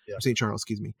 Louis, or St. Charles,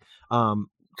 excuse me.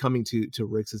 Coming to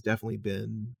Rick's has definitely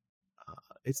been,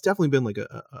 it's definitely been like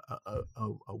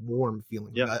a warm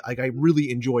feeling. Yeah. Like I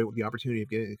really enjoy the opportunity of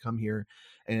getting to come here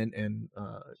and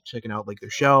checking out like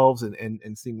their shelves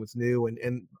and seeing what's new.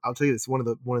 And I'll tell you this, one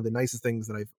of the nicest things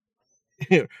that I've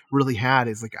really had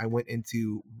is like I went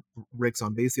into Rick's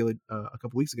on Base a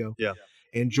couple weeks ago. Yeah.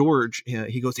 And George,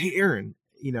 he goes, "Hey Aaron,"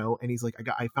 you know, and he's like,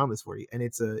 I found this for you. And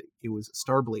it was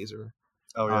Star Blazer.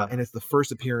 Oh yeah. And it's the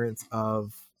first appearance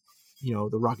of, you know,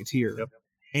 the Rocketeer. Yep.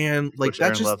 And like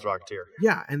that's just loves Rocketeer.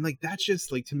 Yeah, and like that's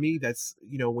just like, to me, that's,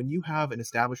 you know, when you have an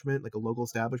establishment, like a local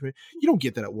establishment, you don't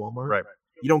get that at Walmart. Right.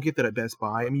 You don't get that at Best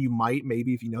Buy. I mean, you might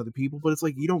maybe if you know the people, but it's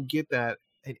like you don't get that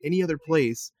at any other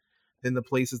place than the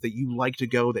places that you like to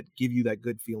go that give you that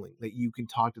good feeling that you can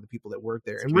talk to the people that work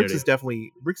there. And Rick's is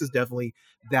definitely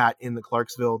that in the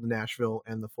Clarksville, the Nashville,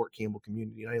 and the Fort Campbell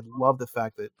community. And I love the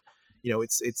fact that, you know,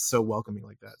 it's so welcoming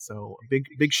like that. So a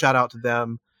big shout out to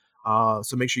them.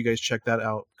 So make sure you guys check that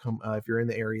out. Come if you're in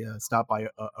the area, stop by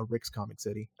a Rick's Comic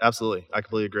City. Absolutely, I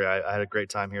completely agree. I had a great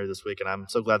time here this week, and I'm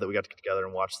so glad that we got to get together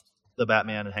and watch the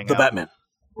Batman and hang out. The Batman.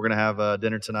 We're gonna have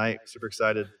dinner tonight. Super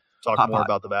excited to talk more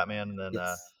about the Batman, and then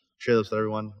share this with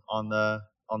everyone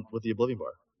with the Oblivion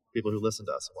Bar, people who listen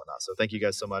to us and whatnot. So thank you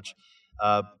guys so much.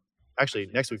 Actually,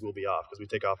 next week we'll be off because we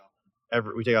take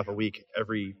off a week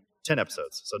every 10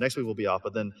 episodes. So next week we'll be off,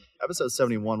 but then episode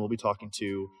 71 we'll be talking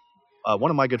to one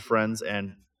of my good friends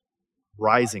and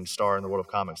rising star in the world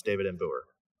of comics, David M. Booher.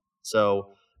 So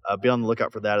be on the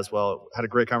lookout for that as well. Had a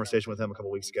great conversation with him a couple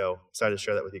weeks ago. Excited to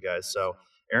share that with you guys. So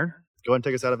Aaron, go ahead and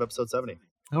take us out of episode 70.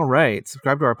 All right.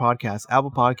 Subscribe to our podcast, Apple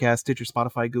Podcasts, Stitcher,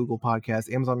 Spotify, Google Podcasts,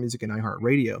 Amazon Music, and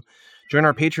iHeartRadio. Join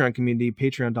our Patreon community,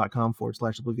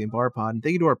 patreon.com/Oblivion Bar Pod. And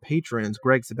thank you to our patrons,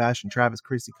 Greg, Sebastian, Travis,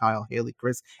 Chrissy, Kyle, Haley,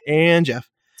 Chris, and Jeff.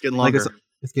 It's getting longer.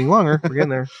 It's getting longer. We're getting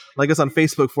there. Like us on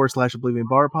Facebook /Oblivion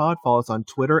Bar Pod. Follow us on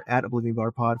Twitter @Oblivion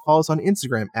Bar Pod. Follow us on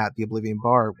Instagram @The Oblivion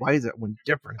Bar. Why is that one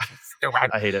different?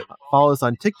 I hate it. Follow us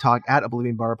on TikTok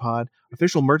 @Oblivion Bar Pod.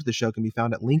 Official merch of the show can be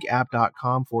found at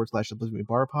linkapp.com /Oblivion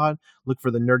Bar Pod. Look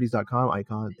for the nerdies.com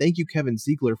icon. Thank you, Kevin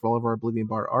Ziegler, for all of our Oblivion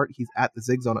Bar art. He's at the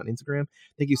Zig Zone on Instagram.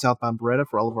 Thank you, Southbound Beretta,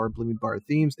 for all of our Oblivion Bar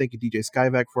themes. Thank you, DJ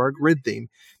Skyvac, for our grid theme.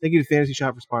 Thank you to Fantasy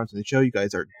Shop for sponsoring the show. You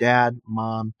guys are dad,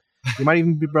 mom. You might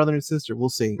even be brother and sister. We'll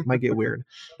see. It might get weird.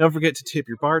 Don't forget to tip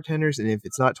your bartenders, and if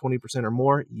it's not 20% or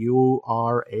more, you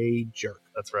are a jerk.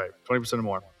 That's right. 20% or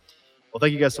more. Well,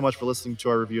 thank you guys so much for listening to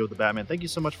our review of the Batman. Thank you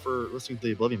so much for listening to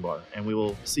the Oblivion Bar, and we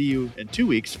will see you in 2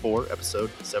 weeks for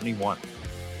episode 71.